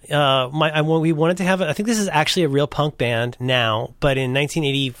right. we wanted to have I think this is actually a real punk band now, but in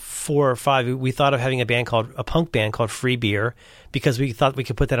 1984 or 5 we thought of having a punk band called Free Beer, because we thought we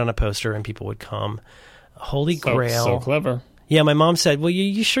could put that on a poster and people would come. Holy Grail. So clever. Yeah, my mom said, well,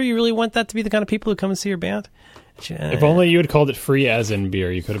 you sure you really want that to be the kind of people who come and see your band? If only you had called it Free as in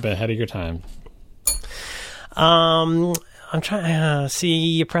beer, you could have been ahead of your time. I'm trying. See,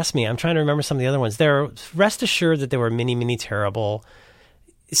 you press me. I'm trying to remember some of the other ones. Rest assured that they were mini terrible.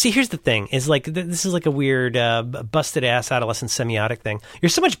 See, here's the thing: is like this is like a weird busted ass adolescent semiotic thing. You're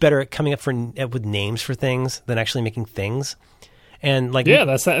so much better at coming up with names for things than actually making things. And like, yeah,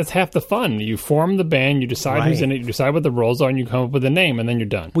 that's half the fun. You form the band, you decide who's in it, you decide what the roles are, and you come up with a name, and then you're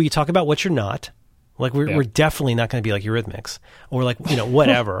done. Well, you talk about what you're not. Like we're definitely not going to be like Eurythmics or like,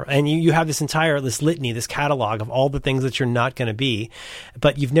 whatever. And you have this litany, this catalog of all the things that you're not going to be,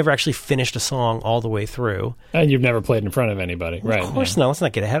 but you've never actually finished a song all the way through. And you've never played in front of anybody, right? Of course not. Let's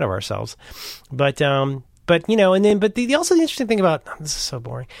not get ahead of ourselves. But also the interesting thing about, this is so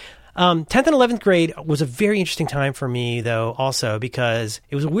boring. 10th and 11th grade was a very interesting time for me, though, also because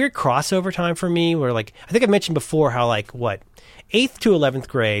it was a weird crossover time for me where, like, I think I've mentioned before how, 8th to 11th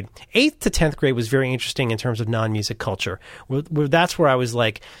grade, 8th to 10th grade was very interesting in terms of non-music culture. Where that's where I was,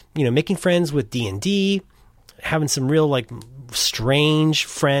 making friends with D&D, having some real, strange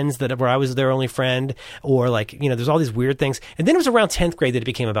friends where I was their only friend, or there's all these weird things. And then it was around 10th grade that it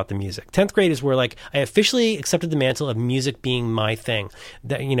became about the music. 10th grade is where I officially accepted the mantle of music being my thing.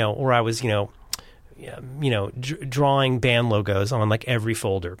 That where I was drawing band logos on every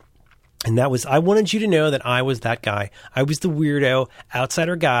folder. And I wanted you to know that I was that guy. I was the weirdo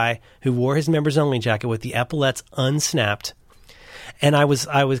outsider guy who wore his members only jacket with the epaulets unsnapped. And I was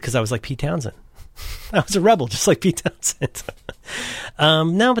because I was like Pete Townsend. I was a rebel, just like Pete Townsend.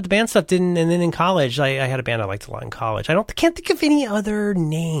 No, but the band stuff didn't. And then in college, I had a band I liked a lot in college. Can't think of any other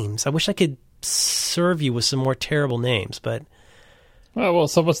names. I wish I could serve you with some more terrible names, but. Well,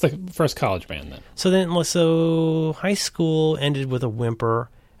 so what's the first college band then? So high school ended with a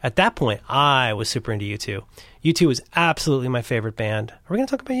whimper. At that point, I was super into U2. U2 was absolutely my favorite band. Are we going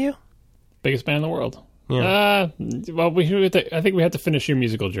to talk about you? Biggest band in the world. Yeah. I think we have to finish your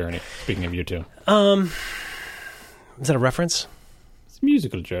musical journey. Speaking of U2, is that a reference? It's a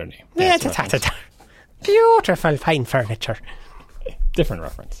musical journey. Yeah, beautiful, fine furniture. Different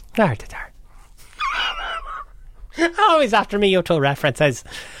reference. Always after me, U2 references.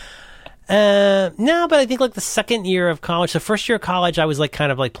 No, but I think the second year of college, the first year of college, I was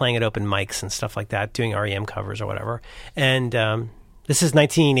playing at open mics and stuff like that, doing REM covers or whatever. And this is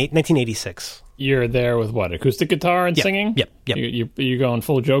 1986. You're there with what, acoustic guitar and singing? Yep. You going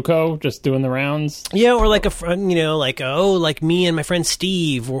full Joko, just doing the rounds? Yeah, or like me and my friend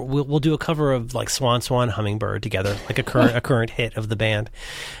Steve, we'll do a cover of Swan Swan Hummingbird together, a current hit of the band.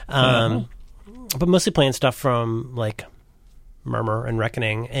 But mostly playing stuff from Murmur and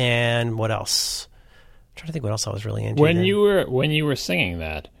Reckoning, and what else? I'm trying to think what else I was really into. When you were singing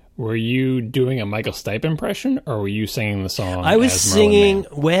that, were you doing a Michael Stipe impression, or were you singing the song? I was singing.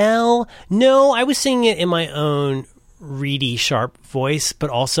 Well, no, I was singing it in my own reedy, sharp voice,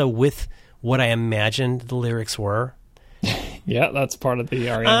 but also with what I imagined the lyrics were. Yeah, that's part of the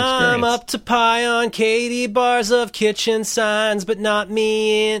REM experience. I'm up to pie on Katie bars of kitchen signs, but not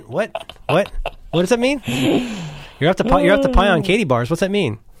me in what? What does that mean? You're up to pie on Katie bars. What's that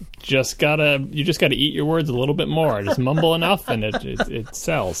mean? You just gotta eat your words a little bit more. Just mumble enough, and it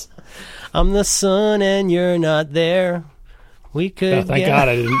sells. I'm the sun, and you're not there. We could. Thank God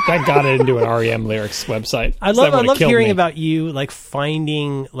I didn't do an REM lyrics website. I love hearing about you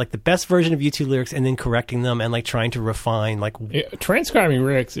finding the best version of U2 lyrics and then correcting them and trying to refine transcribing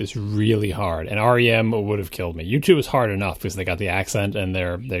lyrics is really hard, and REM would have killed me. U2 is hard enough because they got the accent and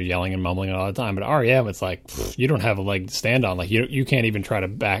they're yelling and mumbling all the time, but REM it's you don't have a leg to stand on. You can't even try to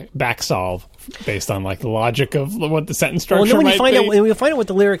back solve based on the logic of what the sentence structure when might be. When you find out what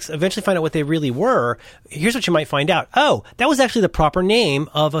the lyrics, eventually find out what they really were, here's what you might find out. Oh, that was actually the proper name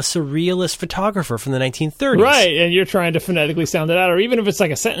of a surrealist photographer from the 1930s. Right, and you're trying to phonetically sound it out, or even if it's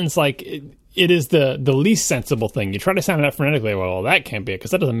a sentence it is the least sensible thing. You try to sound it out phonetically, well, that can't be it,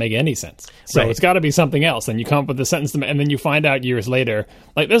 because that doesn't make any sense. So It's got to be something else, and you come up with the sentence, and then you find out years later,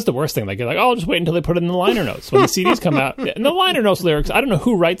 that's the worst thing. You're I'll just wait until they put it in the liner notes. When the CDs come out, and the liner notes lyrics, I don't know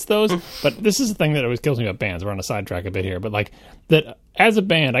who writes those, but this is the thing that always kills me about bands. We're on a sidetrack a bit here, but that as a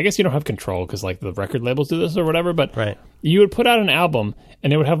band, I guess you don't have control, because the record labels do this or whatever, but you would put out an album,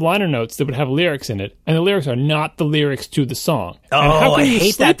 and it would have liner notes that would have lyrics in it, and the lyrics are not the lyrics to the song. Oh, I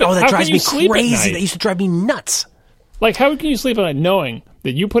hate that. Oh, that drives me crazy. That used to drive me nuts. How can you sleep at night knowing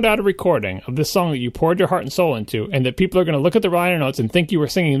that you put out a recording of this song that you poured your heart and soul into, and that people are going to look at the liner notes and think you were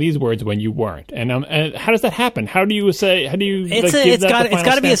singing these words when you weren't? And how does that happen? How do you say? How do you? It's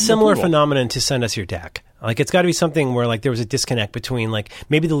got to be a similar phenomenon to Send Us Your Deck. Like, it's got to be something where, like, there was a disconnect between, like,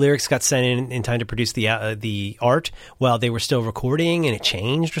 maybe the lyrics got sent in time to produce the art while they were still recording and it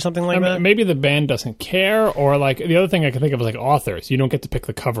changed or something like that. Maybe the band doesn't care, or, like, the other thing I can think of is, like, authors. You don't get to pick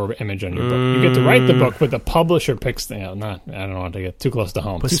the cover image on your book. You get to write the book, but the publisher picks, I don't want to get too close to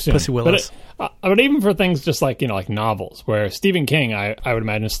home. Pussy Willis. But even for things just like, like novels, where Stephen King, I would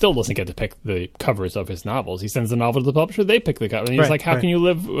imagine, still doesn't get to pick the covers of his novels. He sends the novel to the publisher, they pick the cover. And he's like, how can you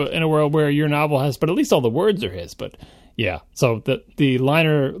live in a world where your novel has, but at least all the words are his? But yeah, so the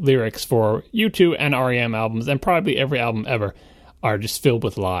liner lyrics for U2 and REM albums, and probably every album ever, are just filled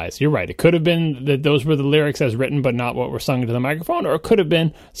with lies. You're right. It could have been that those were the lyrics as written, but not what were sung into the microphone, or it could have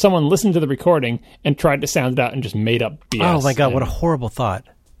been someone listened to the recording and tried to sound it out and just made up BS. Oh my God, what a horrible thought.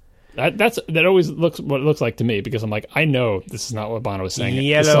 That always looks what it looks like to me, because I'm like, I know this is not what Bono was saying.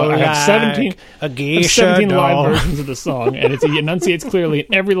 Yellow, I have 17 live versions of the song, and he enunciates clearly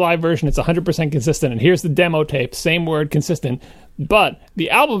in every live version. It's 100% consistent, and here's the demo tape, same word, consistent. But the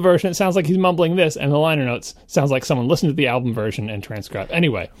album version, it sounds like he's mumbling this, and the liner notes sounds like someone listened to the album version and transcribed.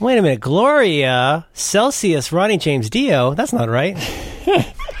 Anyway. Wait a minute. Gloria, Celsius, Ronnie James Dio. That's not right.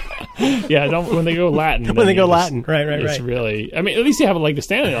 Yeah, when they go Latin. When they go Latin, right. It's really, I mean, at least you have a leg to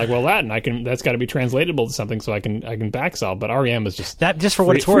stand on. Like, well, Latin, that's got to be translatable to something, so I can back solve. But REM is just for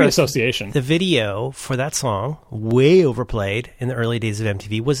what it's worth. Association. The video for that song, way overplayed in the early days of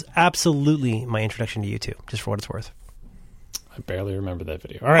MTV, was absolutely my introduction to U2. Just for what it's worth. I barely remember that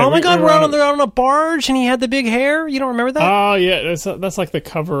video. All right, oh my God, we're out on a barge and he had the big hair. You don't remember that? Oh yeah, that's like the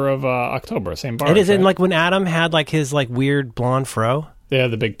cover of October, same barge. It is, right? And like when Adam had like his like weird blonde fro. Yeah,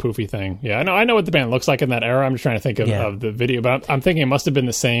 the big poofy thing. Yeah, I know what the band looks like in that era. I'm just trying to think of the video, but I'm thinking it must have been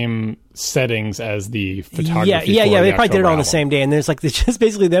the same settings as the photography. Yeah. They probably did it all on album. the same day. And there's like it's just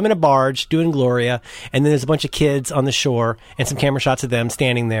basically them in a barge doing Gloria, and then there's a bunch of kids on the shore and some camera shots of them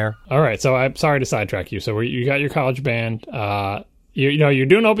standing there. All right, so I'm sorry to sidetrack you. So you got your college band. You're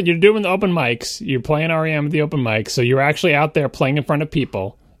doing the open mics. You're playing REM at the open mics. So you're actually out there playing in front of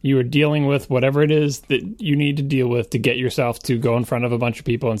people. You are dealing with whatever it is that you need to deal with to get yourself to go in front of a bunch of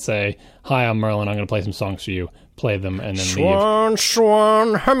people and say, "Hi, I'm Merlin. I'm going to play some songs for you." Play them and then leave.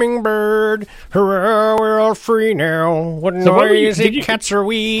 Swan, hummingbird, hurrah, we're all free now. What noisy cats are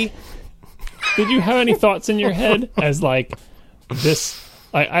we? Did you have any thoughts in your head as like this?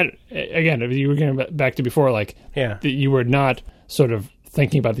 Again, you were going back to before, like that you were not sort of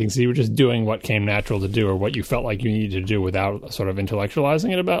thinking about things. You were just doing what came natural to do, or what you felt like you needed to do without sort of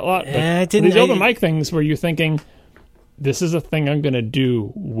intellectualizing it about a lot. But these open mic things, were you thinking, this is a thing I'm going to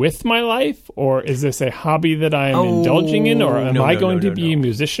do with my life, or is this a hobby that I am indulging in, or am I going to be a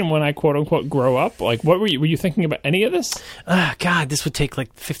musician when I quote unquote grow up? Like, what were you thinking about any of this? God, this would take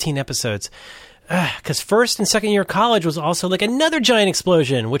like 15 episodes. Because first and second year of college was also like another giant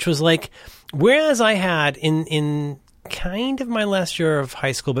explosion, which was like, whereas I had in kind of my last year of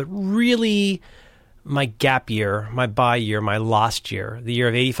high school, but really my gap year, my bye year, my lost year, the year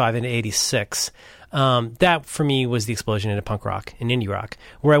of 85 and 86, that for me was the explosion into punk rock and indie rock,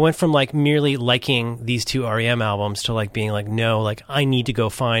 where I went from like merely liking these two REM albums to like being like, no, like I need to go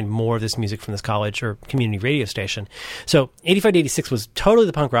find more of this music from this college or community radio station. So 85 to 86 was totally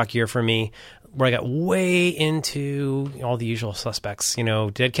the punk rock year for me, where I got way into all the usual suspects,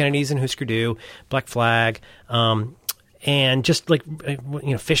 Dead Kennedys and Husker Du, Black Flag, and just like,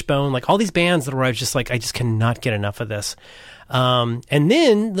 Fishbone, like all these bands that were, I was just like, I just cannot get enough of this. And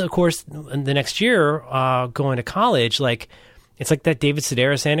then, of course, the next year, going to college, like, it's like that David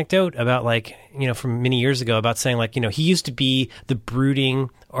Sedaris anecdote about like, from many years ago about saying like, he used to be the brooding,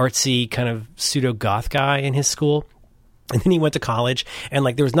 artsy kind of pseudo goth guy in his school. And then he went to college and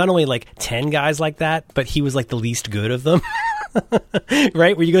like, there was not only like 10 guys like that, but he was like the least good of them.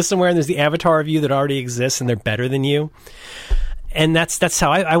 Right? Where you go somewhere and there's the avatar of you that already exists and they're better than you. And that's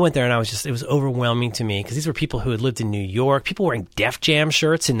how I went there, and it was overwhelming to me because these were people who had lived in New York, people wearing Def Jam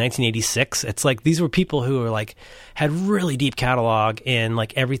shirts in 1986. It's like these were people who were like had really deep catalog in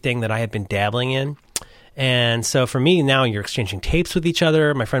like everything that I had been dabbling in. And so for me now, you're exchanging tapes with each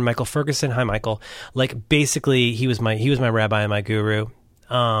other. My friend Michael Ferguson, hi Michael, like basically he was my rabbi and my guru.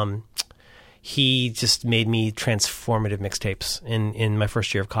 He just made me transformative mixtapes in my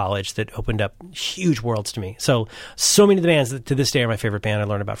first year of college that opened up huge worlds to me. So many of the bands that to this day are my favorite band I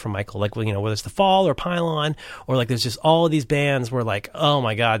learned about from Michael, like, whether it's The Fall or Pylon, or like there's just all of these bands where like, oh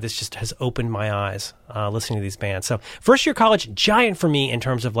my God, this just has opened my eyes listening to these bands. So first year of college, giant for me in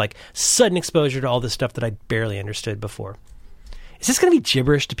terms of like sudden exposure to all this stuff that I barely understood before. Is this going to be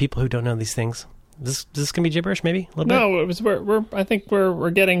gibberish to people who don't know these things? Is this going to be gibberish, maybe a little bit? No, it was. I think we're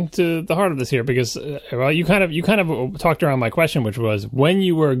getting to the heart of this here because you kind of talked around my question, which was when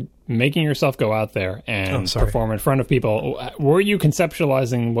you were making yourself go out there and perform in front of people. Were you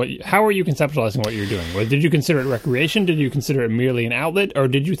conceptualizing how were you conceptualizing what you're doing? Did you consider it recreation? Did you consider it merely an outlet, or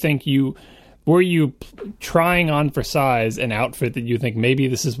did you think were you trying on for size an outfit that you think maybe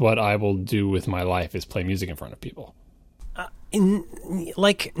this is what I will do with my life is play music in front of people?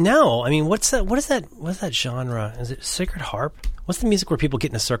 No, I mean, what's that genre? Is it sacred harp? What's the music where people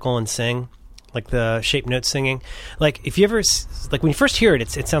get in a circle and sing, like the shape note singing? Like, if you ever, like, when you first hear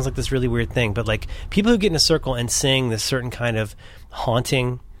it, it sounds like this really weird thing. But like, people who get in a circle and sing this certain kind of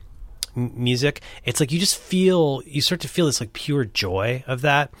haunting music, it's like you start to feel this like pure joy of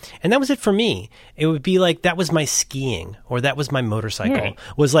that. And that was it for me. It would be like that was my skiing, or that was my motorcycle. Right.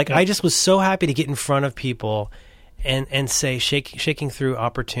 Was like I just was so happy to get in front of people. And say shaking through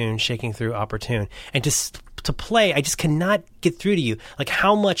opportune, and to play. I just cannot get through to you like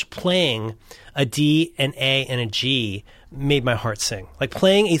how much playing a D, an A, and a G made my heart sing. Like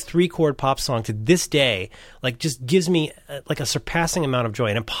playing a 3-chord pop song to this day, like just gives me like a surpassing amount of joy,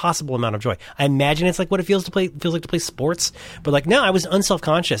 an impossible amount of joy. I imagine it's like what it feels like to play sports, but like no, I was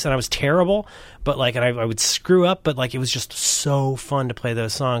unselfconscious and I was terrible, but like and I would screw up, but like it was just so fun to play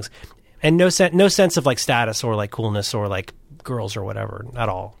those songs. And no sense of like status or like coolness or like girls or whatever at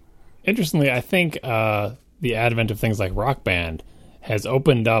all. Interestingly, I think the advent of things like Rock Band has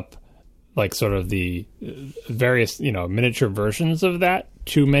opened up like sort of the various, miniature versions of that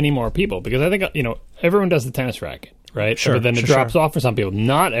to many more people. Because I think, everyone does the tennis racket, right? Sure, but then it drops off for some people.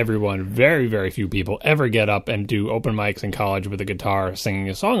 Not everyone, very, very few people ever get up and do open mics in college with a guitar singing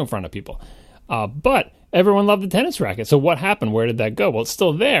a song in front of people. But everyone loved the tennis racket. So what happened? Where did that go? Well, it's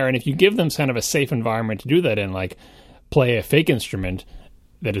still there. And if you give them kind of a safe environment to do that in, like play a fake instrument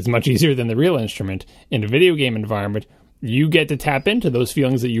that is much easier than the real instrument in a video game environment, you get to tap into those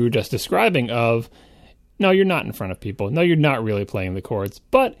feelings that you were just describing of, no, you're not in front of people. No, you're not really playing the chords.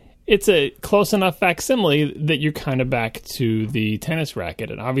 But it's a close enough facsimile that you're kind of back to the tennis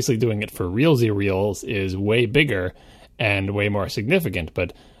racket. And obviously doing it for realsy reals is way bigger and way more significant.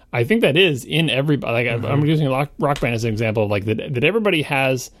 But I think that is in everybody. Like I'm using Rock Band as an example of like that everybody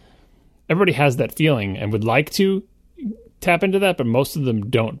has that feeling and would like to tap into that, but most of them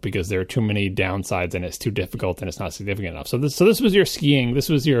don't because there are too many downsides and it's too difficult and it's not significant enough. So this was your skiing. This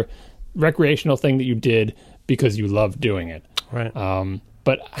was your recreational thing that you did because you loved doing it. Right.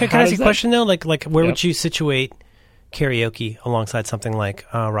 But can I ask you a question though? Like where would you situate karaoke alongside something like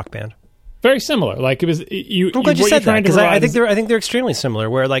Rock Band? Very similar. Like it was you. I'm glad you said that because I think they're extremely similar.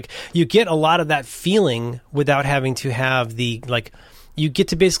 Where like you get a lot of that feeling without having to have the like. You get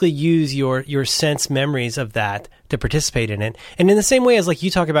to basically use your sense memories of that to participate in it. And in the same way as like you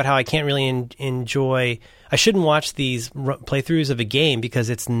talk about how I can't really enjoy. I shouldn't watch these playthroughs of a game because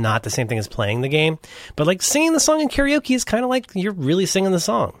it's not the same thing as playing the game. But like singing the song in karaoke is kind of like you're really singing the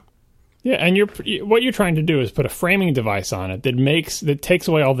song. Yeah, and what you're trying to do is put a framing device on it that takes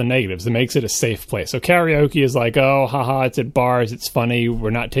away all the negatives, that makes it a safe place. So karaoke is like, oh, haha, it's at bars, it's funny,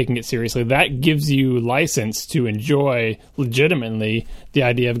 we're not taking it seriously. That gives you license to enjoy legitimately the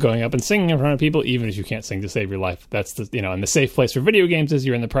idea of going up and singing in front of people, even if you can't sing to save your life. That's and the safe place for video games is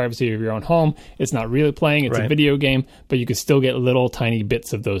you're in the privacy of your own home. It's not really playing, it's a video game, but you can still get little tiny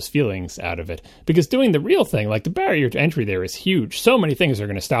bits of those feelings out of it. Because doing the real thing, like the barrier to entry there is huge. So many things are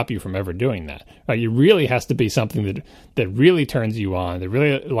going to stop you from ever doing that. Right? It really has to be something that really turns you on, that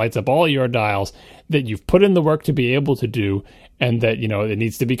really lights up all your dials, that you've put in the work to be able to do, and that it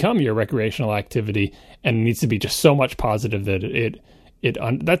needs to become your recreational activity, and it needs to be just so much positive that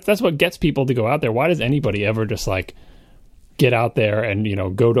that's what gets people to go out there. Why does anybody ever just like get out there and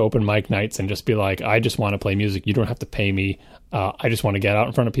go to open mic nights and just be like, I just want to play music. You don't have to pay me. I just want to get out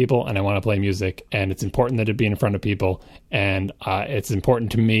in front of people and I want to play music, and it's important that it be in front of people, and it's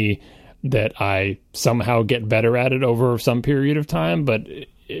important to me that I somehow get better at it over some period of time. But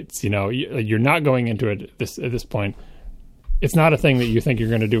it's you're not going into it at this point. It's not a thing that you think you're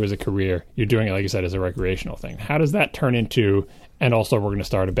going to do as a career. You're doing it, like you said, as a recreational thing. How does that turn into, and also we're going to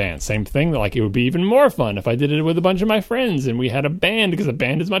start a band? Same thing, like it would be even more fun if I did it with a bunch of my friends and we had a band, because a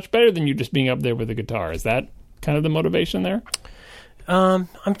band is much better than you just being up there with a guitar. Is that kind of the motivation there? I'm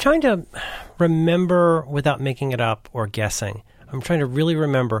trying to remember without making it up or guessing. I'm trying to really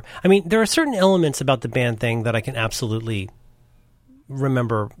remember. I mean, there are certain elements about the band thing that I can absolutely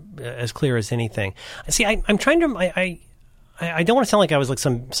remember as clear as anything. See, I'm trying to... I don't want to sound like I was like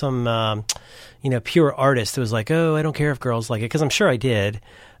some pure artist who was like, oh, I don't care if girls like it, because I'm sure I did.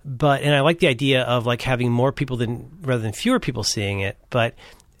 and I like the idea of like having more people rather than fewer people seeing it. But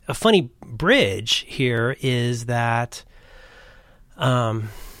a funny bridge here is that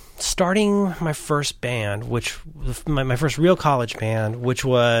starting my first band, which my first real college band, which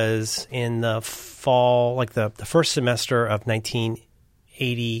was in the fall, like the first semester of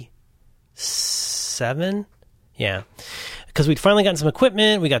 1987. Yeah. Because we'd finally gotten some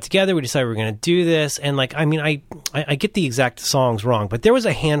equipment, we got together, we decided we were going to do this, and like, I mean, I get the exact songs wrong, but there was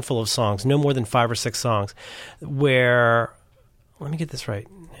a handful of songs, no more than 5 or 6 songs, where, let me get this right,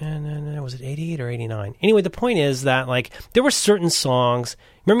 was it 88 or 89? Anyway, the point is that like, there were certain songs,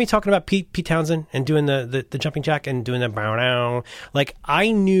 remember me talking about Pete Townsend and doing the jumping jack and doing the bow. Like,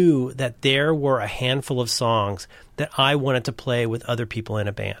 I knew that there were a handful of songs that I wanted to play with other people in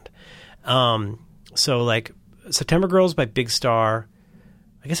a band. So like, September Girls by Big Star,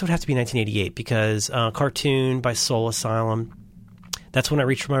 I guess it would have to be 1988 because Cartoon by Soul Asylum, That's When I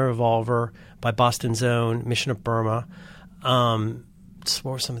Reach for My Revolver by Boston Zone, Mission of Burma. What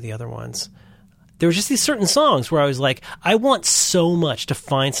were some of the other ones? There were just these certain songs where I was like, I want so much to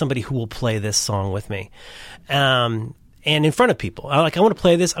find somebody who will play this song with me. And in front of people. I want to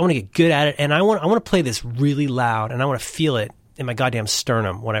play this, I want to get good at it, and I want to play this really loud, and I want to feel it in my goddamn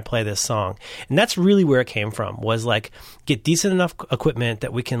sternum when I play this song. And that's really where it came from, was like, get decent enough equipment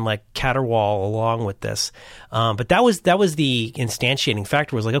that we can like caterwaul along with this. But that was the instantiating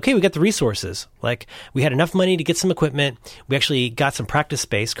factor, was like, okay, we got the resources. Like, we had enough money to get some equipment. We actually got some practice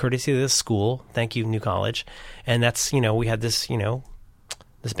space courtesy of this school. Thank you, New College. And that's, we had this,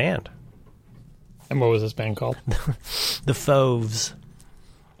 this band. And what was this band called? The Fauves.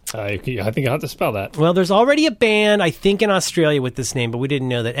 I think I'll have to spell that. Well, there's already a band, I think, in Australia with this name, but we didn't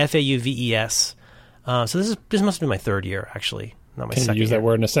know that. Fauves. So this must have been my third year, actually, not my second year. Can you use that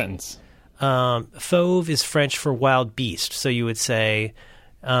word in a sentence? Fauve is French for wild beast. So you would say,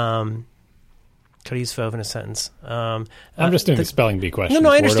 could I use fauve in a sentence? I'm just doing the spelling bee question. No,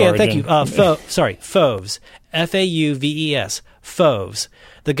 I understand. Thank you. Fauves. Fauves. Fauves.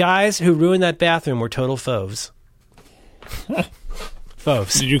 The guys who ruined that bathroom were total fauves.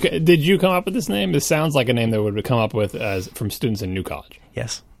 Fauves. Did you come up with this name? This sounds like a name that would come up with from students in New College.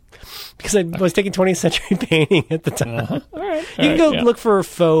 Yes. Because I was taking 20th century painting at the time. Uh-huh. All right. You can go look for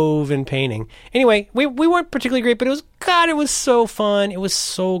fauve in painting. Anyway, we weren't particularly great, but it was so fun. It was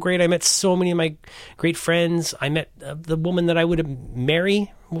so great. I met so many of my great friends. I met the woman that I would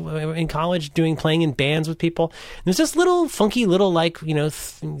marry in college, playing in bands with people. There's this little funky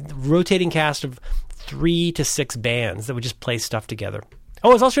rotating cast of 3 to 6 bands that would just play stuff together.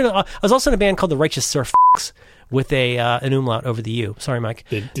 Oh, I was also in a band called the Righteous Surf with an umlaut over the U. Sorry, Mike.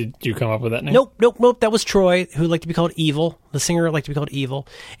 Did you come up with that name? Nope. That was Troy, who liked to be called Evil. The singer liked to be called Evil,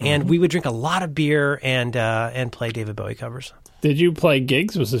 and we would drink a lot of beer and play David Bowie covers. Did you play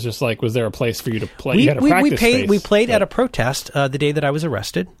gigs? Was there a place for you to play? You had a practice space, we played at a protest the day that I was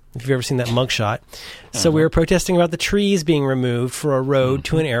arrested. If you've ever seen that mugshot. So we were protesting about the trees being removed for a road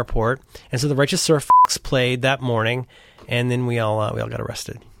to an airport. And so the Righteous Surf played that morning, and then we all got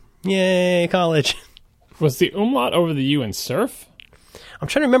arrested. Yay, college. Was the umlaut over the U in surf? I'm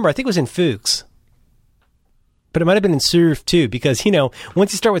trying to remember. I think it was in Fuchs. But it might have been in surf, too, because,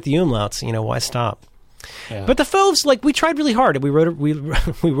 once you start with the umlauts, why stop? Yeah. But the Fauves, we tried really hard. We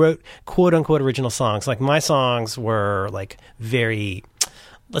wrote quote-unquote original songs. Like, my songs were, very,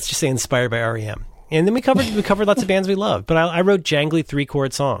 let's just say, inspired by R.E.M. And then we covered lots of bands we loved. But I wrote jangly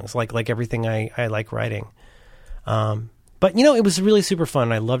 3-chord songs, like everything I like writing. But, it was really super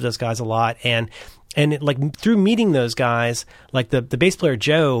fun. I loved those guys a lot. And through meeting those guys, the bass player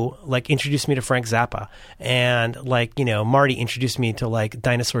Joe, introduced me to Frank Zappa, and Marty introduced me to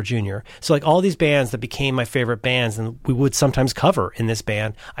Dinosaur Jr. So all these bands that became my favorite bands and we would sometimes cover in this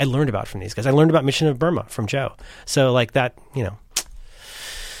band, I learned about from these guys. I learned about Mission of Burma from Joe. So that, yeah.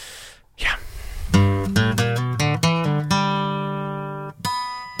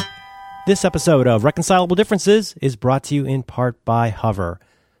 This episode of Reconcilable Differences is brought to you in part by Hover.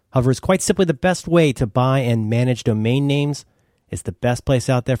 Hover is quite simply the best way to buy and manage domain names. It's the best place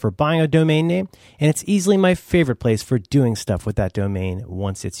out there for buying a domain name, and it's easily my favorite place for doing stuff with that domain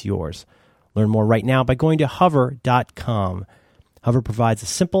once it's yours. Learn more right now by going to hover.com. Hover provides a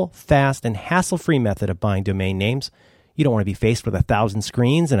simple, fast, and hassle-free method of buying domain names. You don't want to be faced with 1,000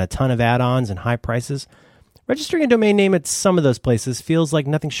 screens and a ton of add-ons and high prices. Registering a domain name at some of those places feels like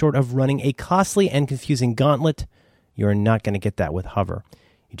nothing short of running a costly and confusing gauntlet. You're not going to get that with Hover.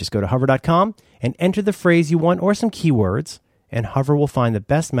 You just go to hover.com and enter the phrase you want or some keywords, and Hover will find the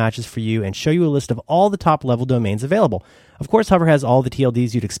best matches for you and show you a list of all the top-level domains available. Of course, Hover has all the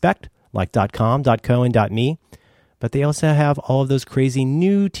TLDs you'd expect, like .com, .co, and .me. but they also have all of those crazy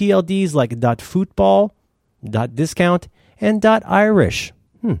new TLDs like .football, .discount, and .irish.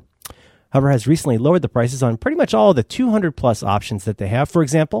 Hover has recently lowered the prices on pretty much all of the 200 plus options that they have. For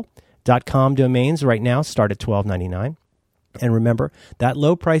example, .com domains right now start at $12.99. And remember, that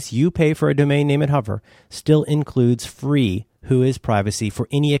low price you pay for a domain name at Hover still includes free Whois privacy for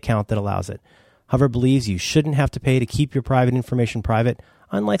any account that allows it. Hover believes you shouldn't have to pay to keep your private information private,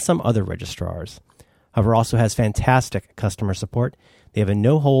 unlike some other registrars. Hover also has fantastic customer support. They have a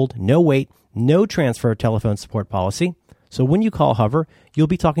no-hold, no-wait, no transfer telephone support policy. So when you call Hover, you'll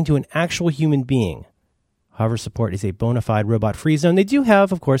be talking to an actual human being. Hover support is a bona fide robot-free zone. They do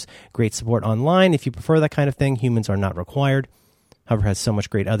have, of course, great support online. If you prefer that kind of thing, humans are not required. Hover has so much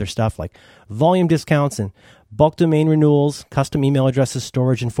great other stuff like volume discounts and bulk domain renewals, custom email addresses,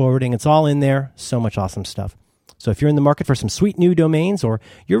 storage, and forwarding. It's all in there. So much awesome stuff. So if you're in the market for some sweet new domains, or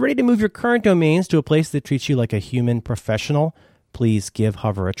you're ready to move your current domains to a place that treats you like a human professional, please give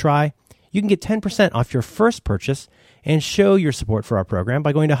Hover a try. You can get 10% off your first purchase and show your support for our program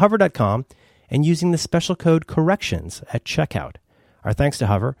by going to hover.com and using the special code corrections at checkout. Our thanks to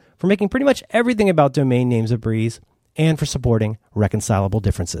Hover for making pretty much everything about domain names a breeze and for supporting reconcilable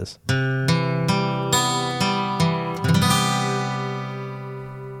differences.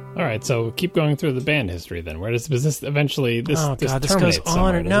 All right, so keep going through the band history then. Where does this eventually this Oh God, this terminates goes on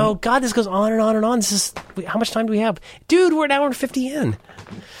somewhere, and doesn't no, it? God, this goes on and on and on. This is how much time do we have, dude? We're an hour and 50 in.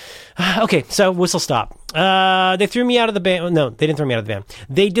 Okay, so whistle stop. They threw me out of the band. No, they didn't throw me out of the band.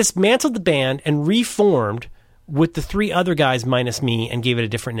 They dismantled the band and reformed with the three other guys minus me and gave it a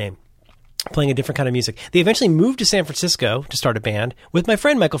different name, playing a different kind of music. They eventually moved to San Francisco to start a band with my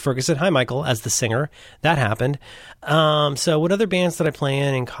friend Michael Ferguson. Hi, Michael, as the singer. That happened. So what other bands did I play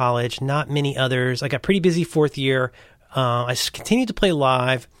in college? Not many others. I got pretty busy fourth year. I continued to play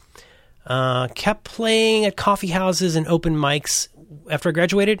live. Kept playing at coffee houses and open mics after I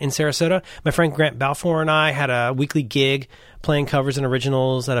graduated in Sarasota. My friend Grant Balfour and I had a weekly gig playing covers and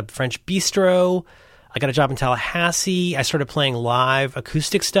originals at a French bistro. I got a job in Tallahassee. I started playing live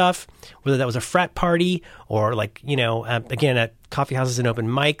acoustic stuff, whether that was a frat party or again, at coffee houses and open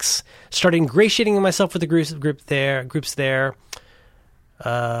mics. Started ingratiating myself with the groups there.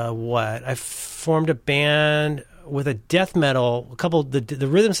 I formed a band with a death metal, the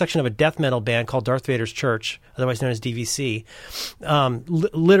rhythm section of a death metal band called Darth Vader's Church, otherwise known as DVC.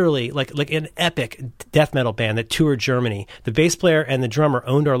 Literally, like an epic death metal band that toured Germany. The bass player and the drummer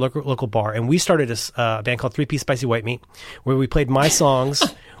owned our local bar, and we started a band called 3-Piece Spicy White Meat, where we played my songs.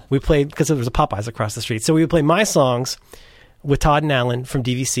 We played, because there was a Popeyes across the street, so we would play my songs with Todd and Alan from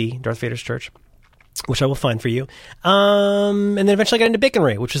DVC, Darth Vader's Church, which I will find for you. And then eventually I got into Bacon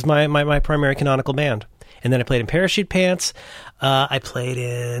Ray, which is my primary canonical band. And then I played in Parachute Pants. I played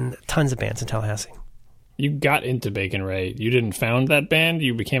in tons of bands in Tallahassee. You got into Bacon Ray. You didn't found that band?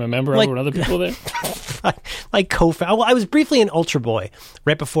 You became a member of it with other people there? I co-founded. Well, I was briefly in Ultra Boy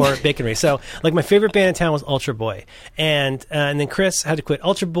right before Bacon Ray. So, my favorite band in town was Ultra Boy, and then Chris had to quit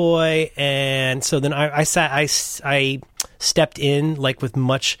Ultra Boy, and so then I stepped in with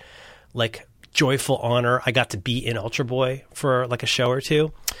much joyful honor. I got to be in Ultra Boy for a show or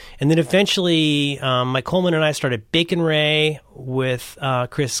two. And then eventually Mike Coleman and I started Bacon Ray with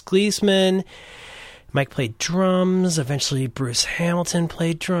Chris Gleesman. Mike played drums. Eventually Bruce Hamilton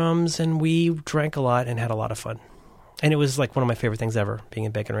played drums, and we drank a lot and had a lot of fun. And it was one of my favorite things ever, being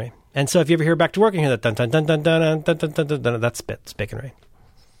in Bacon Ray. And so if you ever hear Back to Work and hear that dun dun dun dun dun dun dun dun dun, that's Bacon Ray.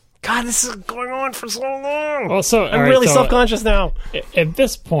 God, this is going on for so long. Well, so I'm really self-conscious now. At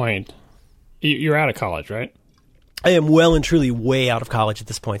this point, you're out of college, right? I am well and truly way out of college at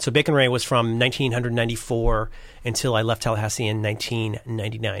this point. So Bacon Ray was from 1994 until I left Tallahassee in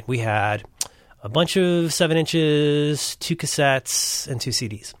 1999. We had a bunch of 7 inches, 2 cassettes, and 2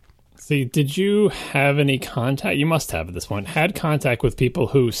 CDs. See, did you have any contact? You must have at this point had contact with people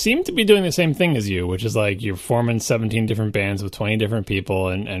who seem to be doing the same thing as you, which is you're forming 17 different bands with 20 different people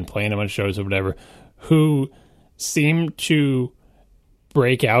and playing a bunch of shows or whatever, who seem to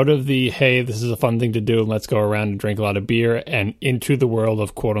break out of the, hey, this is a fun thing to do, and let's go around and drink a lot of beer, and into the world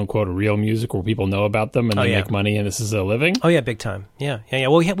of quote-unquote real music where people know about them and they make money and this is a living? Oh, yeah, big time. Yeah.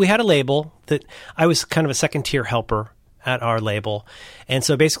 Well, we had a label that I was kind of a second-tier helper at our label. And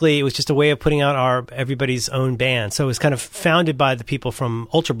so basically it was just a way of putting out everybody's own band. So it was kind of founded by the people from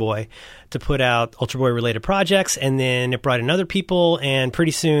Ultra Boy to put out Ultra Boy related projects. And then it brought in other people. And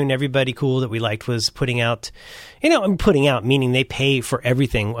pretty soon everybody cool that we liked was putting out, meaning they pay for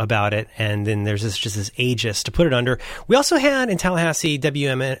everything about it. And then there's just this aegis to put it under. We also had in Tallahassee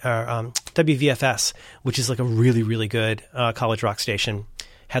WVFS, which is a really, really good college rock station.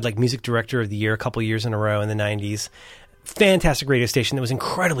 had like music director of the year a couple years in a row in the 90s. Fantastic radio station that was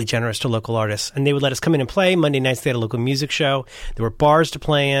incredibly generous to local artists. And they would let us come in and play. Monday nights, they had a local music show. There were bars to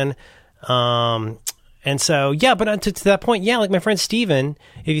play in. And so, yeah, but to that point, yeah, like my friend Steven,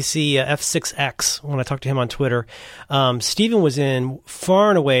 if you see F6X, when I talked to him on Twitter, Steven was in far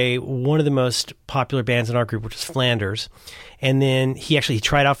and away one of the most popular bands in our group, which was Flanders. And then he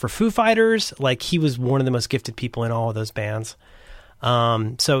tried out for Foo Fighters. Like, he was one of the most gifted people in all of those bands.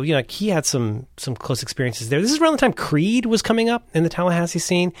 So, you know, he had some close experiences there. This is around the time Creed was coming up in the Tallahassee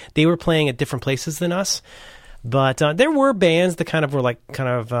scene. They were playing at different places than us. But there were bands that kind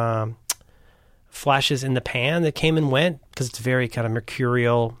of flashes in the pan that came and went, because it's very kind of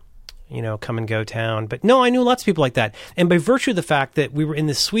mercurial, you know, come and go town. But no, I knew lots of people like that. And by virtue of the fact that we were in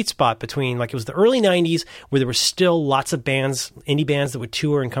this sweet spot between, like, it was the early 90s where there were still lots of bands, indie bands that would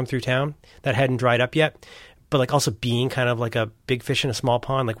tour and come through town that hadn't dried up yet. But like also being kind of like a big fish in a small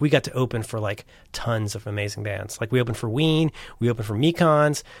pond, like we got to open for like tons of amazing bands. Like we opened for Ween, we opened for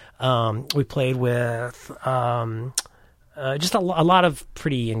Mekons, we played with just a lot of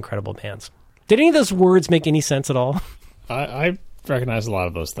pretty incredible bands. Did any of those words make any sense at all? I recognize a lot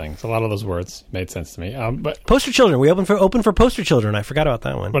of those things. A lot of those words made sense to me. But Poster Children, we open for Poster Children. I forgot about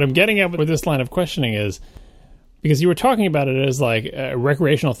that one. What I'm getting at with this line of questioning is, because you were talking about it as like a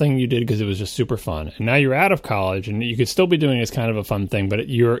recreational thing you did because it was just super fun. And now you're out of college and you could still be doing it as kind of a fun thing, but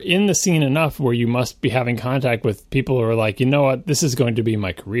you're in the scene enough where you must be having contact with people who are like, you know what, this is going to be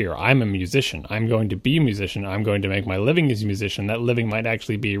my career. I'm a musician. I'm going to be a musician. I'm going to make my living as a musician. That living might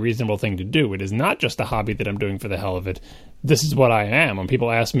actually be a reasonable thing to do. It is not just a hobby that I'm doing for the hell of it. This is what I am. When people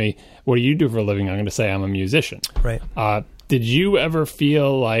ask me, what do you do for a living? I'm going to say I'm a musician. Right. Did you ever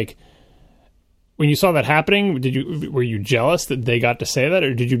feel like, when you saw that happening, were you jealous that they got to say that,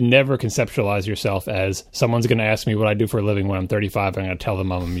 or did you never conceptualize yourself as someone's going to ask me what I do for a living when I'm 35? I'm going to tell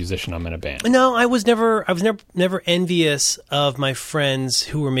them I'm a musician. I'm in a band. No, I was never envious of my friends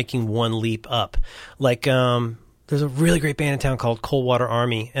who were making one leap up. Like, there's a really great band in town called Coldwater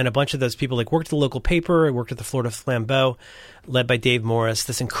Army, and a bunch of those people like worked at the local paper, worked at the Florida Flambeau, led by Dave Morris,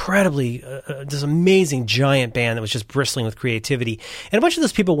 this this amazing giant band that was just bristling with creativity. And a bunch of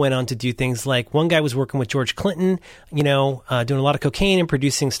those people went on to do things like, one guy was working with George Clinton, you know, doing a lot of cocaine and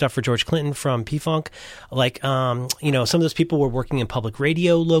producing stuff for George Clinton from P-Funk. Like, you know, some of those people were working in public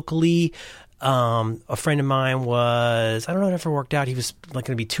radio locally. A friend of mine was, I don't know if it ever worked out, he was like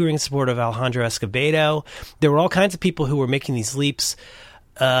going to be touring in support of Alejandro Escobedo. There were all kinds of people who were making these leaps.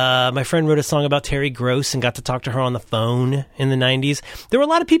 My friend wrote a song about Terry Gross and got to talk to her on the phone in the 90s. There were a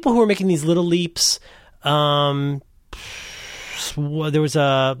lot of people who were making these little leaps. There was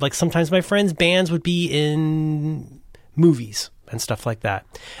like sometimes my friends' bands would be in movies and stuff like that.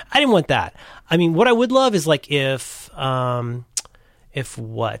 I didn't want that. I mean, what I would love is like if Merge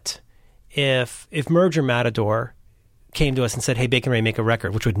or Matador came to us and said, "Hey, Bacon Ray, make a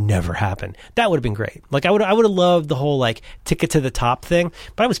record," which would never happen. That would have been great. Like I would have loved the whole like ticket to the top thing,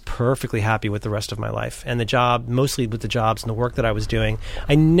 but I was perfectly happy with the rest of my life and the job, mostly with the jobs and the work that I was doing.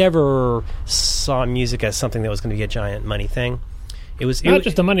 I never saw music as something that was going to be a giant money thing. It was not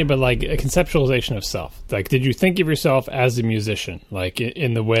just the money, but like a conceptualization of self. Like, did you think of yourself as a musician, like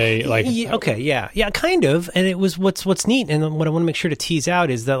in the way, like? Yeah, kind of. And it was what's neat, and what I want to make sure to tease out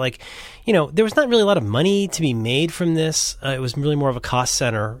is that, like, you know, there was not really a lot of money to be made from this. It was really more of a cost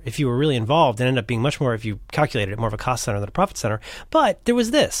center. If you were really involved, it ended up being much more, if you calculated it, more of a cost center than a profit center. But there was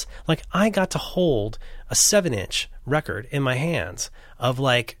this, like, I got to hold a 7-inch record in my hands of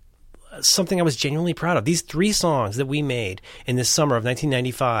like something I was genuinely proud of. These 3 songs that we made in this summer of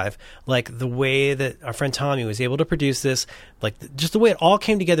 1995, like the way that our friend Tommy was able to produce this, like just the way it all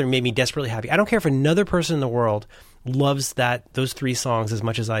came together made me desperately happy. I don't care if another person in the world loves those 3 songs as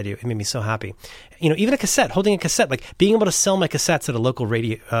much as I do. It made me so happy. You know, even holding a cassette, like being able to sell my cassettes at a local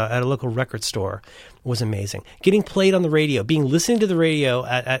local record store was amazing. Getting played on the radio, listening to the radio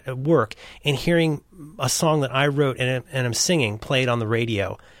at work and hearing a song that I wrote and I'm singing played on the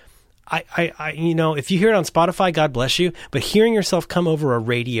radio. I, you know, if you hear it on Spotify, God bless you. But hearing yourself come over a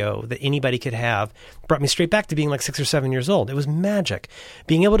radio that anybody could have brought me straight back to being like 6 or 7 years old. It was magic.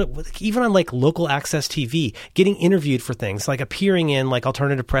 Being able to, even on like local access TV, getting interviewed for things, like appearing in like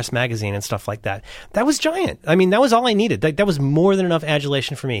Alternative Press magazine and stuff like that. That was giant. I mean, that was all I needed. That was more than enough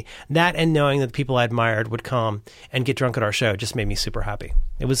adulation for me. That and knowing that the people I admired would come and get drunk at our show just made me super happy.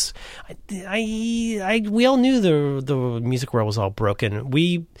 It was, we all knew the music world was all broken.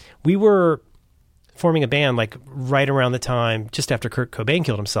 We were forming a band like right around the time just after Kurt Cobain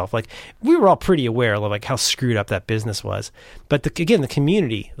killed himself. Like we were all pretty aware of like how screwed up that business was. But again, the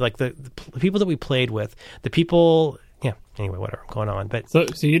community, like the people that we played with, the people yeah. Anyway, whatever, I'm going on. But So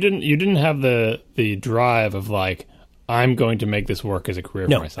you didn't have the drive of like, I'm going to make this work as a career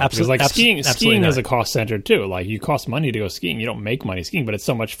No, for myself. absolutely- Because like absolutely skiing not. is a cost center too. Like you cost money to go skiing. You don't make money skiing, but it's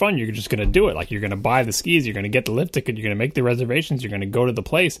so much fun. You're just going to do it. Like you're going to buy the skis. You're going to get the lift ticket. You're going to make the reservations. You're going to go to the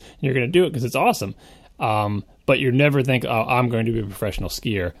place. And you're going to do it because it's awesome. But you never think, oh, I'm going to be a professional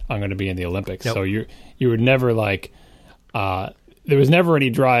skier. I'm going to be in the Olympics. Nope. So you would never like. There was never any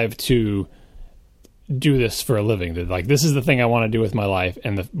drive to do this for a living. That like this is the thing I want to do with my life.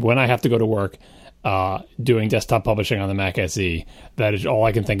 And when I have to go to work. Doing desktop publishing on the Mac SE, that is all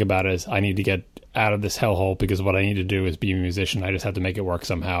I can think about is I need to get out of this hellhole because what I need to do is be a musician. I just have to make it work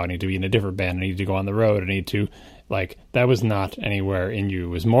somehow. I need to be in a different band. I need to go on the road. I need to like that was not anywhere in you. It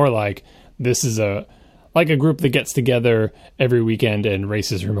was more like this is a group that gets together every weekend and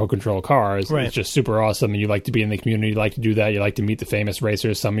races remote control cars. Right. It's just super awesome, and you like to be in the community. You like to do that. You like to meet the famous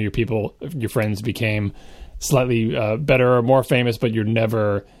racers. Some of your friends became slightly better or more famous, but you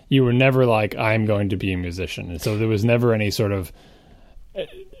were never like, I'm going to be a musician. And so there was never any sort of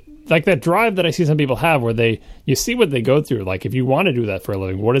like that drive that I see some people have where you see what they go through. Like if you want to do that for a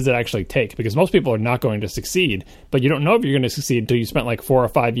living, what does it actually take? Because most people are not going to succeed, but you don't know if you're going to succeed until you spent like 4 or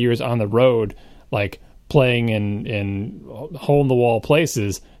 5 years on the road, like playing in hole in the wall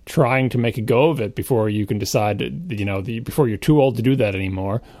places, trying to make a go of it before you can decide, before you're too old to do that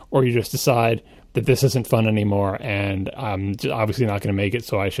anymore, or you just decide that this isn't fun anymore and I'm obviously not going to make it,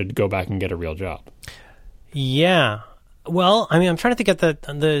 so I should go back and get a real job. yeah. Well, I mean, I'm trying to think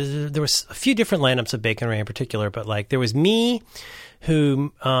of there was a few different lineups of Bacon Ray in particular, but like there was me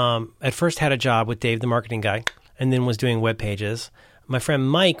who at first had a job with Dave, the marketing guy, and then was doing web pages. My friend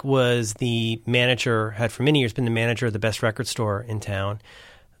Mike was the manager, had for many years been the manager of the best record store in town.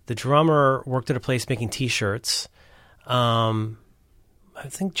 The drummer worked at a place making T-shirts. I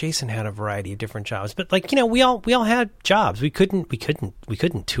think Jason had a variety of different jobs, but like, we all had jobs. We couldn't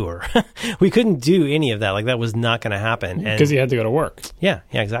tour. We couldn't do any of that. Like that was not going to happen. Because you had to go to work. Yeah,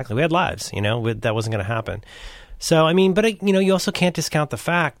 exactly. We had lives, that wasn't going to happen. So, I mean, but you also can't discount the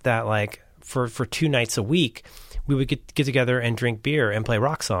fact that like for 2 nights a week, we would get together and drink beer and play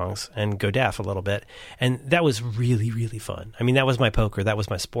rock songs and go deaf a little bit. And that was really, really fun. I mean, that was my poker. That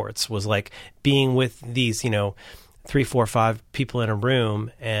was my sports, was like being with these, 3, 4, 5 people in a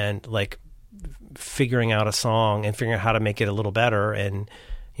room and like figuring out a song and figuring out how to make it a little better. And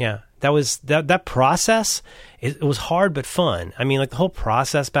yeah, that was that process. It was hard, but fun. I mean, like the whole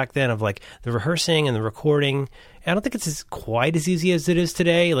process back then of like the rehearsing and the recording, I don't think it's quite as easy as it is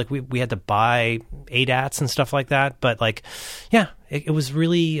today. Like we had to buy ADATs and stuff like that, but like, yeah, it was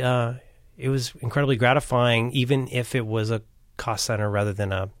really, it was incredibly gratifying, even if it was a cost center rather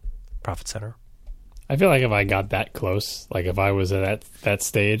than a profit center. I feel like if I got that close, like if I was at that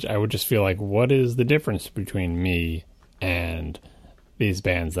stage, I would just feel like, what is the difference between me and these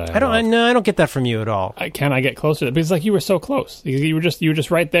bands that I don't get that from you at all. Can I get closer? Because like you were so close. You were just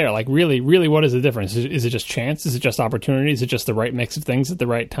right there. Like really, really, what is the difference? Is it just chance? Is it just opportunity? Is it just the right mix of things at the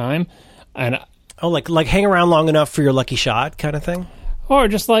right time? And like hang around long enough for your lucky shot kind of thing? Or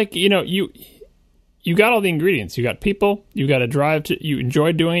just like, you got all the ingredients. You got people. You got a drive to. You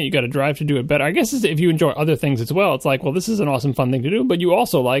enjoy doing it. You got a drive to do it better. I guess if you enjoy other things as well, it's like, well, this is an awesome, fun thing to do. But you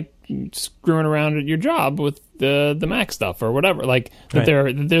also like screwing around at your job with the Mac stuff or whatever. Like that.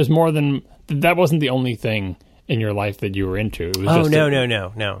 Right. There's more than that. Wasn't the only thing in your life that you were into. It was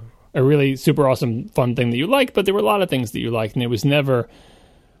No. A really super awesome, fun thing that you liked. But there were a lot of things that you liked, and it was never.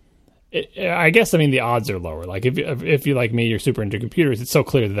 I guess the odds are lower. Like if you like me, you're super into computers. It's so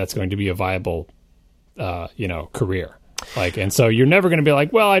clear that that's going to be a viable. Career. Like, and so you're never going to be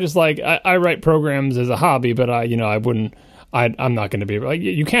like, well, I just like, I write programs as a hobby, but I'm not going to be like,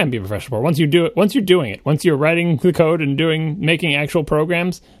 you can be a professional. Once you do it, once you're doing it, once you're writing the code and making actual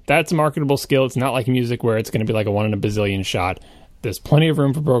programs, that's a marketable skill. It's not like music where it's going to be like a 1 in a bazillion shot. There's plenty of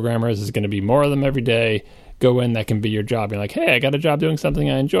room for programmers. There's going to be more of them every day. Go in, that can be your job. You're like, hey, I got a job doing something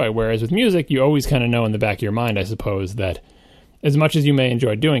I enjoy. Whereas with music, you always kind of know in the back of your mind, I suppose, that as much as you may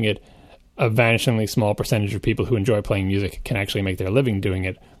enjoy doing it, a vanishingly small percentage of people who enjoy playing music can actually make their living doing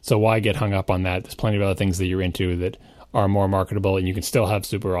it. So why get hung up on that? There's plenty of other things that you're into that are more marketable, and you can still have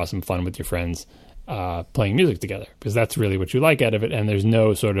super awesome fun with your friends playing music together, because that's really what you like out of it. And there's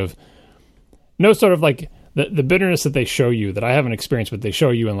no sort of like the bitterness that they show you, that I haven't experienced, but they show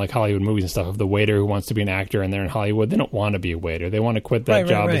you in like Hollywood movies and stuff, of the waiter who wants to be an actor and they're in Hollywood. They don't want to be a waiter. They want to quit that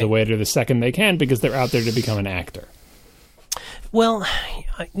job as a waiter the second they can, because they're out there to become an actor. Well,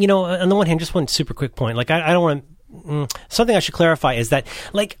 on the one hand, just one super quick point. Like, I don't want to... something I should clarify is that,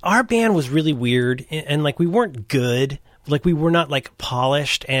 like, our band was really weird, and like, we weren't good. Like we were not like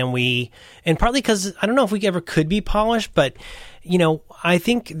polished, and partly because I don't know if we ever could be polished, but I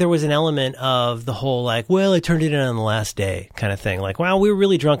think there was an element of the whole like, well, I turned it in on the last day kind of thing. Like, wow, we were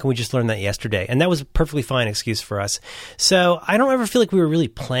really drunk and we just learned that yesterday. And that was a perfectly fine excuse for us. So I don't ever feel like we were really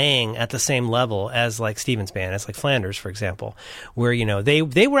playing at the same level as like Steven's band, as like Flanders, for example, where,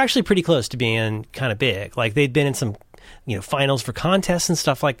 they were actually pretty close to being kind of big. Like they'd been in some, finals for contests and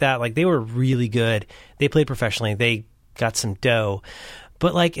stuff like that. Like they were really good. They played professionally. They got some dough.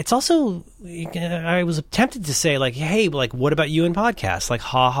 But like, it's also, I was tempted to say like, hey, like, what about you in podcasts? Like,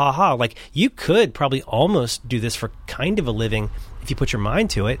 ha, ha, ha. Like, you could probably almost do this for kind of a living if you put your mind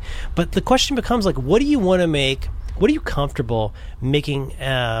to it. But the question becomes like, what do you want to make? What are you comfortable making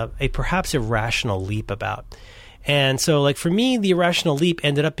a perhaps irrational leap about? And so like for me, the irrational leap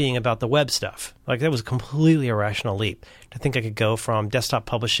ended up being about the web stuff. Like that was a completely irrational leap to think I could go from desktop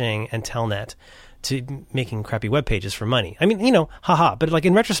publishing and Telnet to making crappy web pages for money. I mean, haha. But like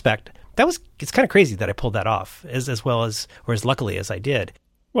in retrospect, it's kind of crazy that I pulled that off as well as, or as luckily as I did.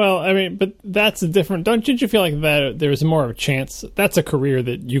 Well, I mean, but that's a different, don't you feel like that there's more of a chance, that's a career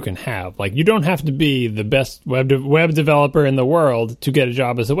that you can have. Like you don't have to be the best web developer in the world to get a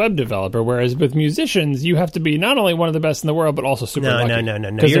job as a web developer. Whereas with musicians, you have to be not only one of the best in the world, but also super lucky.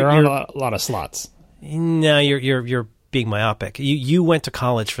 No. Because there are a lot of slots. No, you're being myopic. You went to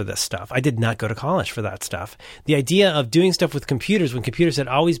college for this stuff. I did not go to college for that stuff. The idea of doing stuff with computers when computers had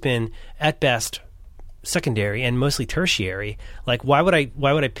always been at best secondary and mostly tertiary, like why would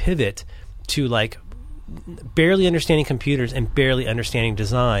I pivot to like barely understanding computers and barely understanding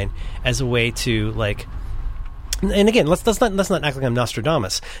design as a way to like, and again, let's not act like I'm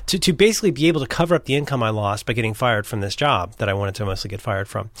Nostradamus. To basically be able to cover up the income I lost by getting fired from this job that I wanted to mostly get fired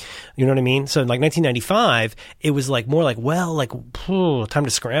from. You know what I mean? So in like 1995, it was like more like, well, like time to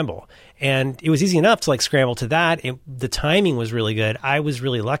scramble. And it was easy enough to like scramble to that. The timing was really good. I was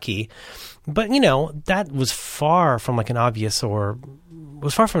really lucky. But, that was far from like an obvious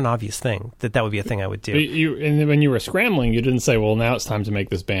thing that would be a thing I would do. And when you were scrambling, you didn't say, well, now it's time to make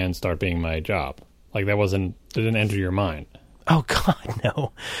this band start being my job. Like that didn't enter your mind. Oh God,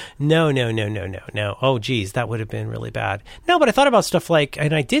 no. No. Oh geez, that would have been really bad. No, but I thought about stuff like,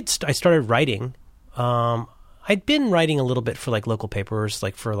 and I started writing. I'd been writing a little bit for like local papers,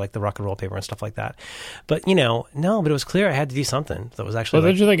 like for like the rock and roll paper and stuff like that. But no, but it was clear I had to do something that was actually.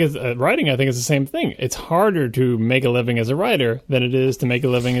 Well, don't you think writing? I think is the same thing. It's harder to make a living as a writer than it is to make a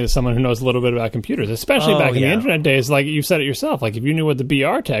living as someone who knows a little bit about computers, especially back in the internet days. Like you said it yourself. Like if you knew what the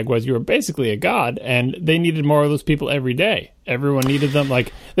BR tag was, you were basically a god, and they needed more of those people every day. Everyone needed them.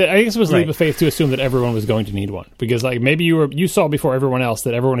 Like I guess it was a leap of faith to assume that everyone was going to need one, because like maybe you saw before everyone else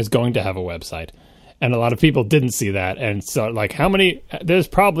that everyone is going to have a website. And a lot of people didn't see that. And so, like, there's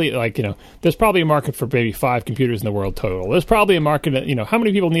probably a market for maybe 5 computers in the world total. There's probably a market, how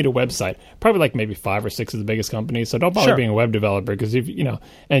many people need a website? Probably like maybe 5 or 6 of the biggest companies. So don't bother being a web developer, because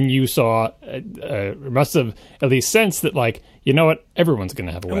and you saw, must have at least sensed that, like, you know what, everyone's going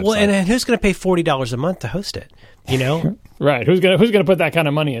to have a website. Well, and who's going to pay $40 a month to host it? Right. Who's gonna put that kind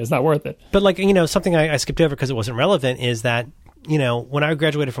of money in? It's not worth it. But like, something I skipped over because it wasn't relevant is that, when I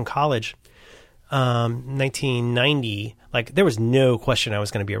graduated from college, 1990, like there was no question I was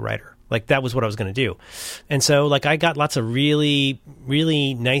going to be a writer. Like that was what I was going to do. And so like I got lots of really,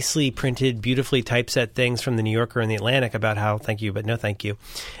 really nicely printed, beautifully typeset things from the New Yorker and the Atlantic about how thank you, but no thank you.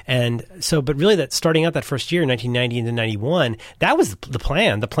 And so, but really that starting out that first year, 1990 into 91, that was the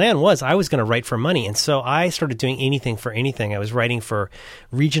plan. The plan was I was going to write for money. And so I started doing anything for anything. I was writing for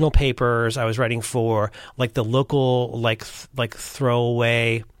regional papers. I was writing for like the local, like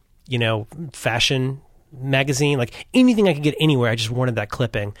throwaway, fashion magazine, like anything I could get anywhere. I just wanted that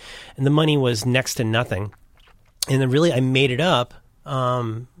clipping, and the money was next to nothing. And then really I made it up,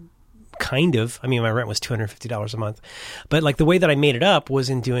 kind of. I mean, my rent was $250 a month, but like the way that I made it up was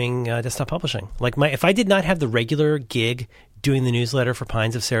in doing desktop publishing. Like if I did not have the regular gig doing the newsletter for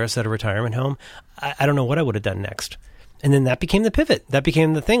Pines of Sarasota Retirement Home, I don't know what I would have done next. And then that became the pivot. That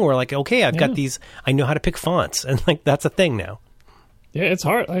became the thing where like, okay, I've got these, I know how to pick fonts, and like that's a thing now. Yeah, it's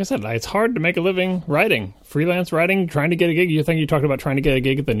hard. Like I said, it's hard to make a living writing, freelance writing, trying to get a gig. You talked about trying to get a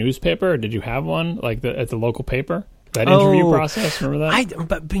gig at the newspaper? Or did you have one like at the local paper? That interview process, remember that?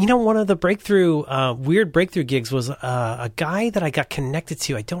 But one of the weird breakthrough gigs was a guy that I got connected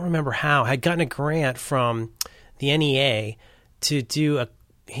to. I don't remember how. Had gotten a grant from the NEA to do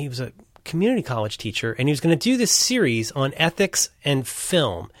he was a community college teacher, and he was going to do this series on ethics and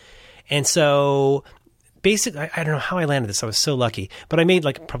film. And so basically, I don't know how I landed this. I was so lucky, but I made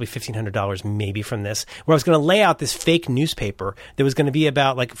like probably $1,500 maybe from this, where I was going to lay out this fake newspaper that was going to be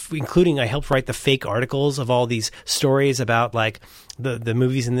about like, including I helped write the fake articles of all these stories about like the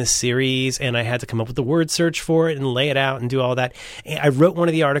movies in this series, and I had to come up with the word search for it and lay it out and do all that. And I wrote one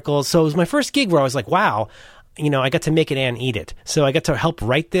of the articles, so it was my first gig where I was like, wow. I got to make it and eat it. So I got to help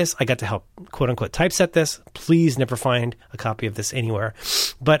write this. I got to help, quote unquote, typeset this. Please never find a copy of this anywhere.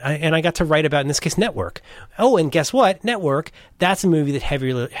 And I got to write about, in this case, Network. Oh, and guess what? Network, that's a movie that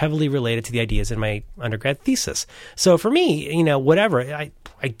heavily related to the ideas in my undergrad thesis. So for me, whatever,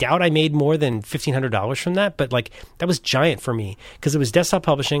 I doubt I made more than $1,500 from that, but like that was giant for me because it was desktop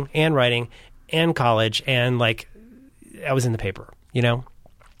publishing and writing and college, and like I was in the paper, Well,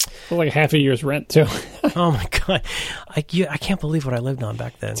 like half a year's rent, too. Oh, my God. I can't believe what I lived on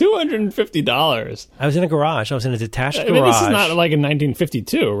back then. $250. I was in a garage. I was in a detached garage. I mean, this is not like in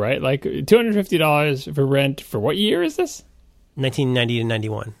 1952, right? Like $250 for rent for what year is this? 1990 to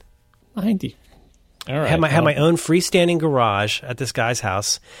 91. 90. All right. I had my own freestanding garage at this guy's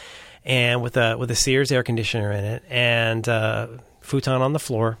house, and with a Sears air conditioner in it, and futon on the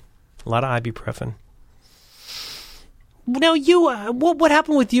floor, a lot of ibuprofen. Now, what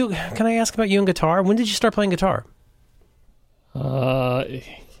happened with you? Can I ask about you and guitar? When did you start playing guitar? I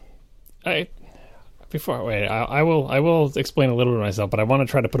will explain a little bit myself, but I want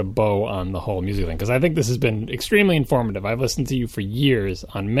to try to put a bow on the whole music thing because I think this has been extremely informative. I've listened to you for years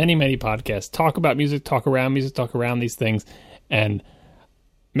on many, many podcasts, talk about music, talk around these things, and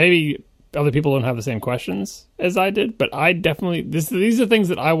maybe other people don't have the same questions as I did, but I definitely these are things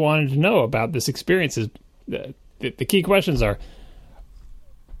that I wanted to know about this experience. The key questions are,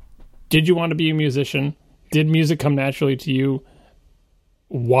 did you want to be a musician? Did music come naturally to you?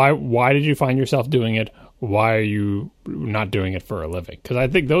 Why did you find yourself doing it? Why are you not doing it for a living? Because I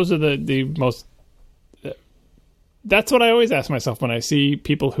think those are the most... That's what I always ask myself when I see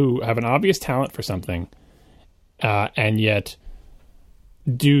people who have an obvious talent for something and yet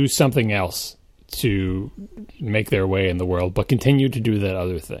do something else to make their way in the world, but continue to do that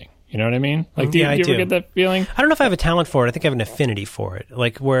other thing. You know what I mean? Like, do you ever get that feeling? I don't know if I have a talent for it. I think I have an affinity for it.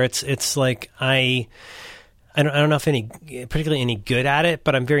 Like, where it's like I don't know if particularly any good at it,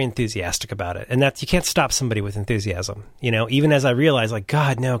 but I'm very enthusiastic about it. And you can't stop somebody with enthusiasm. Even as I realize, like,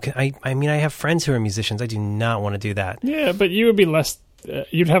 God, no. I have friends who are musicians. I do not want to do that. Yeah, but you would be less.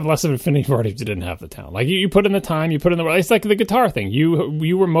 You'd have less of an affinity for it if you didn't have the talent. Like you put in the time, you put in the. It's like the guitar thing.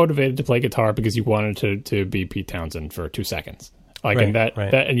 You were motivated to play guitar because you wanted to be Pete Townsend for 2 seconds. Like right, and that,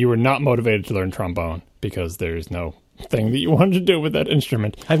 and you were not motivated to learn trombone because there's no thing that you wanted to do with that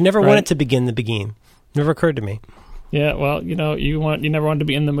instrument. I've never wanted to begin the begin. Never occurred to me. Yeah, well, you never wanted to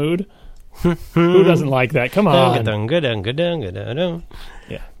be in the mood. Who doesn't like that? Come on.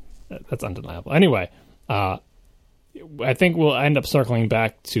 Yeah, that's undeniable. Anyway, I think we'll end up circling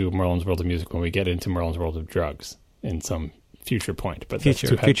back to Merlin's World of Music when we get into Merlin's World of Drugs in some future point. But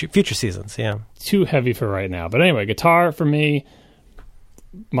future seasons, yeah. Too heavy for right now. But anyway, guitar for me.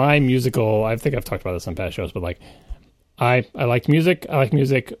 My musical, I think I've talked about this on past shows, but like, I liked music. I like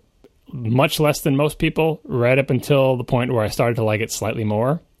music much less than most people, right up until the point where I started to like it slightly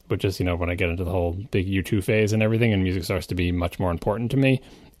more, which is, when I get into the whole big U2 phase and everything, and music starts to be much more important to me,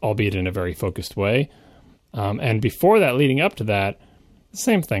 albeit in a very focused way. And before that, leading up to that,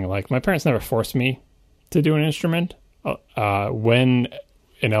 same thing. Like, my parents never forced me to do an instrument. When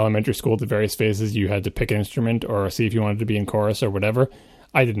in elementary school, the various phases, you had to pick an instrument or see if you wanted to be in chorus or whatever.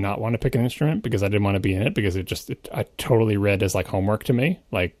 I did not want to pick an instrument because I didn't want to be in it because I totally read as like homework to me.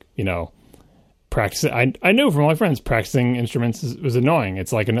 Like, practice. I knew from my friends practicing instruments was annoying.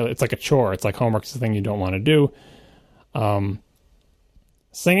 It's like a chore. It's like homework is the thing you don't want to do.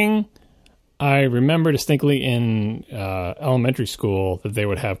 Singing, I remember distinctly in elementary school that they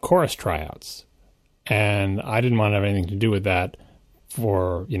would have chorus tryouts, and I didn't want to have anything to do with that.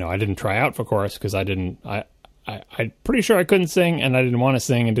 I didn't try out for chorus because I'm pretty sure I couldn't sing, and I didn't want to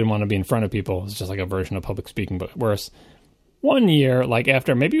sing and didn't want to be in front of people. It's just like a version of public speaking, but worse. One year, like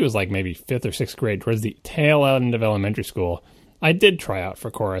after maybe 5th or 6th grade, towards the tail end of elementary school, I did try out for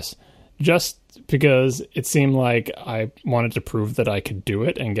chorus just because it seemed like I wanted to prove that I could do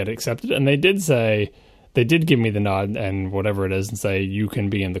it and get accepted. And they did give me the nod and whatever it is and say, you can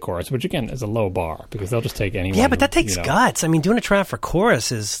be in the chorus, which again is a low bar because they'll just take anyone. Yeah, but that takes guts. I mean, doing a tryout for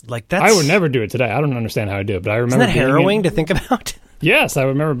chorus is like that's. I would never do it today. I don't understand how I do it, but I remember. Isn't that harrowing to think about? Yes, I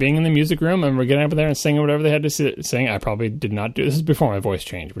remember being in the music room and we're getting up there and singing whatever they had to sing. I probably did not do this. Is before my voice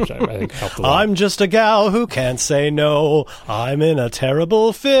changed, which I think helped a lot. I'm just a gal who can't say no. I'm in a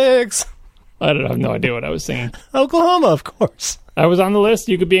terrible fix. I have no idea what I was singing. Oklahoma, of course. I was on the list.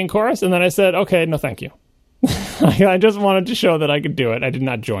 You could be in chorus, and then I said, "Okay, no, thank you." I just wanted to show that I could do it. I did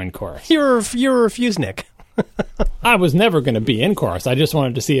not join chorus. You're a Fusenik. I was never going to be in chorus. I just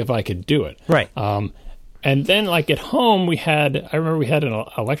wanted to see if I could do it. Right. And then, like, at home, I remember we had an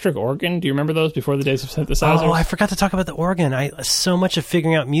electric organ. Do you remember those before the days of synthesizers? Oh, I forgot to talk about the organ. So much of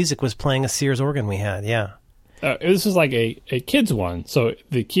figuring out music was playing a Sears organ we had, yeah. This was like a kid's one, so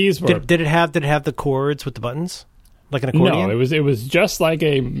the keys were... Did it have the chords with the buttons? Like an accordion? No, it was just like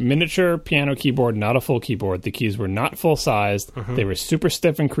a miniature piano keyboard, not a full keyboard. The keys were not full-sized. Mm-hmm. They were super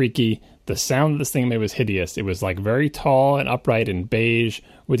stiff and creaky. The sound of this thing made was hideous. It was like very tall and upright and beige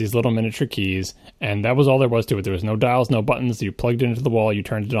with these little miniature keys, and that was all there was to it. There was no dials, no buttons. You plugged it into the wall, you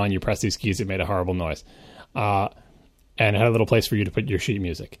turned it on, you pressed these keys, it made a horrible noise. And it had a little place for you to put your sheet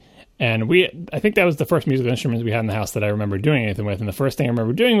music. And I think that was the first musical instrument we had in the house that I remember doing anything with. And the first thing I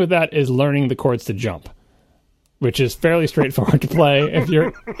remember doing with that is learning the chords to jump, which is fairly straightforward to play if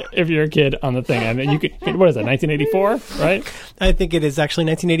you're a kid on the thing. And you could, what is that, 1984, right? I think it is actually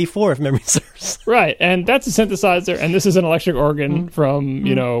 1984, if memory serves. Right, and that's a synthesizer, and this is an electric organ from,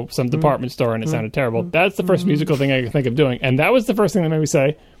 some department store, and it sounded terrible. That's the first musical thing I could think of doing. And that was the first thing that made me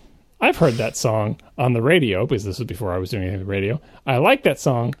say, I've heard that song on the radio, because this was before I was doing anything with radio. I like that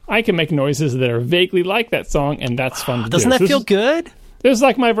song. I can make noises that are vaguely like that song, and that's fun to do. Doesn't that feel good? This is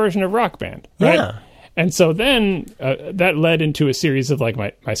like my version of Rock Band, right? Yeah. And so then that led into a series of, like,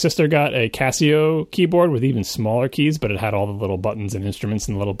 my sister got a Casio keyboard with even smaller keys, but it had all the little buttons and instruments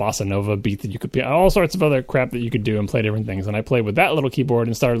and the little bossa nova beat that you could play, all sorts of other crap that you could do and play different things. And I played with that little keyboard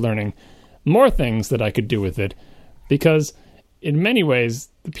and started learning more things that I could do with it, because in many ways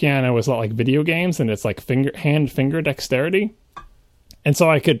the piano was a lot like video games, and it's like hand-finger dexterity. And so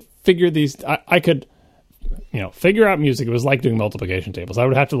I could figure I could figure out music. It was like doing multiplication tables. I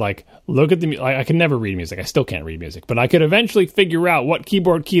would have to, like, look at I could never read music. I still can't read music, but I could eventually figure out what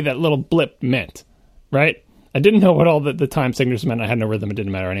keyboard key that little blip meant, right? I didn't know what all the time signatures meant. I had no rhythm. It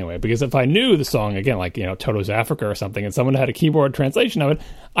didn't matter anyway, because if I knew the song, again, like, Toto's Africa or something, and someone had a keyboard translation of it,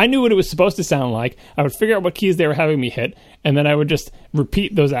 I knew what it was supposed to sound like. I would figure out what keys they were having me hit, and then I would just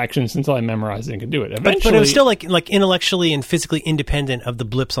repeat those actions until I memorized it and could do it. Eventually, but it was still like intellectually and physically independent of the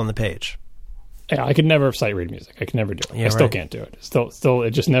blips on the page. Yeah, I could never sight read music. I could never do it. Yeah, I still can't do it. Still,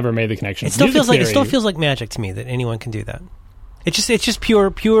 it just never made the connection. It still feels like magic to me that anyone can do that. It's just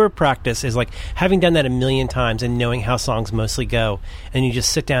pure practice, is like having done that a million times and knowing how songs mostly go, and you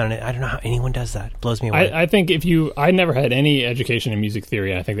just sit down and I don't know how anyone does that. It blows me away. I think I never had any education in music theory,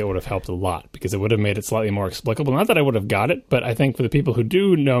 and I think that would have helped a lot, because it would have made it slightly more explicable. Not that I would have got it, but I think for the people who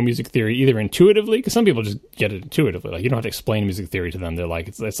do know music theory, either intuitively, because some people just get it intuitively, like you don't have to explain music theory to them. They're like,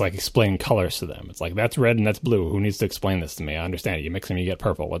 it's like explaining colors to them. It's like, that's red and that's blue. Who needs to explain this to me? I understand it. You mix them, you get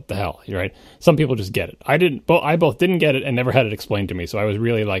purple. What the hell? You're right. Some people just get it. I both didn't get it and never had it explained to me, so I was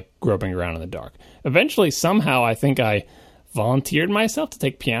really like groping around in the dark. Eventually, somehow, I think I volunteered myself to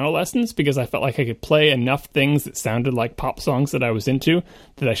take piano lessons, because I felt like I could play enough things that sounded like pop songs that I was into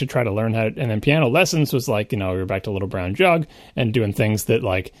that I should try to learn how to. And then piano lessons was like, we were back to Little Brown Jug and doing things that,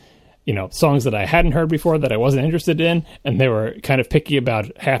 like, songs that I hadn't heard before that I wasn't interested in, and they were kind of picky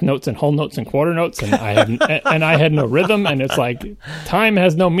about half notes and whole notes and quarter notes, and I had no rhythm, and it's like, time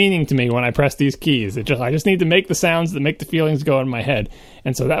has no meaning to me when I press these keys. I just need to make the sounds that make the feelings go in my head.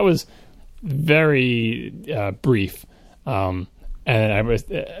 And so that was very brief, and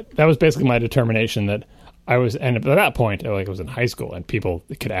that was basically my determination that I was. And at that point, like, I was in high school, and people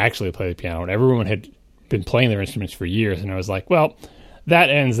could actually play the piano, and everyone had been playing their instruments for years, and I was like, well,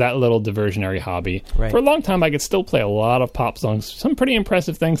 that ends that little diversionary hobby. Right. For a long time, I could still play a lot of pop songs, some pretty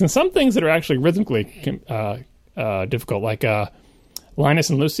impressive things, and some things that are actually rhythmically difficult, like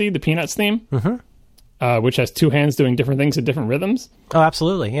Linus and Lucy, the Peanuts theme, which has two hands doing different things at different rhythms. Oh,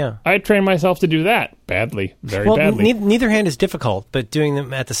 absolutely, yeah. I trained myself to do that badly, very badly. Neither hand is difficult, but doing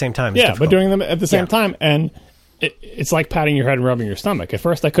them at the same time is difficult. Yeah, but doing them at the same time, and it's like patting your head and rubbing your stomach. At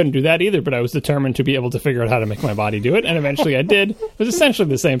first, I couldn't do that either, but I was determined to be able to figure out how to make my body do it, and eventually I did. It was essentially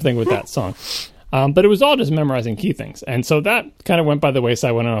the same thing with that song. But it was all just memorizing key things. And so that kind of went by the wayside.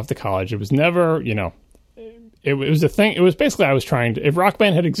 I went on off to college. It was never, it was a thing. It was basically, I was trying to, if Rock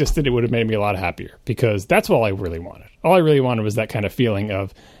Band had existed, it would have made me a lot happier, because that's all I really wanted. All I really wanted was that kind of feeling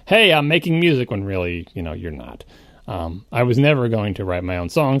of, hey, I'm making music, when really, you're not. I was never going to write my own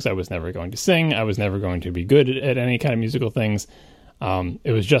songs. I was never going to sing. I was never going to be good at any kind of musical things.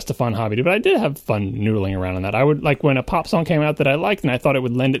 It was just a fun hobby, but I did have fun noodling around on that. I would, like, when a pop song came out that I liked and I thought it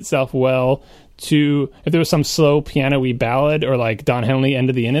would lend itself well to, if there was some slow piano-y ballad, or like Don Henley, End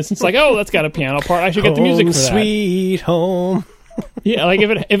of the Innocence, like, oh, that's got a piano part, I should get the music for that. Sweet home. Yeah, like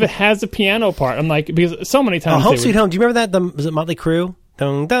if it has a piano part, I'm like, because so many times Home Sweet Home. Do you remember that? Was it Motley Crue?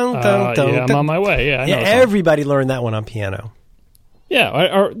 Dun, dun, dun, dun, yeah, I'm dun. on my way. Yeah, I know Yeah, the song. everybody learned that one on piano.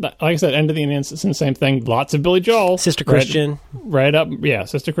 Yeah, or like I said, End of the Indian System, same thing. Lots of Billy Joel. Sister Christian. Right up, yeah,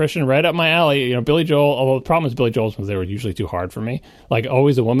 Sister Christian, right up my alley. You know, Billy Joel, although the problem with Billy Joel's was they were usually too hard for me. Like,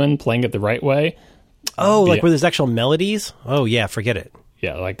 Always a Woman, playing it the right way. Oh, like Yeah. where there's actual melodies? Oh, yeah, forget it.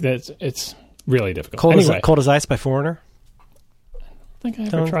 Yeah, like, it's really difficult. Cold as Ice by Foreigner? I think I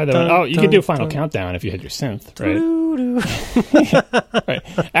ever Dun, tried that dun, one. Oh, you dun, could do Final dun. Countdown if you had your synth, right? Doo-doo. Right.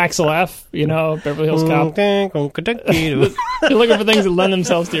 Axel F, you know, Beverly Hills Cop. Right, You're looking for things that lend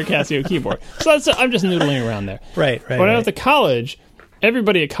themselves to your Casio keyboard. So I'm just noodling around there. right. When I went to college,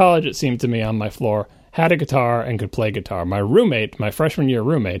 everybody at college, it seemed to me, on my floor had a guitar and could play guitar. My roommate, my freshman year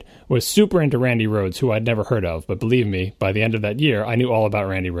roommate, was super into Randy Rhoads, who I'd never heard of. But believe me, by the end of that year, I knew all about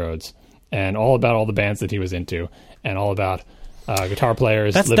Randy Rhoads and all about all the bands that he was into and all about guitar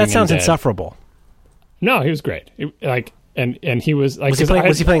players. That living sounds and dead. insufferable. No, he was great. And he was like,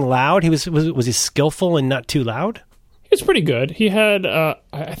 Was he playing loud? Was he skillful and not too loud? He was pretty good. He had,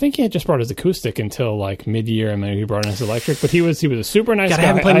 I think he had just brought his acoustic until like mid-year, and maybe he brought in his electric. But he was a super nice Gotta guy.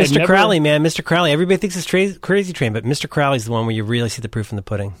 have him play I had Mr. never- Crowley, man. Mr. Crowley. Everybody thinks it's Crazy Train, but Mr. Crowley's the one where you really see the proof in the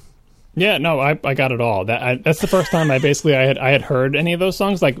pudding. Yeah, no, I got it all. That's the first time I had heard any of those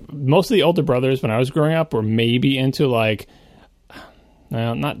songs. Like, most of the older brothers when I was growing up were maybe into like,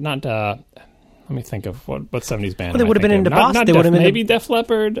 not. Let me think of what 70s band. Well, they am I would have been thinking into of? Not Boston. They would have been maybe Def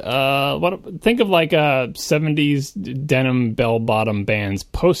Leppard. Think of like 70s denim bell bottom bands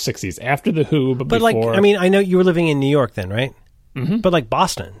post 60s after the Who, but But before. like, I mean, I know you were living in New York then, right? Mm-hmm. But like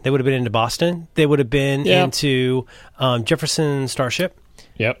Boston, they would have been into Boston. They would have been Yeah. into Jefferson Starship.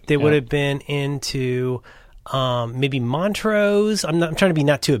 Yep, They would yep. have been into maybe Montrose. I'm trying to be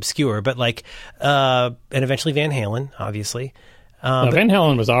not too obscure, but like, and eventually Van Halen, obviously. No, Van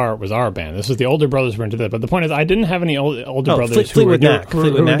Halen was our band. This was the older brothers were into that. But the point is, I didn't have any older Oh, brothers Fleetwood Mac. who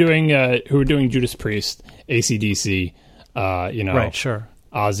were doing Judas Priest, AC/DC, Right, sure.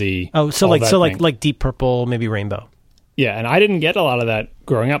 Ozzy. Oh, so all that thing. like Deep Purple, maybe Rainbow. Yeah, and I didn't get a lot of that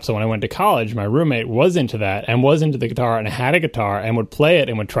growing up. So when I went to college, my roommate was into that and was into the guitar and had a guitar and would play it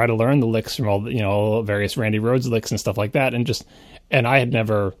and would try to learn the licks from all the, various Randy Rhoads licks and stuff like that. And I had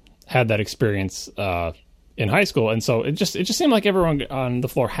never had that experience in high school, and so it just seemed like everyone on the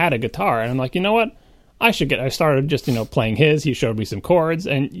floor had a guitar, and I'm like, you know what? I started just playing his. He showed me some chords,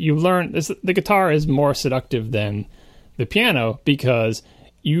 and you learn the guitar is more seductive than the piano because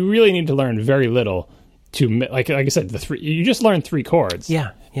you really need to learn very little to like I said, you just learn 3 chords. Yeah.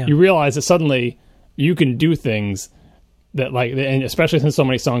 You realize that suddenly you can do things that and especially since so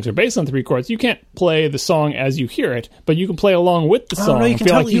many songs are based on 3 chords, you can't play the song as you hear it, but you can play along with the song. No, you can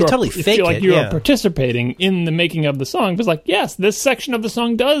totally fake feel like it, you yeah. are participating in the making of the song. It's like, yes, this section of the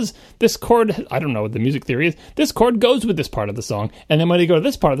song does this chord. I don't know what the music theory is. This chord goes with this part of the song, and then when I go to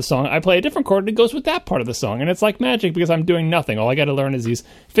this part of the song, I play a different chord and it goes with that part of the song, and it's like magic because I'm doing nothing. All I got to learn is these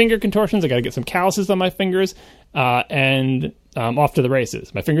finger contortions. I got to get some calluses on my fingers, and off to the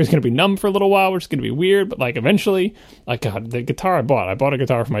races. My finger's going to be numb for a little while, which is going to be weird, but like eventually, like God, the guitar I bought a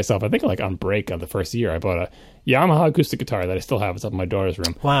guitar for myself. I think like on break on the first year, I bought a Yamaha acoustic guitar that I still have. It's up in my daughter's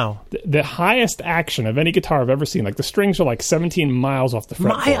room. Wow. The highest action of any guitar I've ever seen. Like the strings are like 17 miles off the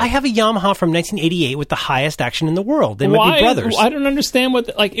fretboard. I have a Yamaha from 1988 with the highest action in the world. They might be brothers. I don't understand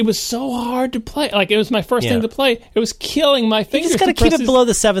it was so hard to play. Like it was my first thing to play. It was killing my You fingers. just got to keep it below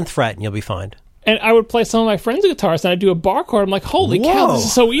the 7th fret and you'll be fine. And I would play some of my friends' guitars, and I'd do a bar chord. I'm like, holy cow, Whoa. this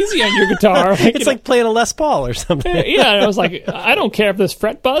is so easy on your guitar. It's like playing a Les Paul or something. yeah, and I was like, I don't care if there's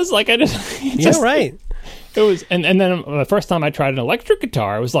fret buzz. Like, Yeah, right. It was, and then the first time I tried an electric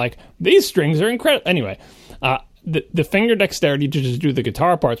guitar, I was like, these strings are incredible. Anyway, the finger dexterity to just do the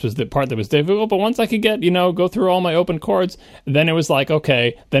guitar parts was the part that was difficult. But once I could get, go through all my open chords, then it was like,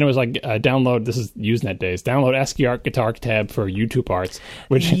 okay. Then it was like, download. This is Usenet days. Download ASCII Art Guitar Tab for YouTube parts,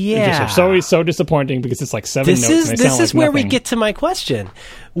 which just are always so disappointing because it's like 7 notes. And they This sound is like where we nothing. get to my question,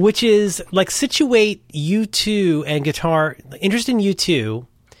 which is like situate U2 and guitar, interest in U2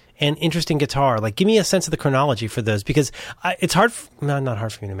 and interest in guitar. Like, give me a sense of the chronology for those because it's hard. Not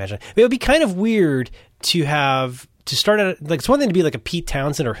hard for me to imagine. It would be kind of weird to start out, like, it's one thing to be like a Pete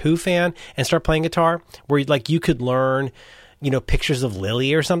Townsend or Who fan and start playing guitar where like you could learn, pictures of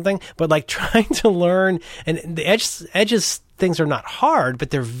Lily or something, but like trying to learn, and the edges things are not hard, but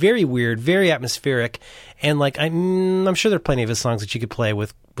they're very weird, very atmospheric. And like, I'm sure there are plenty of his songs that you could play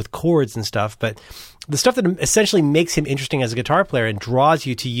with chords and stuff, but the stuff that essentially makes him interesting as a guitar player and draws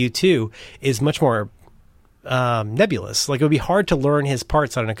you to U2 is much more nebulous. Like, it would be hard to learn his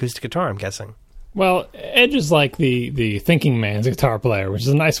parts on an acoustic guitar, I'm guessing. Well, Edge is like the thinking man's guitar player, which is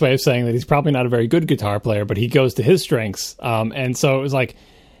a nice way of saying that he's probably not a very good guitar player, but he goes to his strengths. And so it was like,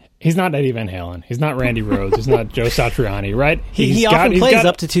 he's not Eddie Van Halen. He's not Randy Rhoads. He's not Joe Satriani, right? He often plays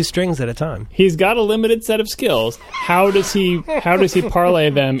up to 2 strings at a time. He's got a limited set of skills. How does he parlay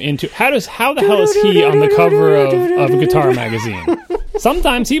them into... How the hell is he on the cover of a guitar magazine?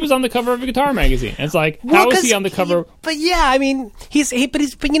 Sometimes he was on the cover of a guitar magazine. And it's like, how is he on the cover? But yeah, I mean,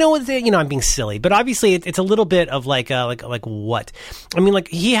 but you know what? You know, I'm being silly, but obviously it's a little bit of like what? I mean, like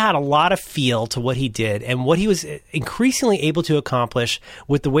he had a lot of feel to what he did and what he was increasingly able to accomplish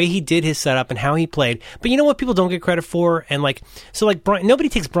with the way he did his setup and how he played. But you know what? People don't get credit for, and nobody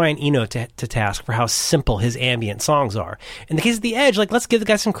takes Brian Eno to task for how simple his ambient songs are. In the case of the Edge, like let's give the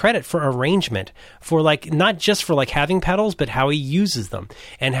guy some credit for arrangement, for like not just for like having pedals, but how he uses them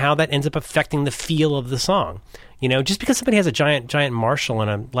and how that ends up affecting the feel of the song. You know, just because somebody has a giant Marshall and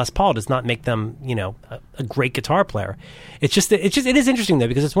a Les Paul does not make them, you know, a great guitar player. It is interesting though,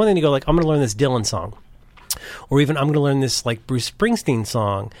 because it's one thing to go like, I'm going to learn this Dylan song, or even I'm going to learn this like Bruce Springsteen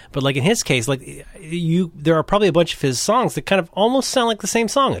song. But like in his case, like there are probably a bunch of his songs that kind of almost sound like the same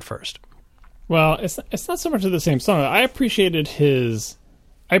song at first. Well, it's not so much of the same song. I appreciated his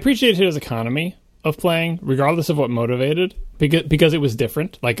economy of playing, regardless of what motivated, because it was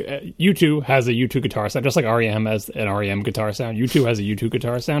different. Like U2 has a U2 guitar sound, just like REM has an REM guitar sound. U2 has a U2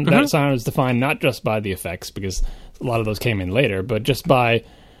 guitar sound. Mm-hmm. That sound is defined not just by the effects, because a lot of those came in later, but just by,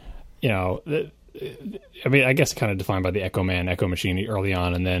 you know, I mean, I guess kind of defined by the Echo Man, Echo Machine early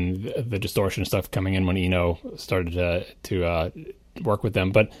on, and then the distortion stuff coming in when Eno started to work with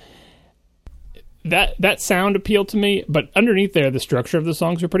them. But that sound appealed to me, but underneath there, the structure of the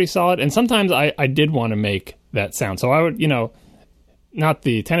songs were pretty solid. And sometimes I did want to make that sound. So I would, you know, not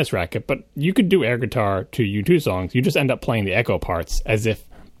the tennis racket, but you could do air guitar to U2 songs. You just end up playing the echo parts as if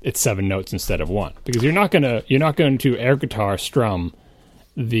it's 7 notes instead of 1, because you're not going to air guitar strum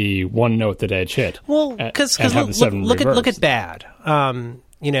the 1 note that Edge hit. Well, because look at Bad,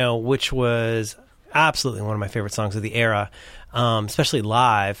 you know, which was absolutely one of my favorite songs of the era, especially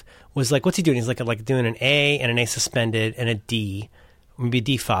live. Was like, what's he doing? He's like doing an A and an A suspended and a D, maybe a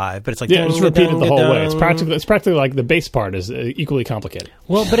D5, but it's like it's repeated the whole way. It's practically like the bass part is equally complicated.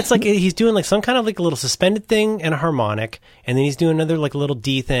 Well, but it's like he's doing like some kind of like a little suspended thing and a harmonic, and then he's doing another like a little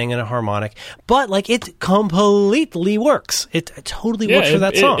D thing and a harmonic. But like it completely works. It totally works for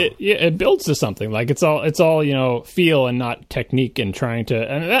that song. It builds to something. Like it's all you know, feel and not technique, and trying to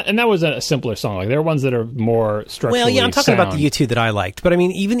and that was a simpler song. Like there are ones that are more structurally. Well, yeah, I'm talking sound. about the U2 that I liked, but I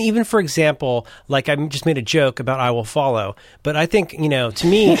mean even for example, like I just made a joke about I Will Follow, but I think, you know, to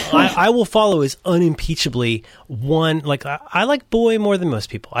me, I Will Follow is unimpeachably one. Like I like Boy more than most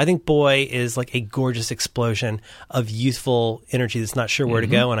people. I think Boy is like a gorgeous explosion of youthful energy that's not sure where to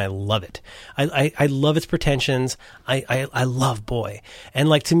go, and I love it. I love its pretensions. I love Boy, and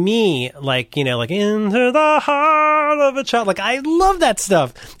like to me, like, you know, like Into the Heart of a Child, like I love that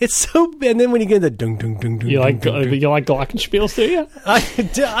stuff. It's so. And then when you get the dung dung dung dung, you like Glockenspiels, do you?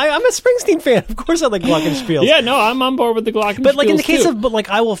 I'm a Springsteen fan. Of course, I like Glockenspiels. Yeah, no, I'm on board with the Glockenspiels. But like in the case of like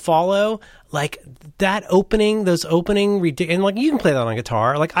I Will Follow, like that opening, and like you can play that on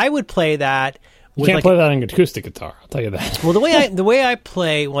guitar. Like I would play that. You can't play that on acoustic guitar, I'll tell you that. Well, the way I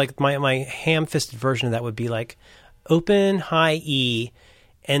play, like my ham-fisted version of that would be like open high E,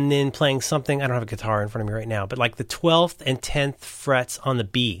 and then playing something. I don't have a guitar in front of me right now, but like the 12th and 10th frets on the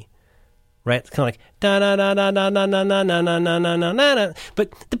B. Right, kind of like da da da da da da da da da da da da da.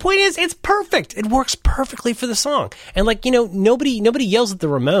 But the point is, it's perfect. It works perfectly for the song. And like, you know, nobody yells at the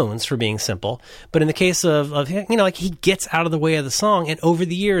Ramones for being simple. But in the case of you know, like he gets out of the way of the song, and over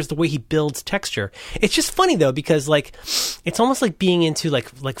the years, the way he builds texture, it's just funny though, because like it's almost like being into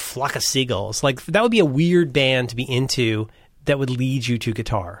like Flock of Seagulls. Like that would be a weird band to be into that would lead you to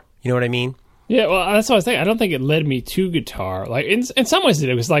guitar. You know what I mean? Yeah, well, that's what I was saying. I don't think it led me to guitar. Like in some ways,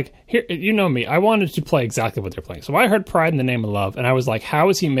 it was like, here, you know me. I wanted to play exactly what they're playing. So I heard "Pride in the Name of Love," and I was like, "How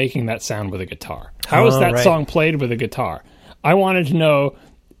is he making that sound with a guitar? How is that song played with a guitar?" I wanted to know,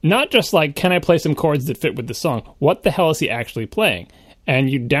 not just like, can I play some chords that fit with the song? What the hell is he actually playing? And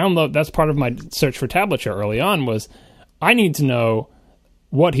you download. That's part of my search for tablature early on. Was I need to know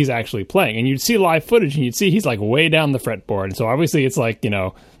what he's actually playing, and you'd see live footage, and you'd see he's like way down the fretboard. And so obviously, it's like, you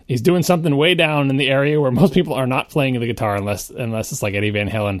know, he's doing something way down in the area where most people are not playing the guitar unless it's like Eddie Van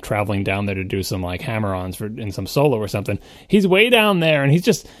Halen traveling down there to do some like hammer-ons in some solo or something. He's way down there, and he's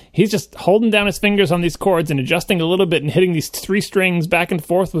just holding down his fingers on these chords and adjusting a little bit and hitting these 3 strings back and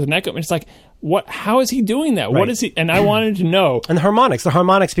forth with an echo. And it's like, how is he doing that? What is he? And I wanted to know. And the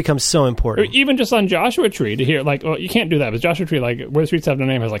harmonics become so important. Even just on Joshua Tree to hear, like, well, you can't do that, but Joshua Tree, like, Where the Streets Have No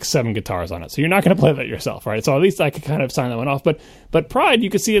Name has like 7 guitars on it. So you're not going to play that yourself, right? So at least I could kind of sign that one off. But Pride, you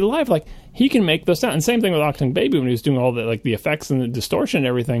could see it live, like, he can make those sounds. And same thing with Achtung Baby when he was doing all the, like, the effects and the distortion and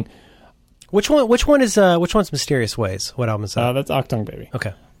everything. Which one's Mysterious Ways? What album is that? That's Achtung Baby.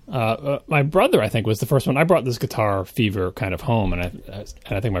 Okay. My brother, I think, was the first one. I brought this guitar fever kind of home, and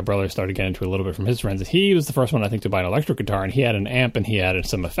I think my brother started getting into it a little bit from his friends. He was the first one, I think, to buy an electric guitar, and he had an amp and he had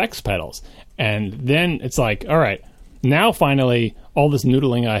some effects pedals. And then it's like, all right, now finally, all this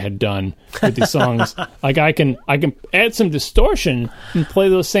noodling I had done with these songs, like I can add some distortion and play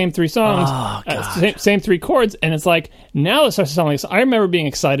those same 3 songs, same 3 chords, and it's like now it starts to sound like. I remember being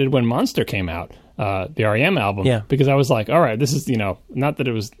excited when Monster came out. The R.E.M. album, because I was like, all right, this is, not that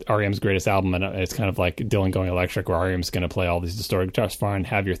it was R.E.M.'s greatest album, and it's kind of like Dylan Going Electric, where R.E.M.'s going to play all these distorted guitars, fine,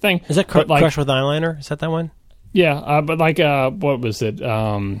 have your thing. Is that Crush with Eyeliner? Is that one? Yeah, but like, what was it? Is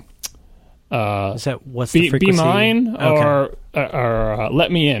that what's the frequency? Be Mine or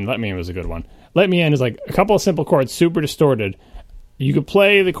Let Me In. Let Me In was a good one. Let Me In is like a couple of simple chords, super distorted. You could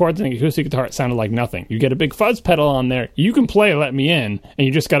play the chords in the acoustic guitar, it sounded like nothing. You get a big fuzz pedal on there, you can play Let Me In, and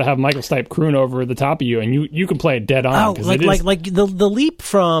you just got to have Michael Stipe croon over the top of you, and you can play it dead on. Oh, like the leap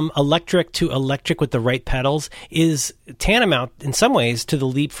from electric to electric with the right pedals is tantamount in some ways to the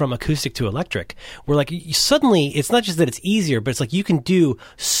leap from acoustic to electric, where like suddenly it's not just that it's easier, but it's like you can do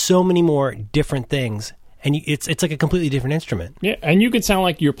so many more different things. And it's like a completely different instrument. Yeah, and you could sound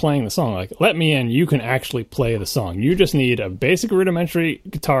like you're playing the song. Like, Let Me In, you can actually play the song. You just need a basic rudimentary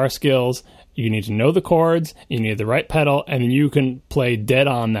guitar skills. You need to know the chords. You need the right pedal, and then you can play dead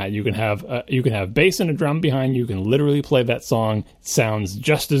on that. You can have bass and a drum behind you. You can literally play that song. It sounds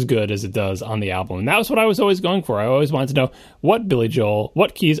just as good as it does on the album. And that was what I was always going for. I always wanted to know, what Billy Joel,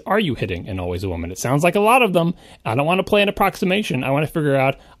 what keys are you hitting in Always a Woman? It sounds like a lot of them. I don't want to play an approximation. I want to figure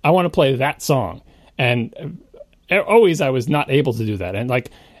out, I want to play that song. And always I was not able to do that. And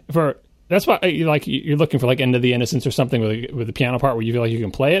like that's why you're looking for like End of the Innocence or something with the piano part where you feel like you can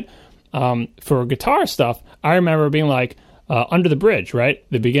play it. For guitar stuff, I remember being like Under the Bridge, right?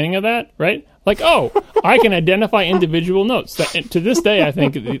 The beginning of that, right? Like, oh, I can identify individual notes. To this day, I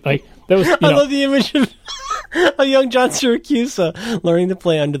think like that was. I love the image of a young John Siracusa learning to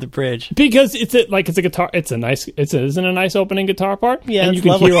play Under the Bridge because it's a guitar. Isn't a nice opening guitar part? Yeah, and you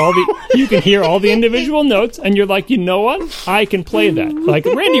can hear all the individual notes, and you're like, you know what? I can play that. Like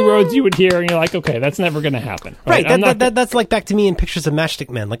Randy Rhoads, you would hear, and you're like, okay, that's never going to happen. Right. That's like back to me in Pictures of Matchstick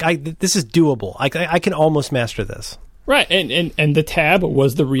Men. Like this is doable. I can almost master this. Right, and the tab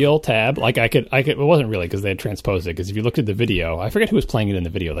was the real tab. Like I could. It wasn't really because they had transposed it. Because if you looked at the video, I forget who was playing it in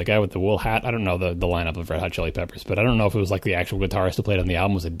the video. The guy with the wool hat. I don't know the lineup of Red Hot Chili Peppers, but I don't know if it was like the actual guitarist who played on the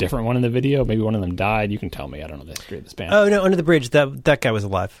album was a different one in the video. Maybe one of them died. You can tell me. I don't know the history of this band. Oh no, Under the Bridge. That guy was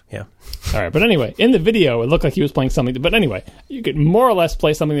alive. Yeah. All right, but anyway, in the video, it looked like he was playing something. But anyway, you could more or less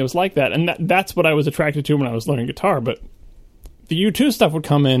play something that was like that, and that's what I was attracted to when I was learning guitar. But the U2 stuff would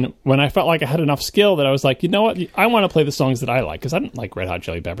come in when I felt like I had enough skill that I was like, you know what? I want to play the songs that I like, because I didn't like Red Hot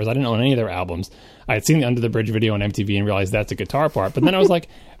Chili Peppers. I didn't own any of their albums. I had seen the Under the Bridge video on MTV and realized that's a guitar part. But then I was like,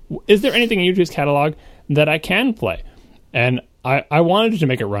 is there anything in U2's catalog that I can play? And I wanted to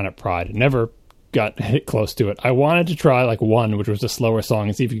make it run at Pride. It never got hit close to it. I wanted to try like One, which was a slower song,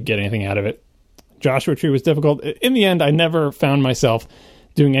 and see if you could get anything out of it. Joshua Tree was difficult. In the end, I never found myself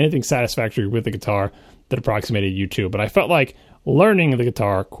doing anything satisfactory with the guitar that approximated U2. But I felt like learning the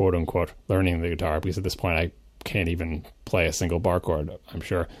guitar, quote unquote, learning the guitar, because at this point I can't even play a single bar chord, I'm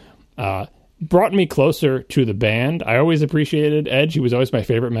sure, brought me closer to the band. I always appreciated Edge. He was always my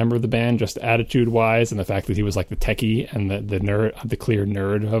favorite member of the band, just attitude-wise, and the fact that he was like the techie and the nerd, the clear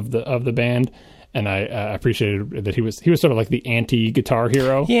nerd of the band. And I appreciated that he was sort of like the anti-guitar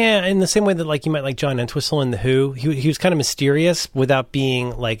hero. Yeah, in the same way that like you might like John Entwistle in The Who. He was kind of mysterious without being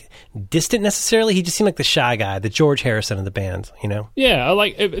like distant necessarily. He just seemed like the shy guy, the George Harrison of the band, you know? Yeah,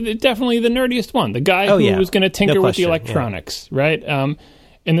 like definitely the nerdiest one. The guy who was going to tinker with the electronics, right?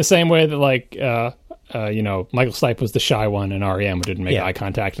 In the same way that like Michael Stipe was the shy one in R.E.M. who didn't make eye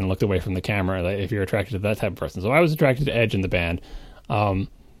contact and looked away from the camera. Like, if you're attracted to that type of person, so I was attracted to Edge in the band.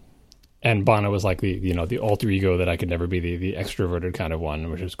 And Bono was like the alter ego that I could never be, the extroverted kind of one,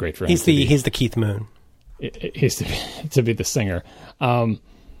 which was great for him. He's the Keith Moon. He's to be the singer.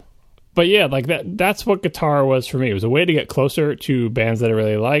 But yeah, like that's what guitar was for me. It was a way to get closer to bands that I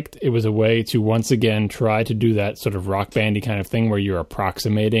really liked. It was a way to once again try to do that sort of rock bandy kind of thing where you're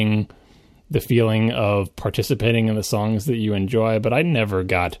approximating the feeling of participating in the songs that you enjoy. But I never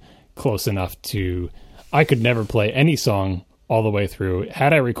got close enough I could never play any song all the way through.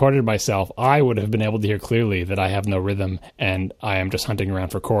 Had I recorded myself, I would have been able to hear clearly that I have no rhythm and I am just hunting around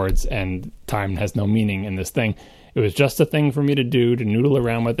for chords and time has no meaning in this thing. It was just a thing for me to do, to noodle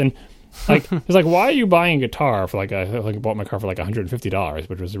around with. And like, it's like, why are you buying a guitar for like, I bought my car for like $150,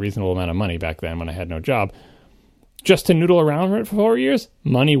 which was a reasonable amount of money back then when I had no job. Just to noodle around for it for 4 years?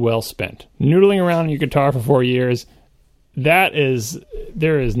 Money well spent. Noodling around on your guitar for 4 years, there is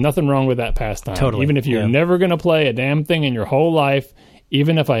nothing wrong with that pastime. Totally. Even if you're never going to play a damn thing in your whole life,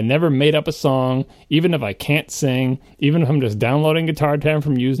 even if I never made up a song, even if I can't sing, even if I'm just downloading Guitar Tab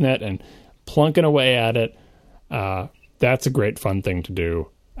from Usenet and plunking away at it, that's a great fun thing to do.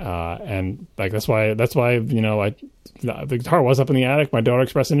 And like that's why the guitar was up in the attic. My daughter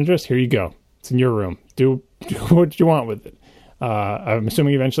expressed an interest. Here you go. It's in your room. Do what you want with it. I'm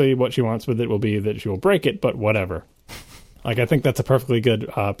assuming eventually what she wants with it will be that she will break it, but whatever. Like, I think that's a perfectly good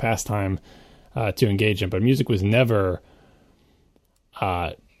pastime to engage in. But music was never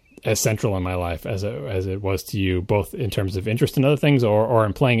as central in my life as it was to you, both in terms of interest in other things or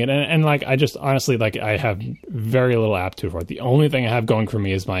in playing it. And like, I just honestly, like, I have very little aptitude for it. The only thing I have going for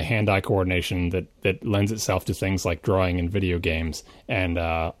me is my hand-eye coordination that lends itself to things like drawing in video games and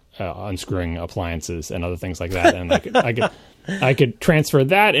unscrewing appliances and other things like that. And I could transfer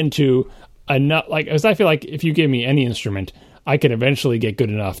that into enough, like, as I feel like if you gave me any instrument, I could eventually get good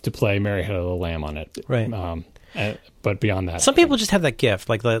enough to play Mary Had a Little Lamb on it. Right. But beyond that, some people just have that gift.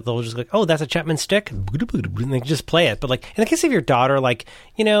 Like, they'll just like, oh, that's a Chapman stick, and they can just play it. But like, in the case of your daughter, like,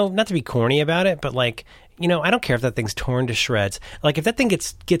 not to be corny about it, but like, I don't care if that thing's torn to shreds. Like, if that thing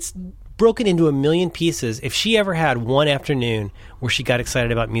gets broken into a million pieces, if she ever had one afternoon where she got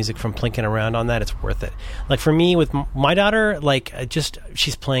excited about music from plinking around on that, it's worth it. Like, for me, with my daughter, like,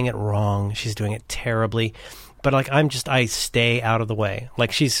 she's playing it wrong. She's doing it terribly. But like, I stay out of the way.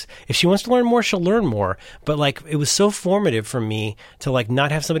 Like, if she wants to learn more, she'll learn more. But like, it was so formative for me to like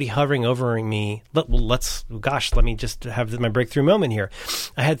not have somebody hovering over me. Let me just have my breakthrough moment here.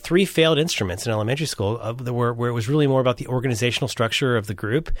 I had 3 failed instruments in elementary school where it was really more about the organizational structure of the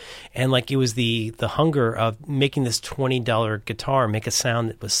group. And like, it was the hunger of making this $20 guitar make a sound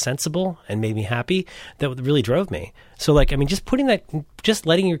that was sensible and made me happy that really drove me. So like, I mean, just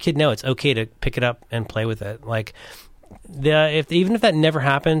letting your kid know it's okay to pick it up and play with it. Like, even if that never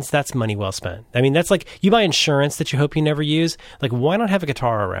happens, that's money well spent. I mean, that's like you buy insurance that you hope you never use. Like, why not have a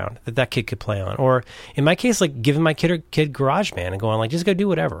guitar around that kid could play on? Or in my case, like giving my kid GarageBand and going like, just go do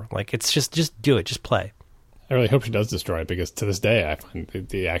whatever. Like, it's just do it, just play. I really hope she does destroy it, because to this day I find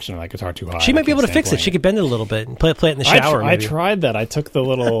the action of that guitar too high. She might be able to fix it. She could bend it a little bit and play it in the shower. I tried that. I took the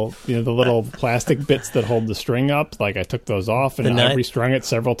little the little plastic bits that hold the string up. Like, I took those off and I restrung it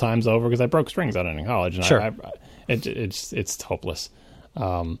several times over because I broke strings on it in college. And sure. It's hopeless.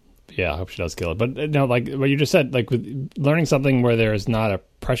 Yeah, I hope she does kill it. But no, like what you just said, like with learning something where there is not a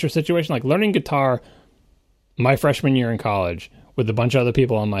pressure situation, like learning guitar my freshman year in college with a bunch of other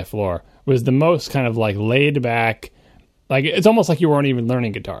people on my floor was the most kind of like laid back. Like, it's almost like you weren't even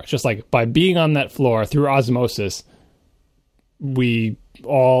learning guitar. It's just like by being on that floor through osmosis, we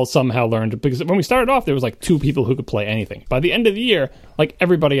all somehow learned, because when we started off, there was like 2 people who could play anything. By the end of the year, like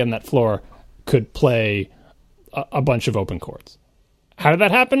everybody on that floor could play a bunch of open chords. How did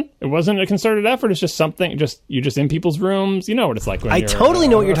that happen? It wasn't a concerted effort. It's just something, you're just in people's rooms. You know what it's like when I you're totally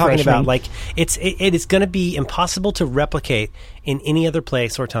know what you're talking freshman. about. Like, it is going to be impossible to replicate in any other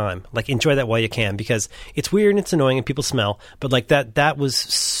place or time. Like, enjoy that while you can, because it's weird and it's annoying and people smell. But like, that was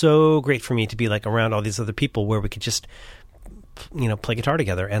so great for me to be like around all these other people where we could just, play guitar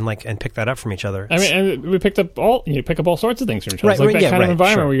together and pick that up from each other. I mean, and we pick up all sorts of things from each other. Right, It's like that kind of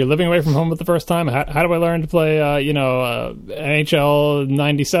environment sure. where you're living away from home for the first time. How do I learn to play, NHL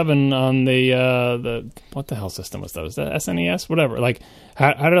 97 on the what the hell system was that? Was that SNES? Whatever. Like,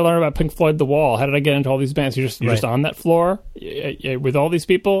 how did I learn about Pink Floyd The Wall? How did I get into all these bands? You're just on that floor with all these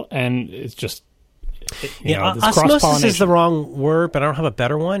people, and it's just. Osmosis is the wrong word, but I don't have a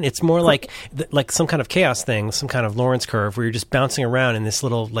better one. It's more like some kind of chaos thing, some kind of Lorentz curve where you're just bouncing around in this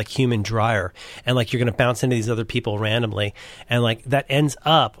little like human dryer, and like you're going to bounce into these other people randomly, and like that ends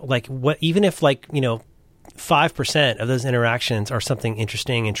up like even if 5% of those interactions are something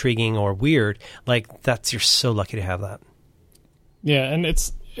interesting, intriguing, or weird, like you're so lucky to have that. Yeah, and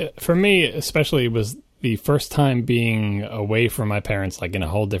it's for me especially was the first time being away from my parents, like in a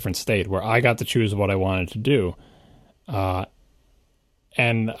whole different state, where I got to choose what I wanted to do.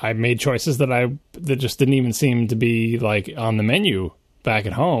 And I made choices that just didn't even seem to be like on the menu back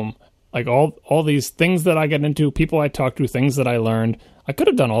at home. Like all these things that I got into, people I talked to, things that I learned. I could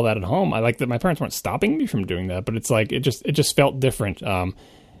have done all that at home. I like that my parents weren't stopping me from doing that, but it's like, it just felt different.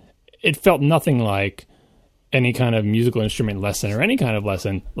 It felt nothing like any kind of musical instrument lesson or any kind of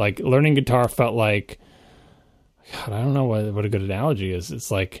lesson, like learning guitar felt like, God, I don't know what a good analogy is.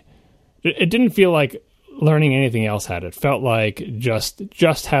 It's like, it didn't feel like learning anything else had. It felt like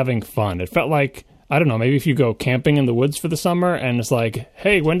just having fun. It felt like, I don't know, maybe if you go camping in the woods for the summer and it's like,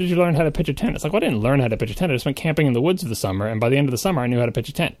 hey, when did you learn how to pitch a tent? It's like, well, I didn't learn how to pitch a tent. I just went camping in the woods for the summer, and by the end of the summer, I knew how to pitch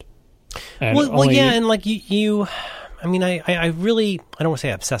a tent. And and like you I mean, I really, I don't want to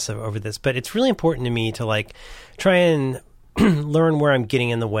say obsessive over this, but it's really important to me to like try and learn where I'm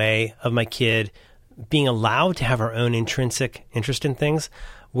getting in the way of my kid being allowed to have her own intrinsic interest in things.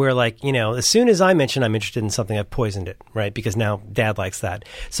 Where, like, you know, as soon as I mention I'm interested in something, I've poisoned it, right? Because now dad likes that.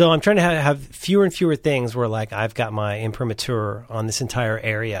 So I'm trying to have fewer and fewer things where, like, I've got my imprimatur on this entire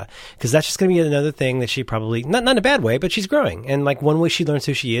area. Because that's just going to be another thing that she probably, not in a bad way, but she's growing. And, like, one way she learns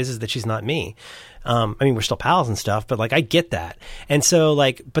who she is that she's not me. I mean, we're still pals and stuff, but, like, I get that. And so,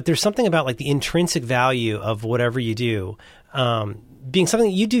 like, but there's something about, like, the intrinsic value of whatever you do, being something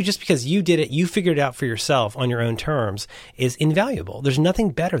that you do just because you did it, you figured it out for yourself on your own terms, is invaluable. There's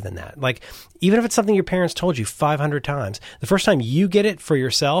nothing better than that. Like, even if it's something your parents told you 500 times, the first time you get it for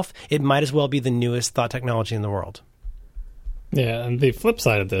yourself, it might as well be the newest thought technology in the world. Yeah, and the flip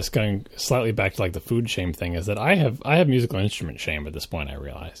side of this, going slightly back to like the food shame thing, is that I have musical instrument shame at this point, I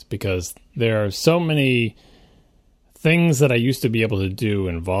realize, because there are so many things that I used to be able to do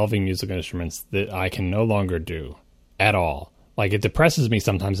involving musical instruments that I can no longer do at all. Like, it depresses me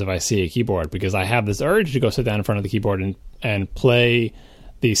sometimes if I see a keyboard, because I have this urge to go sit down in front of the keyboard and play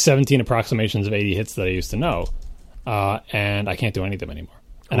the 17 approximations of 80 hits that I used to know, and I can't do any of them anymore.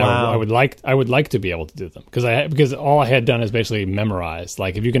 And wow. I would like to be able to do them, because all I had done is basically memorize.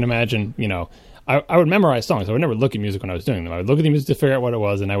 Like, if you can imagine, you know, I would memorize songs. I would never look at music when I was doing them. I would look at the music to figure out what it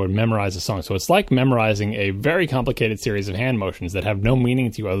was, and I would memorize a song. So it's like memorizing a very complicated series of hand motions that have no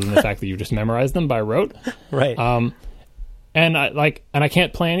meaning to you other than the fact that you just memorized them by rote. Right. And I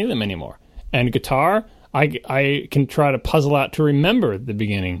can't play any of them anymore. And guitar, I can try to puzzle out to remember the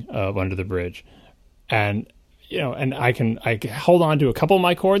beginning of Under the Bridge, and you know, and I can hold on to a couple of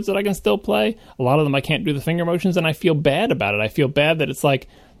my chords that I can still play. A lot of them I can't do the finger motions, and I feel bad about it. I feel bad that it's like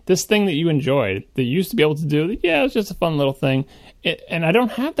this thing that you enjoyed, that you used to be able to do. Yeah, it's just a fun little thing, and I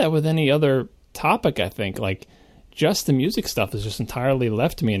don't have that with any other topic. I think like, just the music stuff is just entirely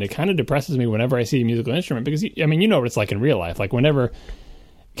left to me, and it kind of depresses me whenever I see a musical instrument, because, I mean, you know what it's like in real life. Like,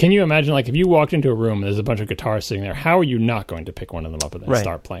 can you imagine, like, if you walked into a room and there's a bunch of guitars sitting there, how are you not going to pick one of them up and then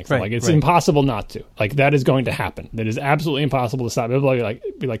start playing? So, like, it's impossible not to. Like, that is going to happen. That is absolutely impossible to stop. It would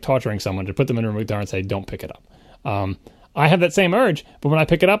be like torturing someone to put them in a room with a guitar and say, don't pick it up. I have that same urge, but when I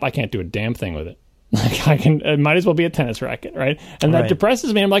pick it up, I can't do a damn thing with it. Like, it might as well be a tennis racket, right? And that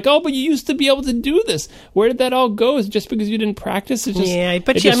depresses me. I'm like, oh, but you used to be able to do this. Where did that all go? Is it just because you didn't practice? It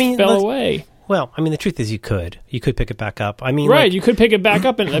just fell away. Well, I mean, the truth is you could pick it back up. I mean, right, like, you could pick it back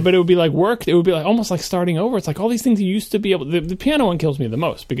up, but it would be like work. It would be like almost like starting over. It's like all these things you used to be able. The piano one kills me the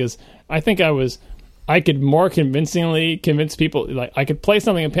most, because I think I could more convincingly convince people. Like, I could play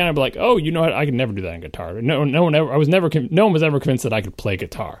something in piano, and be like, oh, you know what? I could never do that in guitar. No one was ever convinced that I could play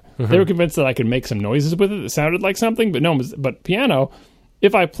guitar. Mm-hmm. They were convinced that I could make some noises with it that sounded like something, but piano.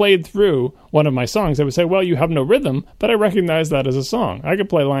 If I played through one of my songs, I would say, well, you have no rhythm, but I recognize that as a song. I could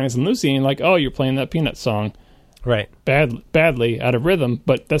play Linus and Lucy and like, oh, you're playing that Peanuts song badly out of rhythm,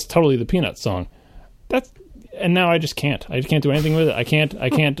 but that's totally the Peanuts song. And now I just can't. I can't do anything with it. I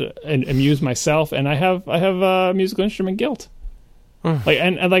can't amuse myself, and I have musical instrument guilt. Like,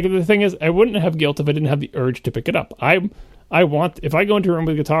 and like, the thing is, I wouldn't have guilt if I didn't have the urge to pick it up. If I go into a room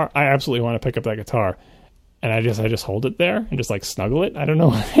with a guitar, I absolutely want to pick up that guitar. And I just hold it there and just like snuggle it. I don't know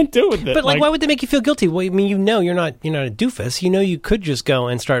what I do with it. But like, why would they make you feel guilty? Well, I mean, you're not a doofus. You could just go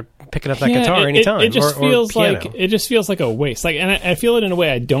and start picking up that guitar anytime. It just feels like a waste. Like, and I feel it in a way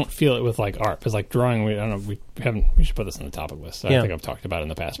I don't feel it with like art. Because like drawing, I don't know. We should put this on the topic list. I think I've talked about it in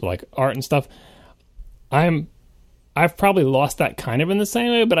the past. But like art and stuff, I've probably lost that kind of in the same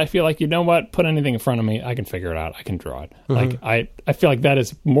way. But I feel like, you know what? Put anything in front of me, I can figure it out. I can draw it. Mm-hmm. Like I feel like that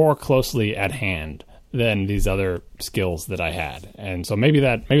is more closely at hand than these other skills that I had. And so maybe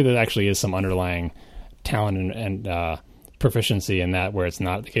that actually is some underlying talent and proficiency in that, where it's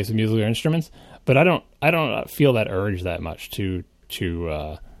not the case with musical instruments. But I don't feel that urge that much to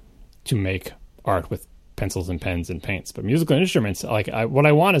make art with pencils and pens and paints. But musical instruments, like, what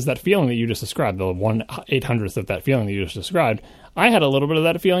I want is that feeling that you just described, the 1/800th of that feeling that you just described. I had a little bit of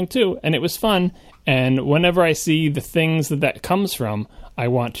that feeling too, and it was fun. And whenever I see the things that comes from, I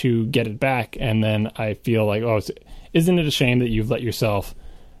want to get it back, and then I feel like, oh, isn't it a shame that you've let yourself,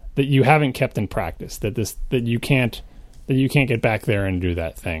 that you haven't kept in practice, that you can't get back there and do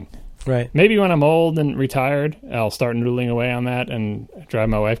that thing. Right. Maybe when I'm old and retired, I'll start noodling away on that and drive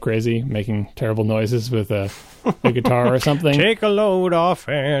my wife crazy, making terrible noises with a guitar or something. Take a load off,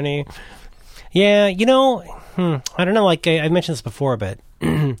 Annie. Yeah, I don't know. Like I mentioned this before, but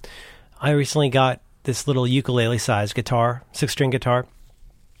I recently got this little ukulele-sized guitar, 6-string guitar,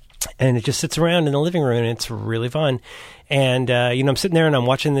 and it just sits around in the living room, and it's really fun. And, I'm sitting there, and I'm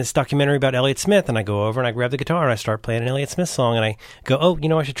watching this documentary about Elliott Smith, and I go over, and I grab the guitar, and I start playing an Elliott Smith song, and I go,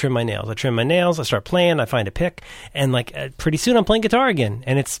 I should trim my nails. I trim my nails, I start playing, I find a pick, and, pretty soon I'm playing guitar again,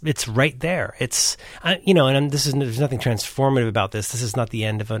 and it's right there. There's nothing transformative about this. This is not the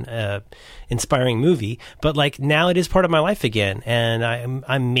end of an inspiring movie, but, now it is part of my life again, and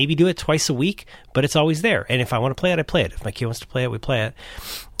I maybe do it twice a week, but it's always there. And if I want to play it, I play it. If my kid wants to play it, we play it.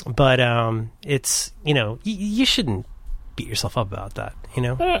 But it's, you shouldn't beat yourself up about that,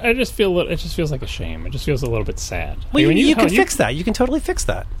 I just feel it just feels like a shame. It just feels a little bit sad. Well, you can fix that. You can totally fix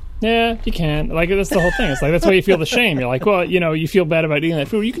that. Yeah, you can. That's the whole thing. It's that's why you feel the shame. You're like, well, you feel bad about eating that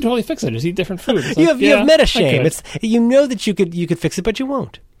food. You can totally fix it. Just eat different food. You have meta shame. It's that you could fix it, but you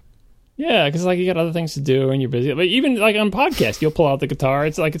won't. Yeah, because you got other things to do and you're busy. But even on podcasts, you'll pull out the guitar.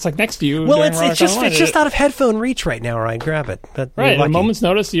 It's like next to you. Well, it's just out of headphone reach right now, or I grab it. But right, at a moment's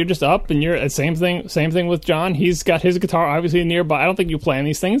notice, you're just up, and you're same thing with John. He's got his guitar obviously nearby. I don't think you plan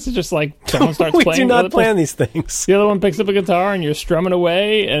these things. It's just someone starts we playing. We do not plan these things. The other one picks up a guitar, and you're strumming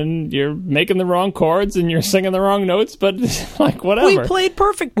away, and you're making the wrong chords, and you're singing the wrong notes. But whatever. We played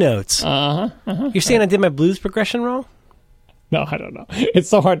perfect notes. You're saying I did my blues progression wrong? No, I don't know. It's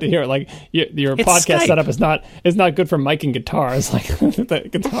so hard to hear. Your podcast Skype. setup is not good for miking guitars. The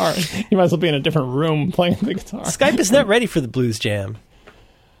guitar, you might as well be in a different room playing the guitar. Skype is not ready for the blues jam.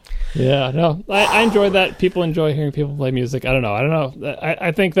 Yeah, no, I enjoy that. People enjoy hearing people play music. I don't know.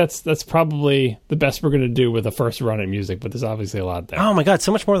 I think that's probably the best we're going to do with the first run at music. But there's obviously a lot there. Oh my God,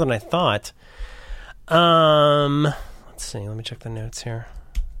 so much more than I thought. Let's see. Let me check the notes here.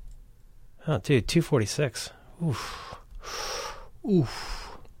 Oh, dude, 2:46. Oof. You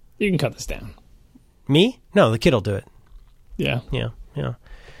can cut this down. Me? No, the kid will do it. Yeah.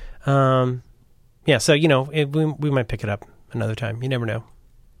 So, we might pick it up another time. You never know.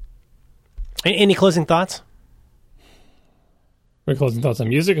 Any closing thoughts? Or closing thoughts on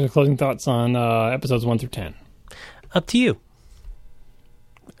music or closing thoughts on episodes 1 through 10? Up to you.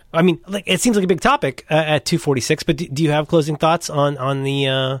 I mean, it seems like a big topic at 2:46, but do you have closing thoughts on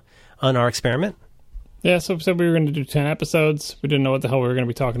our experiment? Yeah, so we said we were going to do 10 episodes. We didn't know what the hell we were going to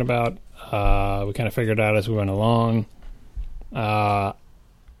be talking about. We kind of figured it out as we went along. I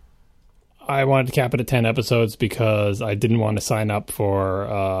wanted to cap it at 10 episodes because I didn't want to sign up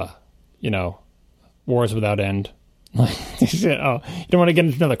for, Wars Without End. You don't want to get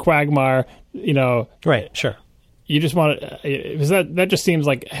into another quagmire, Right, sure. You just want to... Because that just seems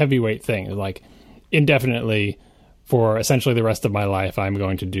like a heavyweight thing. Indefinitely... For essentially the rest of my life, I'm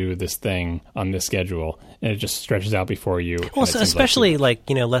going to do this thing on this schedule, and it just stretches out before you. Well, so especially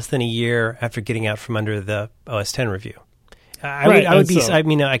less than a year after getting out from under the OS 10 review.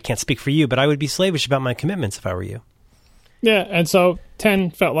 I can't speak for you, but I would be slavish about my commitments if I were you. Yeah, and so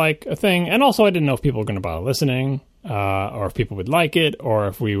 10 felt like a thing, and also I didn't know if people were going to bother listening, or if people would like it, or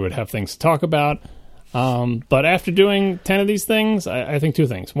if we would have things to talk about. But after doing 10 of these things, I think two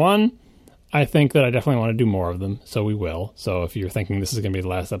things. One, I think that I definitely want to do more of them, so we will. So if you're thinking this is going to be the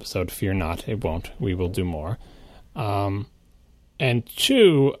last episode, fear not, it won't. We will do more. And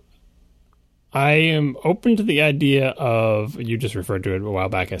two, I am open to the idea of, you just referred to it a while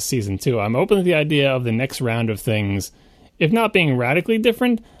back as season 2, I'm open to the idea of the next round of things, if not being radically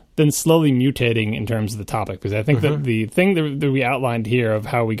different, then slowly mutating in terms of the topic. Because I think that the thing that we outlined here of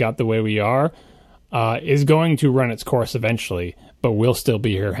how we got the way we are is going to run its course eventually, but we'll still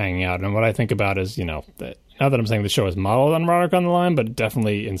be here hanging out. And what I think about is, not that I'm saying the show is modeled on Roderick on the Line, but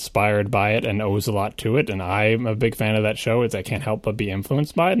definitely inspired by it and owes a lot to it. And I'm a big fan of that show. I can't help but be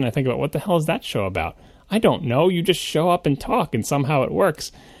influenced by it. And I think about, what the hell is that show about? I don't know. You just show up and talk, and somehow it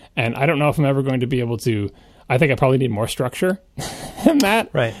works. And I don't know if I'm ever going to be able to... I think I probably need more structure than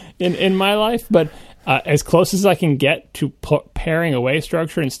that in my life. But as close as I can get to paring away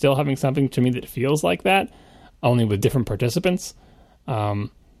structure and still having something to me that feels like that, only with different participants... I'm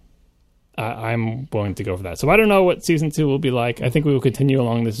willing to go for that. So I don't know what season 2 will be like. I think we will continue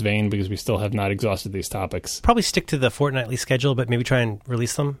along this vein because we still have not exhausted these topics. Probably stick to the fortnightly schedule, but maybe try and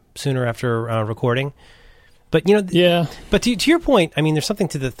release them sooner after recording. But, yeah. But to your point, I mean, there's something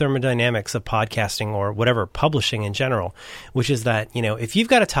to the thermodynamics of podcasting or whatever, publishing in general, which is that, if you've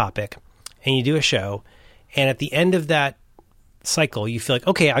got a topic and you do a show, and at the end of that cycle, you feel like,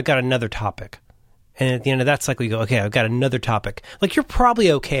 okay, I've got another topic. And at the end of that cycle, you go, okay, I've got another topic. Like, you're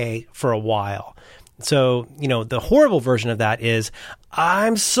probably okay for a while. So, the horrible version of that is,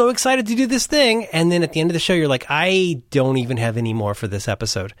 I'm so excited to do this thing. And then at the end of the show, you're like, I don't even have any more for this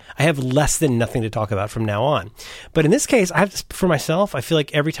episode. I have less than nothing to talk about from now on. But in this case, I have for myself, I feel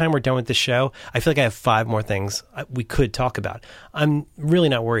like every time we're done with the show, I feel like I have 5 more things we could talk about. I'm really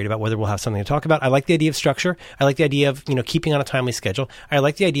not worried about whether we'll have something to talk about. I like the idea of structure. I like the idea of, keeping on a timely schedule. I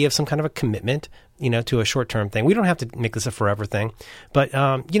like the idea of some kind of a commitment, to a short-term thing. We don't have to make this a forever thing. But,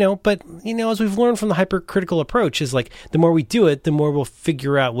 as we've learned from the hypercritical approach is like, the more we do it, the more we'll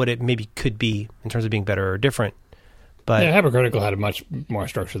figure out what it maybe could be in terms of being better or different. But yeah, hypercritical had a much more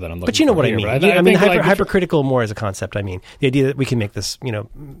structure than I'm looking for. But you know what here, I mean. I mean, hypercritical more as a concept. I mean, the idea that we can make this,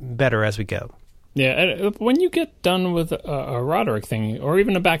 better as we go. Yeah, when you get done with a Roderick thing, or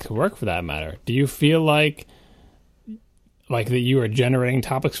even a Back to Work for that matter, do you feel like that you are generating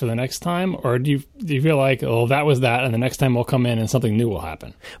topics for the next time, or do you feel like, oh, that was that, and the next time we'll come in and something new will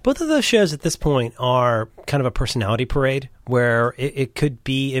happen? Both of those shows at this point are kind of a personality parade where it could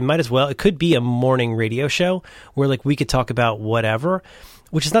be, it could be a morning radio show where like we could talk about whatever,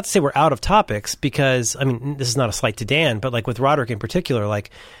 which is not to say we're out of topics because, I mean, this is not a slight to Dan, but like with Roderick in particular, like,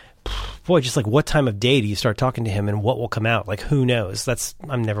 boy, just like what time of day do you start talking to him and what will come out? Like, who knows?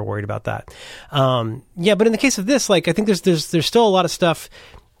 I'm never worried about that. But in the case of this, like, I think there's still a lot of stuff.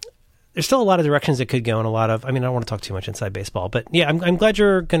 There's still a lot of directions it could go and I don't want to talk too much inside baseball, but yeah, I'm glad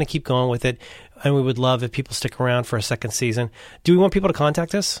you're going to keep going with it. And we would love if people stick around for a second season. Do we want people to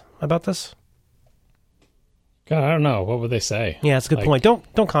contact us about this? God, I don't know. What would they say? Yeah, that's a good point.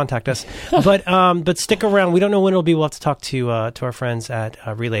 Don't contact us, but stick around. We don't know when it'll be. We'll have to talk to our friends at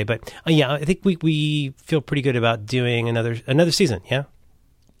Relay. But yeah, I think we feel pretty good about doing another season. Yeah.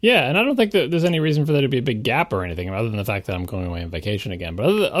 Yeah, and I don't think that there's any reason for there to be a big gap or anything, other than the fact that I'm going away on vacation again. But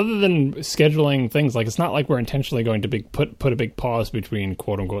other than scheduling things, like it's not like we're intentionally going to put a big pause between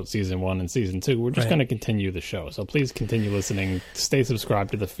quote unquote season 1 and season 2. We're just going to continue the show. So please continue listening. Stay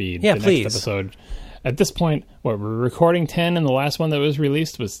subscribed to the feed. Yeah, the please. Next episode. At this point, we're recording 10, and the last one that was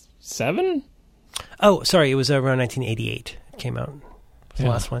released was 7? Oh, sorry, it was around 1988. It came out. The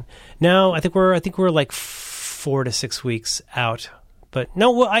last one. No, I think we're like 4 to 6 weeks out. But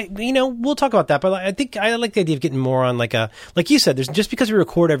no, we'll talk about that. But I think I like the idea of getting more on like you said. There's just because we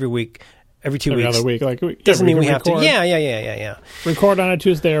record every week. Every 2 weeks. Every other week. Like, doesn't mean we have to. Yeah. Record on a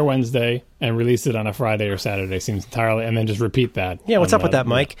Tuesday or Wednesday and release it on a Friday or Saturday seems entirely, and then just repeat that. Yeah, what's up with that,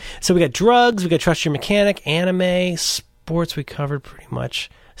 Mike? So we got drugs, we got Trust Your Mechanic, anime, sports we covered pretty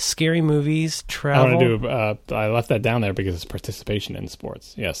much, scary movies, travel. I left that down there because it's participation in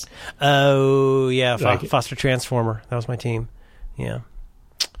sports. Yes. Oh, yeah, Foster Transformer. That was my team. Yeah.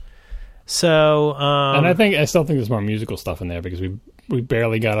 So, and I still think there's more musical stuff in there because we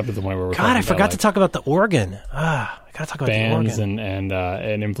barely got up to the point where we're God, I forgot to talk about the organ. I got to talk about bands the organ.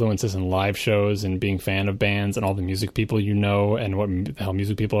 and influences in live shows and being fan of bands and all the music people and what how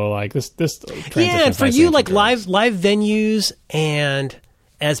music people are like. This and for you, like live venues and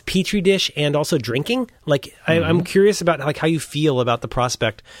as Petri dish and also drinking. Like I'm curious about like how you feel about the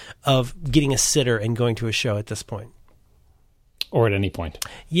prospect of getting a sitter and going to a show at this point, or at any point.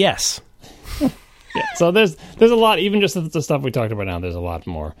 Yes. Yeah, so there's a lot, even just the stuff we talked about now, there's a lot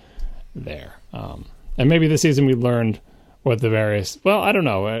more there. And maybe this season we learned what the various, I don't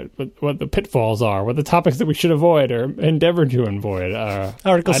know, what the pitfalls are, what the topics that we should avoid or endeavor to avoid.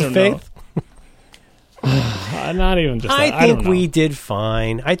 Articles of faith? Not even just that. I think we did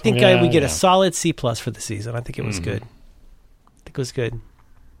fine. I think we get a solid C+ for the season. I think it was good. I think it was good.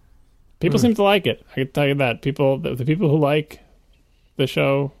 People seem to like it. I can tell you that. The people who like the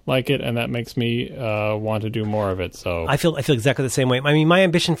show like it, and that makes me want to do more of it. So I feel exactly the same way. I mean, my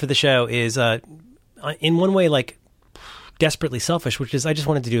ambition for the show is in one way like desperately selfish, which is I just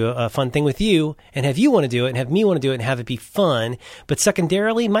wanted to do a fun thing with you and have you want to do it and have me want to do it and have it be fun. But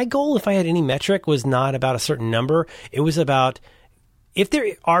secondarily, my goal, if I had any metric, was not about a certain number. It was about if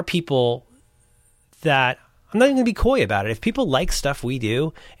there are people that I'm not even going to be coy about it. If people like stuff we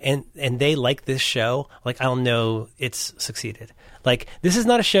do and they like this show, like I'll know it's succeeded. Like, this is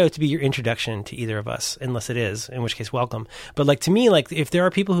not a show to be your introduction to either of us, unless it is, in which case, welcome. But, like, to me, like, if there are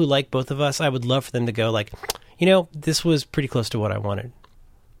people who like both of us, I would love for them to go, like, this was pretty close to what I wanted.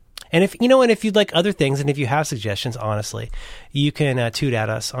 And if you'd like other things, and if you have suggestions, honestly, you can toot at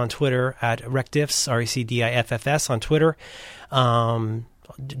us on Twitter at Recdiffs, RECDIFFS on Twitter.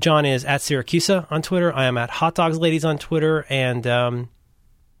 John is at Syracusa on Twitter. I am at Hot Dogs Ladies on Twitter. And, I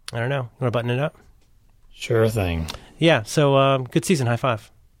don't know. You want to button it up? Sure thing. Yeah, so good season. High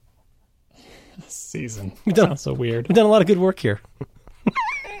five. Season. Sounds so weird. We've done a lot of good work here.